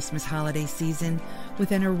during the Christmas holiday season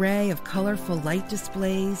with an array of colorful light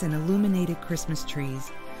displays and illuminated Christmas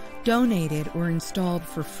trees, donated or installed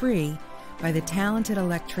for free by the talented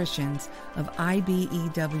electricians of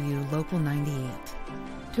IBEW Local 98.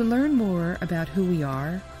 To learn more about who we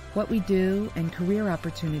are, what we do, and career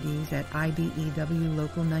opportunities at IBEW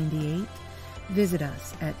Local 98, visit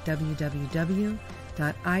us at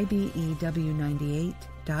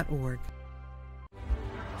www.ibew98.org.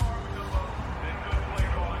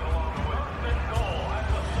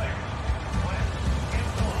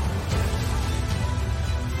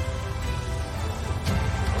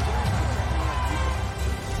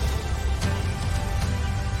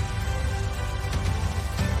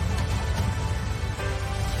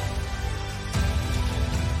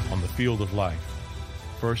 Field of life,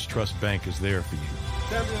 First Trust Bank is there for you.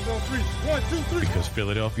 Champions on three. 1, 2, 3. Because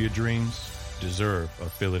Philadelphia dreams deserve a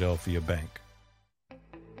Philadelphia bank.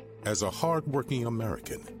 As a hardworking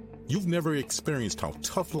American, you've never experienced how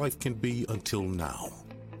tough life can be until now.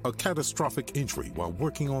 A catastrophic injury while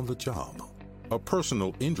working on the job. A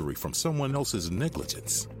personal injury from someone else's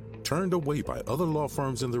negligence. Turned away by other law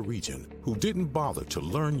firms in the region who didn't bother to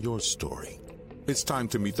learn your story. It's time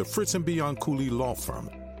to meet the Fritz & Bianculli Law Firm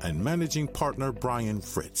and managing partner Brian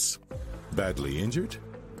Fritz. Badly injured?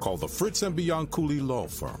 Call the Fritz & Bianculli Law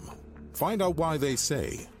Firm. Find out why they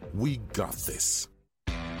say, "We got this."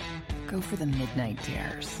 Go for the midnight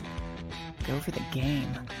dares. Go for the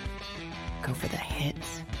game. Go for the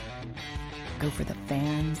hits. Go for the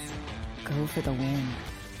fans. Go for the win.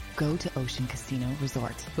 Go to Ocean Casino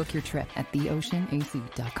Resort. Book your trip at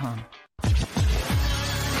theoceanac.com.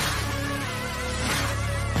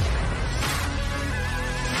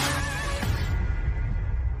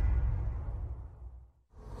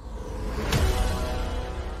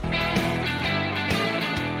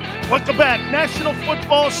 Welcome back. National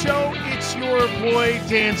Football Show. It's your boy,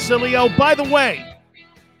 Dan Sileo. By the way,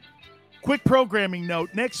 quick programming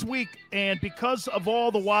note. Next week, and because of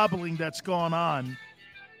all the wobbling that's gone on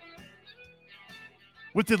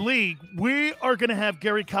with the league, we are going to have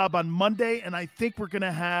Gary Cobb on Monday, and I think we're going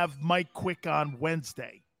to have Mike Quick on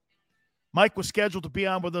Wednesday. Mike was scheduled to be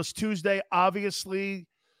on with us Tuesday. Obviously,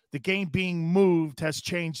 the game being moved has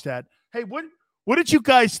changed that. Hey, what did you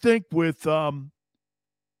guys think with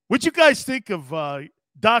what'd you guys think of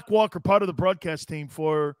Doc Walker, part of the broadcast team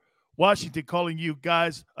for Washington, calling you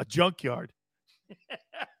guys a junkyard?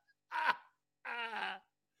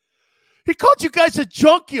 He called you guys a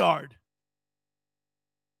junkyard.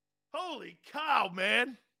 Holy cow,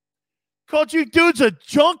 man. Called you dudes a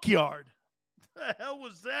junkyard. What the hell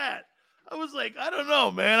was that? I was like, I don't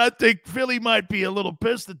know, man. I think Philly might be a little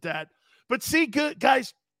pissed at that. But see, good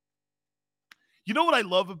guys, you know what I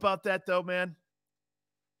love about that, though, man?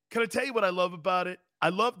 Can I tell you what I love about it? I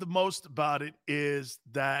love the most about it is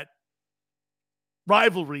that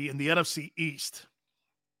rivalry in the NFC East.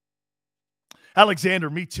 Alexander,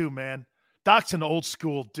 me too, man. Doc's an old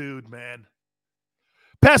school dude, man.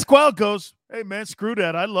 Pasquale goes, hey, man, screw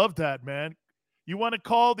that. I love that, man. You want to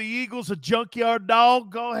call the Eagles a junkyard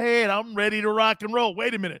dog? Go ahead. I'm ready to rock and roll.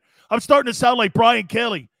 Wait a minute. I'm starting to sound like Brian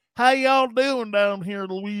Kelly. How y'all doing down here in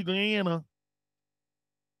Louisiana?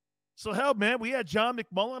 So, hell, man, we had John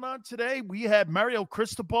McMullen on today. We had Mario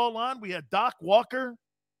Cristobal on. We had Doc Walker.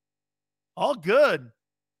 All good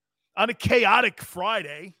on a chaotic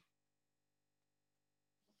Friday,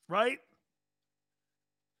 right?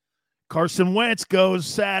 Carson Wentz goes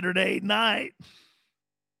Saturday night.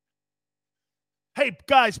 Hey,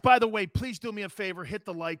 guys, by the way, please do me a favor. Hit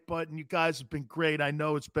the like button. You guys have been great. I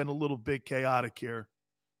know it's been a little bit chaotic here.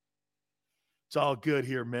 It's all good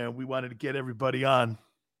here, man. We wanted to get everybody on.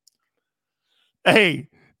 Hey,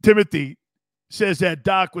 Timothy says that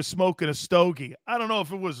Doc was smoking a stogie. I don't know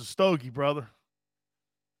if it was a stogie, brother.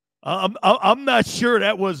 I'm not sure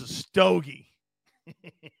that was a stogie.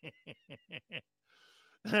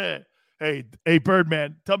 Hey,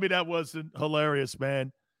 Birdman, tell me that wasn't hilarious,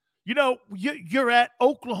 man. You know, you're at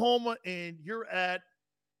Oklahoma and you're at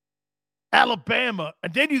Alabama,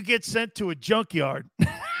 and then you get sent to a junkyard.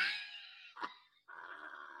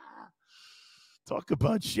 Talk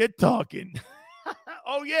about shit talking.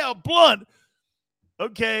 Oh, yeah, a blunt.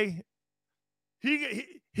 Okay. He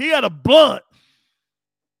had a blunt.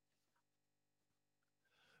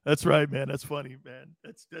 That's right, man. That's funny, man.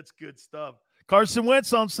 That's good stuff. Carson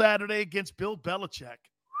Wentz on Saturday against Bill Belichick.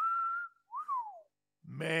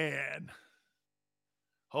 Man.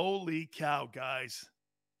 Holy cow, guys.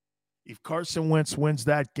 If Carson Wentz wins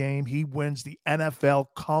that game, he wins the NFL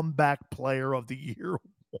Comeback Player of the Year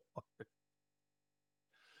award.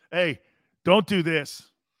 Hey, don't do this.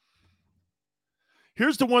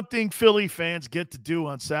 Here's the one thing Philly fans get to do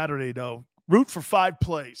on Saturday, though. Root for 5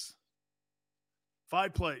 plays.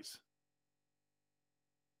 5 plays.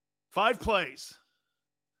 5 plays.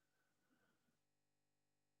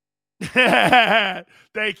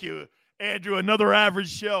 Thank you, Andrew. Another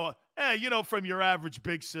average show. Hey, you know, from your average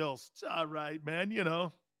Big Sills. It's all right, man. You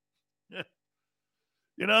know.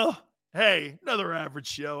 You know? Hey, another average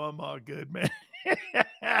show. I'm all good, man.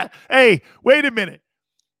 Hey, wait a minute.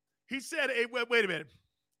 He said, hey, wait a minute.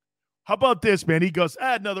 How about this, man? He goes,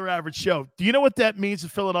 another average show. Do you know what that means in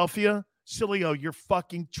Philadelphia? Sileo, you're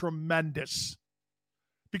fucking tremendous.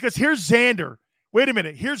 Because here's Xander. Wait a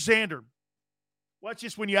minute. Here's Xander. Watch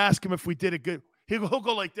this when you ask him if we did a good. He'll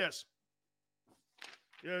go like this.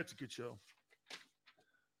 Yeah, it's a good show.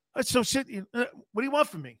 So shit. What do you want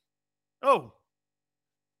from me? Oh.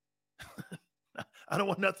 I don't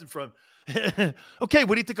want nothing from him. Okay,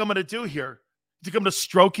 what do you think I'm going to do here? You think I'm going to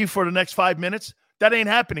stroke you for the next 5 minutes? That ain't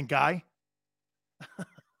happening, guy.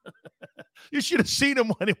 You should have seen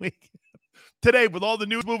him today with all the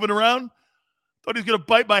news moving around. Thought he was going to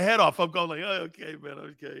bite my head off. I'm going like, oh, okay,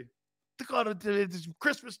 man, okay. It's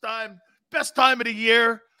Christmas time, best time of the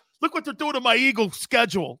year. Look what they're doing to my Eagles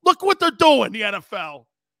schedule. Look what they're doing, the NFL.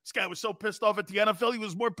 This guy was so pissed off at the NFL, he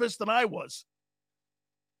was more pissed than I was.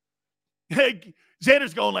 Hey,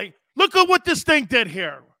 Xander's going like, look at what this thing did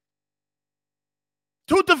here.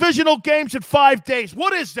 2 divisional games in 5 days.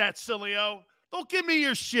 What is that, Sileo? Don't give me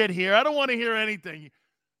your shit here. I don't want to hear anything.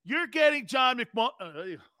 You're getting John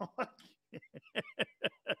McMullen.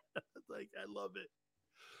 Like, I love it.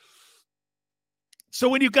 So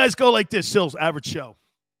when you guys go like this, Sills, average show.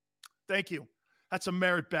 Thank you. That's a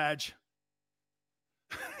merit badge.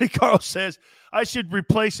 Carl says, I should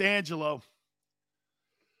replace Angelo.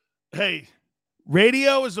 Hey,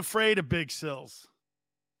 radio is afraid of Big Sills.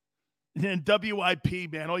 And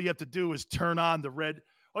WIP, man, all you have to do is turn on the red.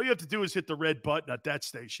 All you have to do is hit the red button at that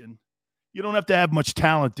station. You don't have to have much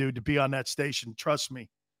talent, dude, to be on that station. Trust me.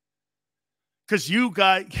 Because you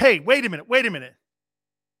guys, hey, wait a minute.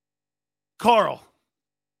 Carl,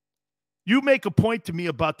 you make a point to me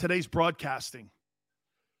about today's broadcasting.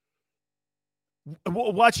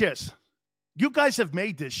 Watch this. You guys have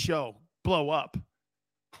made this show blow up.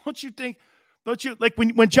 Don't you think? Don't you like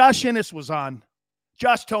when Josh Innes was on?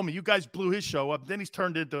 Josh told me you guys blew his show up. Then he's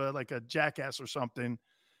turned into like a jackass or something.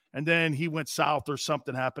 And then he went south or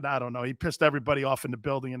something happened. I don't know. He pissed everybody off in the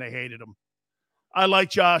building and they hated him. I like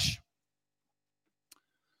Josh.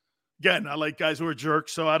 Again, I like guys who are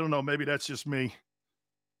jerks. So I don't know. Maybe that's just me.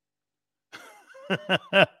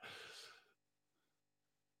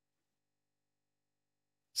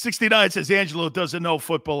 69 says Angelo doesn't know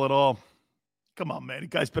football at all. Come on, man. The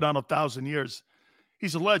guy's been on 1,000 years.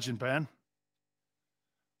 He's a legend, man.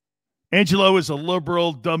 Angelo is a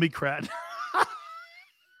liberal dummy-crat.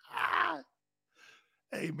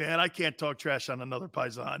 Hey, man, I can't talk trash on another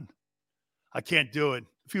Paisan. I can't do it.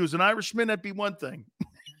 If he was an Irishman, that'd be one thing.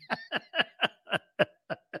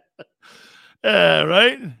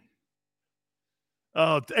 Right?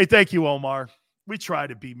 Oh, hey, thank you, Omar. We try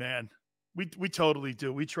to be, man. We totally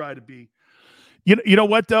do. We try to be. You know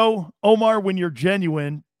what, though, Omar, when you're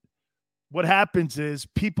genuine, what happens is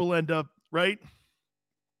people end up, right?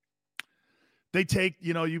 They take,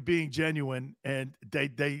 you being genuine, and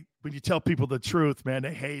they when you tell people the truth, man,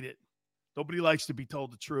 they hate it. Nobody likes to be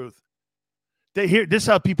told the truth. This is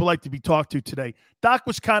how people like to be talked to today. Doc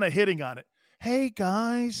was kind of hitting on it. Hey,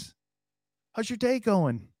 guys, how's your day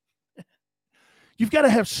going? You've got to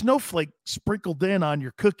have snowflake sprinkled in on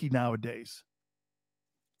your cookie nowadays.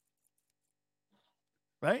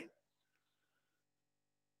 Right?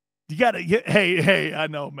 You got to get, hey, I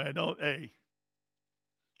know, man. Hey.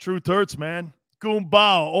 Truth hurts, man.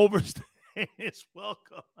 Goombao, overstay is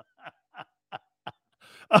welcome.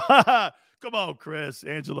 Come on, Chris.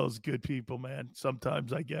 Angelo's good people, man.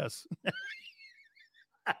 Sometimes, I guess.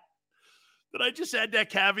 Did I just add that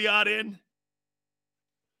caveat in?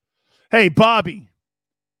 Hey, Bobby.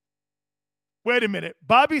 Wait a minute.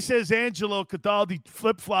 Bobby says Angelo Cataldi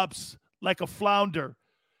flip-flops like a flounder.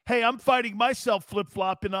 Hey, I'm fighting myself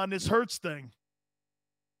flip-flopping on this Hurts thing.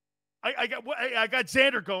 I got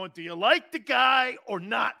Xander going. Do you like the guy or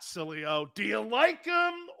not, Sileo? Do you like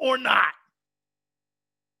him or not?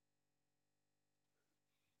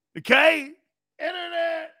 Okay?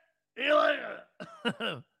 Internet. You like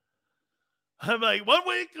it? I'm like, 1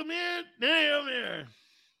 week I'm in, then I'm here.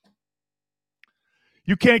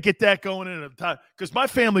 You can't get that going in at a time. Because my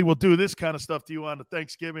family will do this kind of stuff to you on a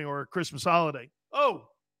Thanksgiving or a Christmas holiday. Oh,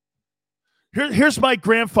 here's my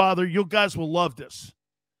grandfather. You guys will love this.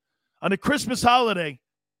 On a Christmas holiday,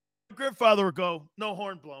 my grandfather will go, no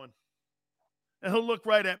horn blowing. And he'll look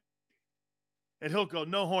right at me. And he'll go,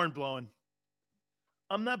 no horn blowing.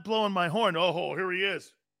 I'm not blowing my horn. Oh, here he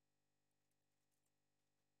is.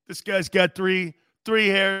 This guy's got three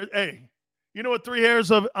hairs. Hey, you know what 3 hairs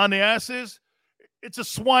on the ass is? It's a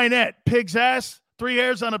swinette. Pig's ass. 3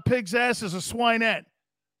 hairs on a pig's ass is a swinette.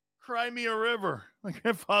 Cry me a river. My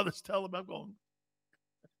grandfather's telling him, I'm going,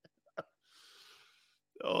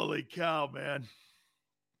 holy cow, man.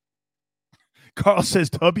 Carl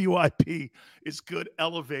says WIP is good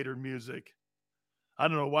elevator music. I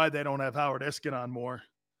don't know why they don't have Howard Eskin on more.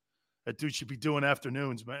 That dude should be doing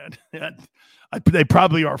afternoons, man. They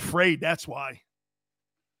probably are afraid. That's why.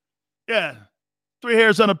 Yeah. 3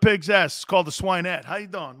 hairs on a pig's ass. It's called a swinette. How you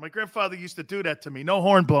doing? My grandfather used to do that to me. No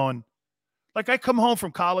horn blowing. Like I come home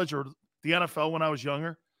from college or the NFL when I was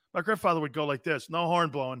younger. My grandfather would go like this. No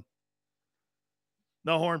horn blowing.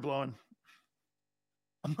 No horn blowing.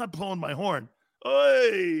 I'm not blowing my horn.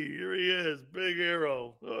 Hey, here he is. Big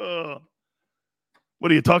hero. Oh.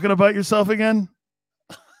 What are you talking about yourself again?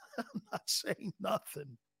 I'm not saying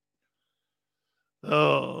nothing.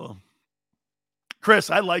 Oh. Chris,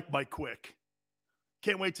 I like Mike Quick.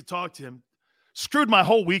 Can't wait to talk to him. Screwed my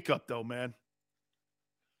whole week up, though, man.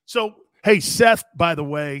 So, hey, Seth, by the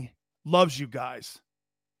way, loves you guys.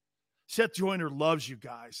 Seth Joyner loves you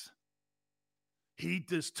guys. He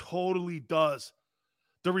just totally does.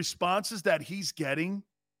 the responses that he's getting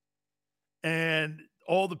and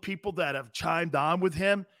all the people that have chimed on with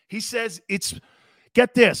him, he says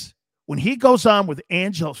get this, when he goes on with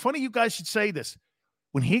Angelo, it's funny you guys should say this.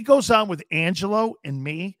 When he goes on with Angelo and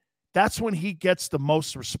me, that's when he gets the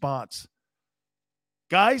most response.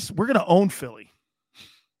 Guys, we're going to own Philly.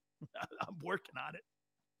 I'm working on it.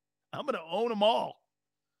 I'm going to own them all.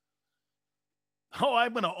 Oh,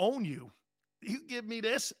 I'm going to own you. You give me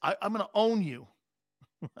this, I'm going to own you.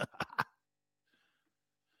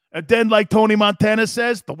 And then, like Tony Montana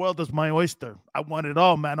says, the world is my oyster. I want it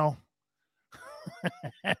all, Mano.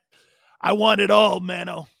 I want it all,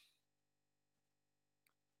 Mano.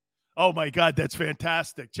 Oh, my God, that's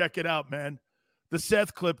fantastic. Check it out, man. The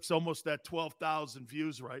Seth clip's almost at 12,000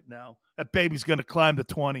 views right now. That baby's going to climb to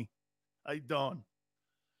 20. How you doing?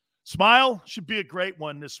 Smile should be a great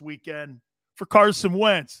one this weekend for Carson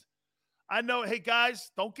Wentz. I know, hey,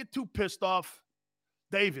 guys, don't get too pissed off.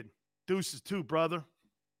 David, deuces too, brother.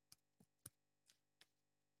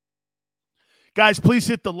 Guys, please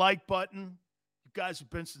hit the like button. You guys have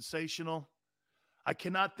been sensational. I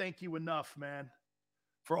cannot thank you enough, man,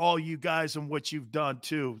 for all you guys and what you've done,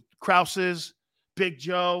 too. Krause's, Big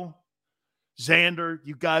Joe, Xander,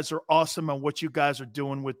 you guys are awesome on what you guys are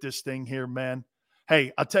doing with this thing here, man.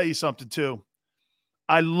 Hey, I'll tell you something, too.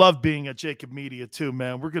 I love being at Jacob Media, too,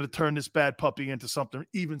 man. We're going to turn this bad puppy into something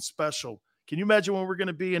even special. Can you imagine where we're going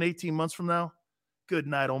to be in 18 months from now? Good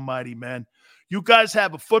night, almighty, man. You guys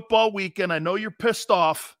have a football weekend. I know you're pissed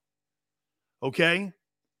off, okay?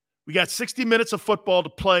 We got 60 minutes of football to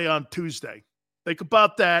play on Tuesday. Think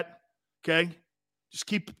about that, okay? Just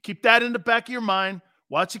keep that in the back of your mind.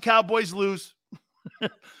 Watch the Cowboys lose,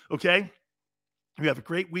 okay? We have a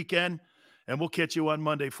great weekend, and we'll catch you on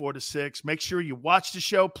Monday, 4 to 6. Make sure you watch the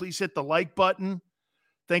show. Please hit the like button.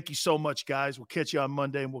 Thank you so much, guys. We'll catch you on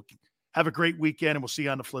Monday, and we'll have a great weekend, and we'll see you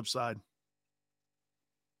on the flip side.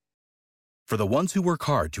 For the ones who work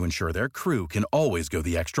hard to ensure their crew can always go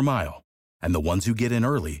the extra mile, and the ones who get in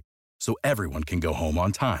early so everyone can go home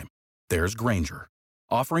on time, there's Grainger,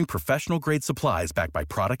 offering professional-grade supplies backed by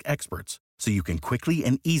product experts so you can quickly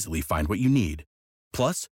and easily find what you need.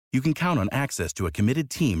 Plus, you can count on access to a committed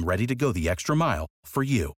team ready to go the extra mile for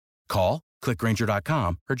you. Call, click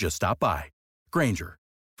Grainger.com, or just stop by. Grainger,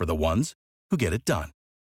 for the ones who get it done.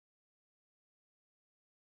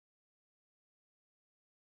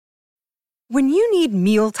 When you need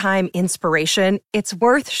mealtime inspiration, it's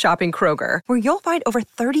worth shopping Kroger, where you'll find over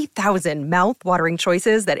 30,000 mouth-watering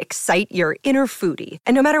choices that excite your inner foodie.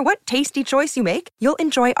 And no matter what tasty choice you make, you'll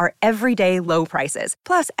enjoy our everyday low prices,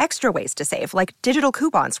 plus extra ways to save, like digital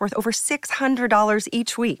coupons worth over $600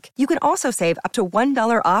 each week. You can also save up to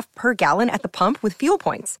 $1 off per gallon at the pump with fuel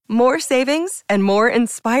points. More savings and more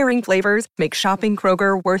inspiring flavors make shopping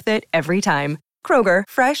Kroger worth it every time. Kroger,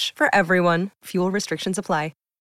 fresh for everyone. Fuel restrictions apply.